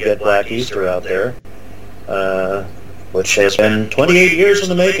we hope to get Black Easter out there, which has been 28 years in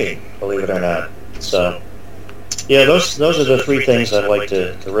the making, believe it or not. So, yeah, those are the three things I'd like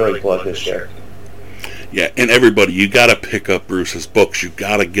to really plug this year. Yeah, and everybody, you got to pick up Bruce's books. You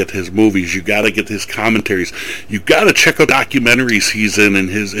got to get his movies. You got to get his commentaries. You got to check out documentaries he's in and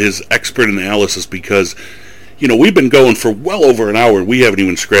his expert analysis, because we've been going for well over an hour and we haven't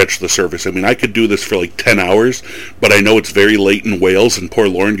even scratched the surface. I mean, I could do this for like 10 hours, but I know it's very late in Wales and poor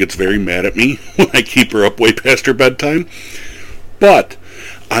Lauren gets very mad at me when I keep her up way past her bedtime. But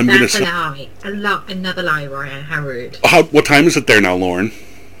I'm going to say... Another lie, Ryan. How rude. What time is it there now, Lauren?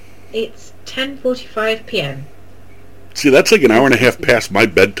 It's 10:45 p.m. See, that's like an hour and a half past my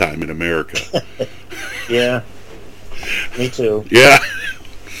bedtime in America. Yeah. Me too. Yeah.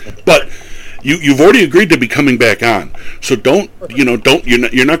 But... You've already agreed to be coming back on, so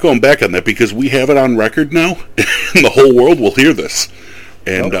you're not going back on that, because we have it on record now, and the whole world will hear this.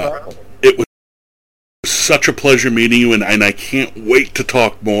 And it was such a pleasure meeting you, and I can't wait to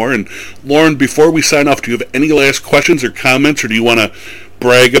talk more. And Lauren, before we sign off, do you have any last questions or comments, or do you want to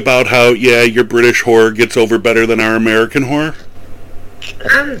brag about how your British horror gets over better than our American horror?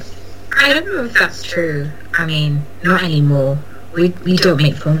 I don't know if that's true. I mean, not anymore. We don't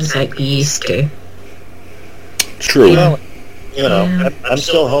make films like we used to. True. Well, I'm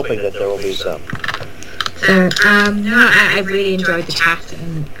still hoping that there will be some. So, I really enjoyed the chat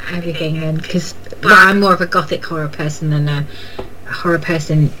and everything, and because I'm more of a gothic horror person than a horror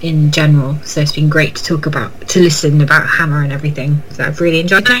person in general, so it's been great to listen about Hammer and everything. So I've really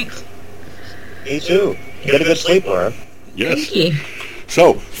enjoyed it. Thanks. Me too. Get a good sleep, Laura. Yes. Thank you.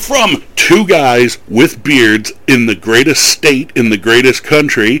 So, from two guys with beards in the greatest state in the greatest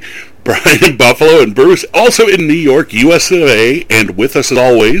country, Brian in Buffalo and Bruce, also in New York, USA, and with us as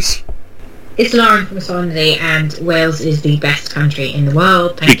always... It's Lauren from Swansea, and Wales is the best country in the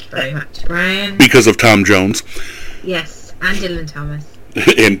world. Thank you very much, Brian. Because of Tom Jones. Yes, and Dylan Thomas.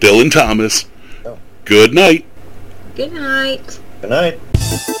 And Dylan Thomas. Oh. Good night. Good night. Good night.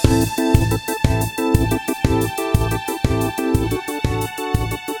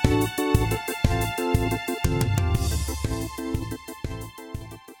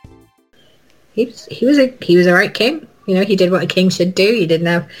 He was a right king. He did what a king should do. He didn't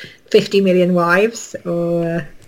have 50 million wives or